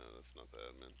 Oh no, that's not the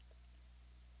admin.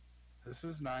 This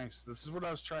is nice. This is what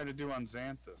I was trying to do on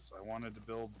Xanthus. I wanted to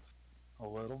build a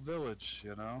little village,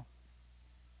 you know?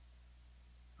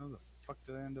 How the fuck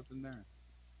did I end up in there?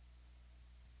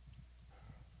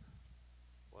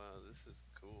 Wow, this is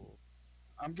cool.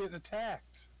 I'm getting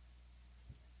attacked.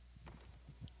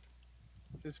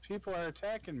 His people are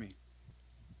attacking me.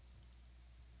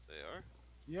 They are?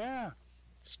 Yeah.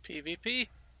 It's PvP.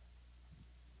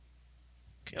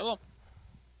 Kill him.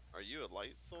 Are you a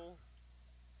light soul?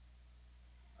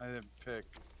 I didn't pick.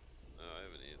 No, I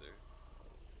haven't either.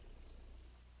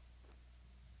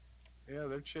 Yeah,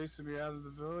 they're chasing me out of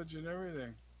the village and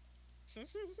everything.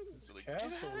 This Like,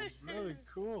 castle is really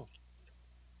cool.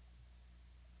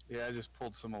 Yeah, I just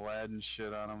pulled some Aladdin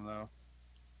shit on him though.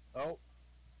 Oh.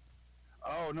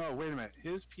 Oh no, wait a minute.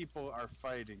 His people are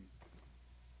fighting.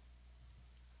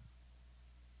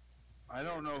 I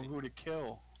don't know who to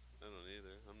kill. I don't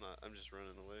either. I'm not. I'm just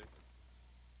running away.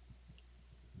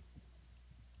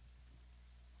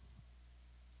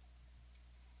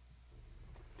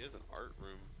 He has an art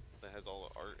room that has all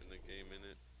the art in the game in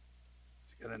it.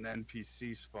 He's got an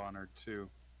NPC spawner too.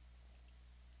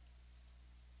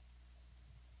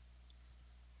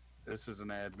 This is an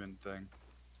admin thing.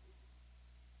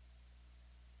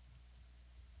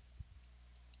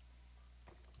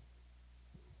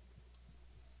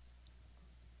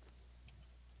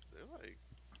 They're like,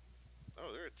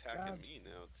 oh, they're attacking God. me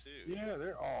now too. Yeah,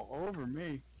 they're all over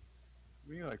me.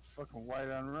 Me like fucking white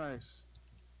on rice.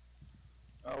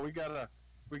 Oh, we got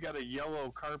a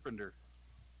yellow carpenter.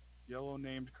 Yellow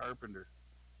named carpenter.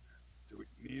 Do we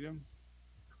need him?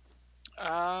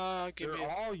 Give They're me.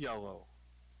 all yellow.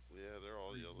 Yeah, they're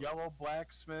all yellow. Yellow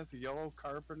blacksmith, yellow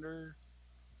carpenter.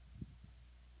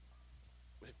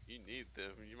 If you need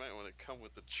them, you might want to come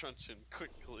with the truncheon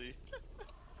quickly.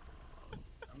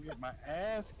 I'm getting my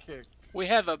ass kicked. We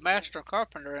have a master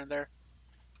carpenter in there.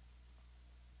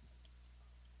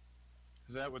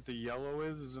 Is that what the yellow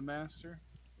is? Is a master?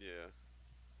 Yeah.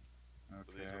 Okay.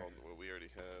 So these are all what we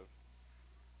already have.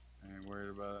 I ain't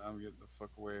worried about it. I'm getting the fuck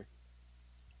away.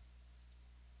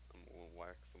 I'm gonna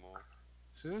wax them all.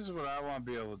 So this is what I want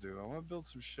to be able to do. I want to build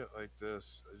some shit like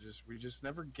this. We just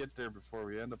never get there before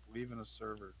we end up leaving a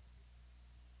server.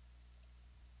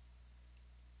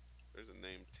 There's a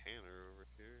named Tanner over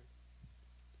here.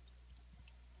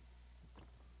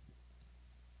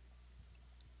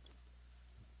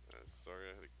 Sorry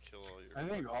I had to kill all your... I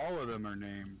think all of them are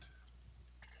named.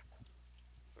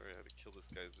 Sorry I had to kill this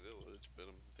guy's village, but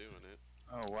I'm doing it.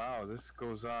 Oh wow, this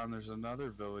goes on. There's another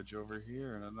village over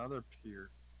here and another pier.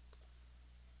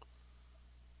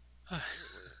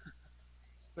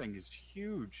 This thing is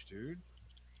huge, dude.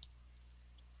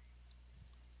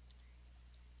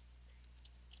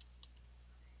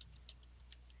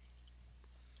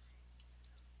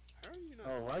 How are you not...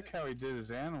 Oh, I like how he did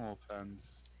his animal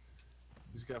pens.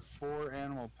 He's got 4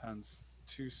 animal pens,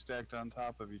 2 stacked on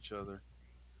top of each other.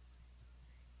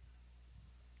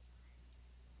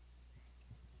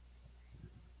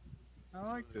 I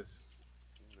like this.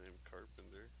 Named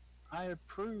Carpenter. I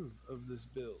approve of this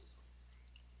build.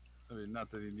 I mean,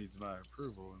 not that he needs my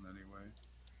approval in any way.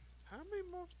 How many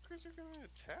motherfuckers are gonna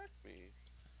attack me?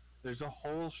 There's a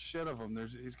whole shit of them.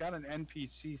 He's got an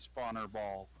NPC spawner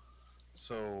ball,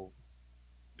 so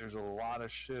there's a lot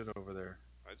of shit over there.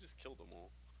 I just killed them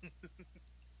all.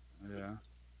 Yeah.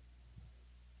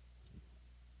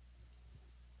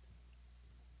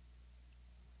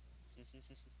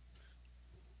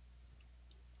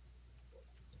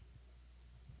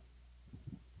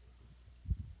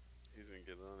 He's gonna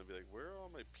get on and be like, where are all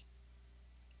my people?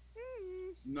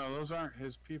 No, those aren't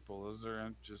his people. Those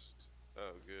are just...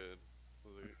 Oh, good.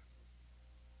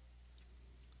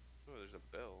 Oh, there's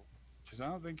a bell. Because I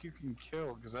don't think you can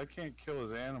kill... Because I can't kill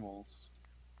his animals.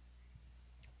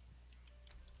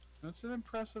 That's an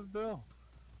impressive build.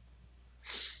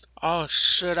 Oh,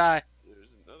 should I?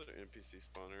 There's another NPC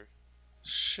spawner.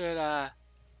 Should I?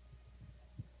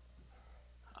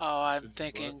 Oh, I'm Should you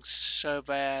thinking what? so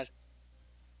bad.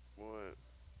 What?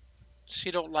 She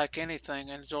don't like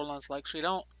anything, and Zolan's like, she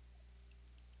don't.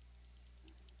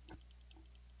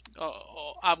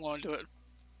 Oh, I'm going to do it.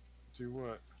 Do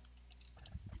what?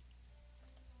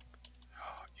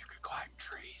 You can climb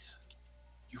trees.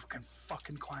 You can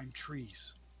fucking climb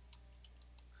trees.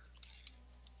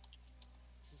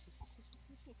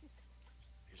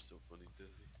 You're so funny,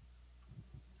 Dizzy.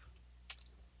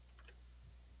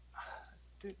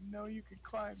 Didn't know you could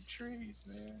climb trees,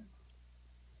 man.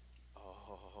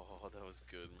 Oh, that was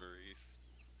good, Maurice.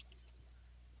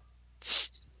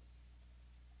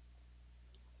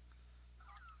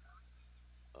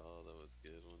 Oh, that was a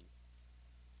good one.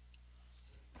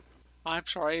 I'm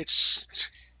sorry. It's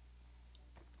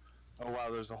Oh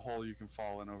wow, there's a hole you can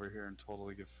fall in over here and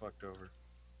totally get fucked over.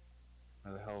 I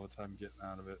had a hell of a time getting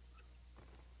out of it.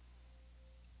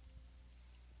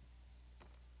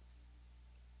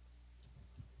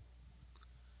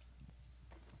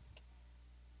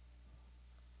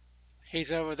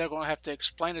 he's over there going to have to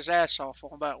explain his ass off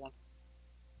on that one.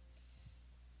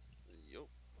 Yup.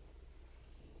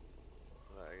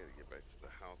 I gotta get back to the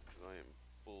house because I am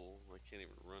full. I can't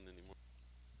even run anymore.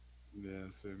 Yeah,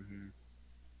 same here.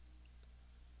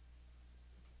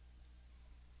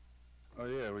 Oh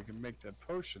yeah, we can make that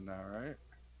potion now, right?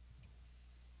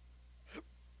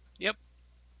 Yep,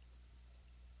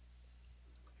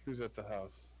 Who's at the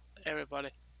house? everybody.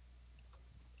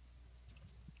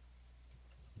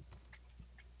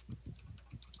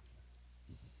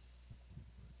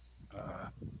 Uh,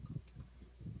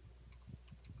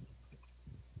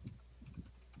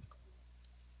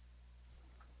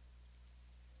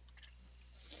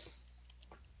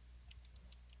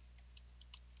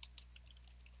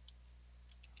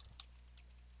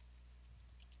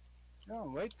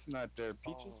 oh, late tonight there,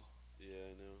 Peaches. Oh, yeah,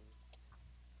 I know.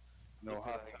 No Look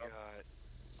what hot I tub. got.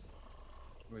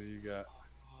 What do you got?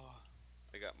 Oh,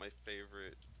 I got my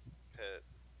favorite pet.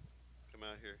 Come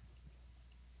out here.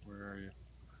 Where are you?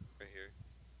 Right here.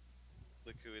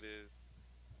 Look who it is.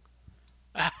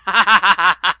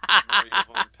 Mario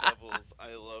Von Pebbles.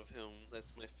 I love him.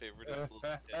 That's my favorite little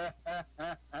pet.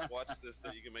 Watch this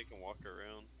though. You can make him walk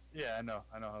around. Yeah, I know.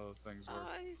 I know how those things work. Oh,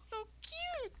 he's so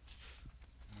cute.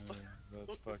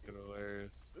 That's fucking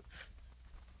hilarious.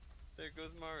 There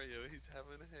goes Mario. He's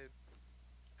having a head.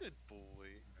 Good boy.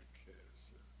 Okay,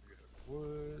 so we got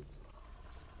wood.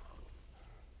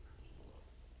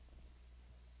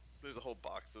 There's a whole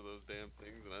box of those damn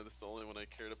things, and that's the only one I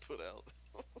care to put out.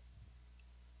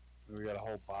 We got a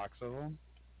whole box of them.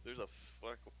 There's a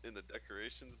fuck in the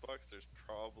decorations box. There's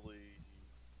probably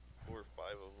 4 or 5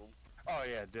 of them. Oh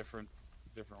yeah, different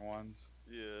ones.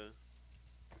 Yeah.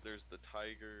 There's the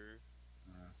tiger,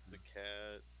 the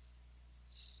cat,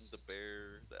 the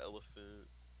bear, the elephant,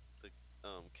 the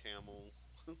camel.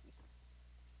 Then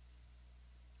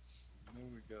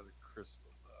we got a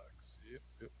crystal box. Yep,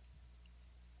 yep.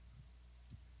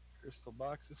 Crystal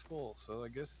box is full, so I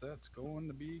guess that's going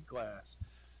to be glass.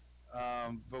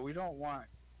 But we don't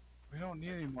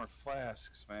need any more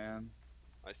flasks, man.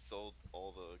 I sold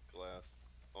all the glass,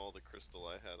 all the crystal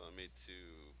I had. I made to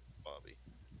Bobby.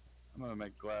 I'm gonna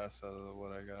make glass out of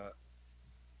what I got.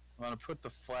 I'm gonna put the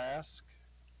flask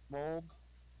mold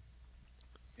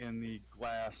in the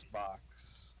glass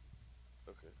box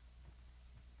Okay.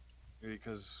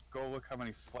 because go look how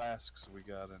many flasks we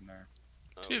got in there.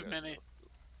 Oh, Too we got many. enough.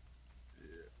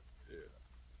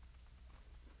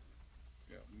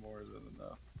 Yeah, more than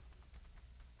enough.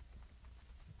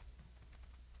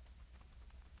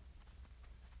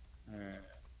 Alright.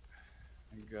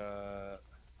 I got.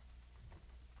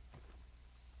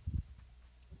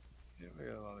 Yeah, we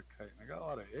got a lot of chitin. I got a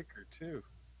lot of ichor too.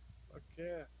 Fuck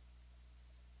yeah.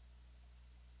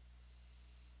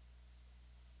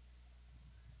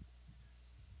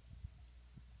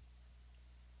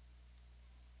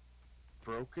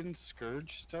 Broken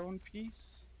scourge stone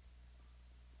piece?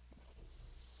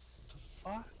 What the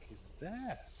fuck is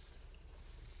that?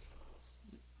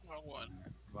 Wrong one.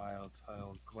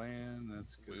 Volatile gland,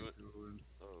 that's We gonna went- go in.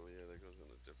 Oh yeah, that goes in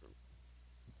a different.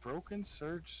 Broken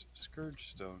scourge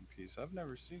stone piece. I've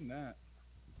never seen that.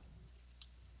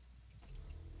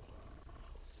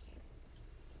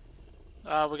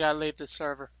 We gotta leave the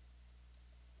server.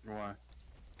 Why?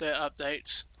 The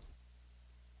updates.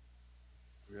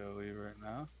 We gotta leave right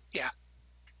now? Yeah.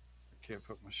 I can't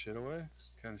put my shit away?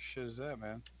 What kind of shit is that,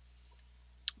 man?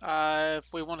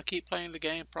 If we want to keep playing the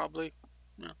game, probably.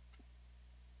 Yeah.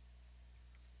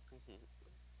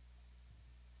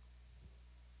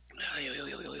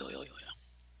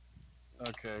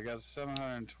 Okay, I got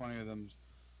 720 of them.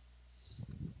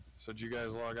 So did you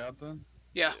guys log out then?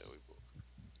 Yeah. Yeah, we both.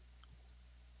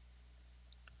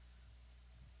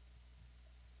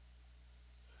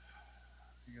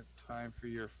 You got time for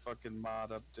your fucking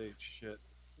mod update shit.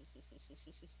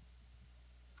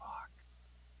 Fuck.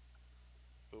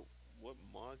 what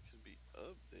mod could be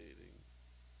updating?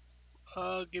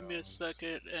 Give me a Knows?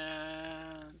 second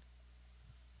and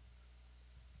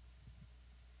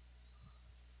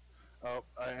Oh,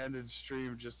 I ended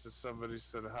stream just as somebody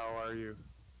said, "How are you?"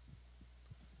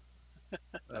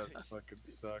 That fucking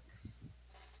sucks.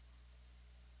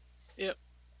 yep,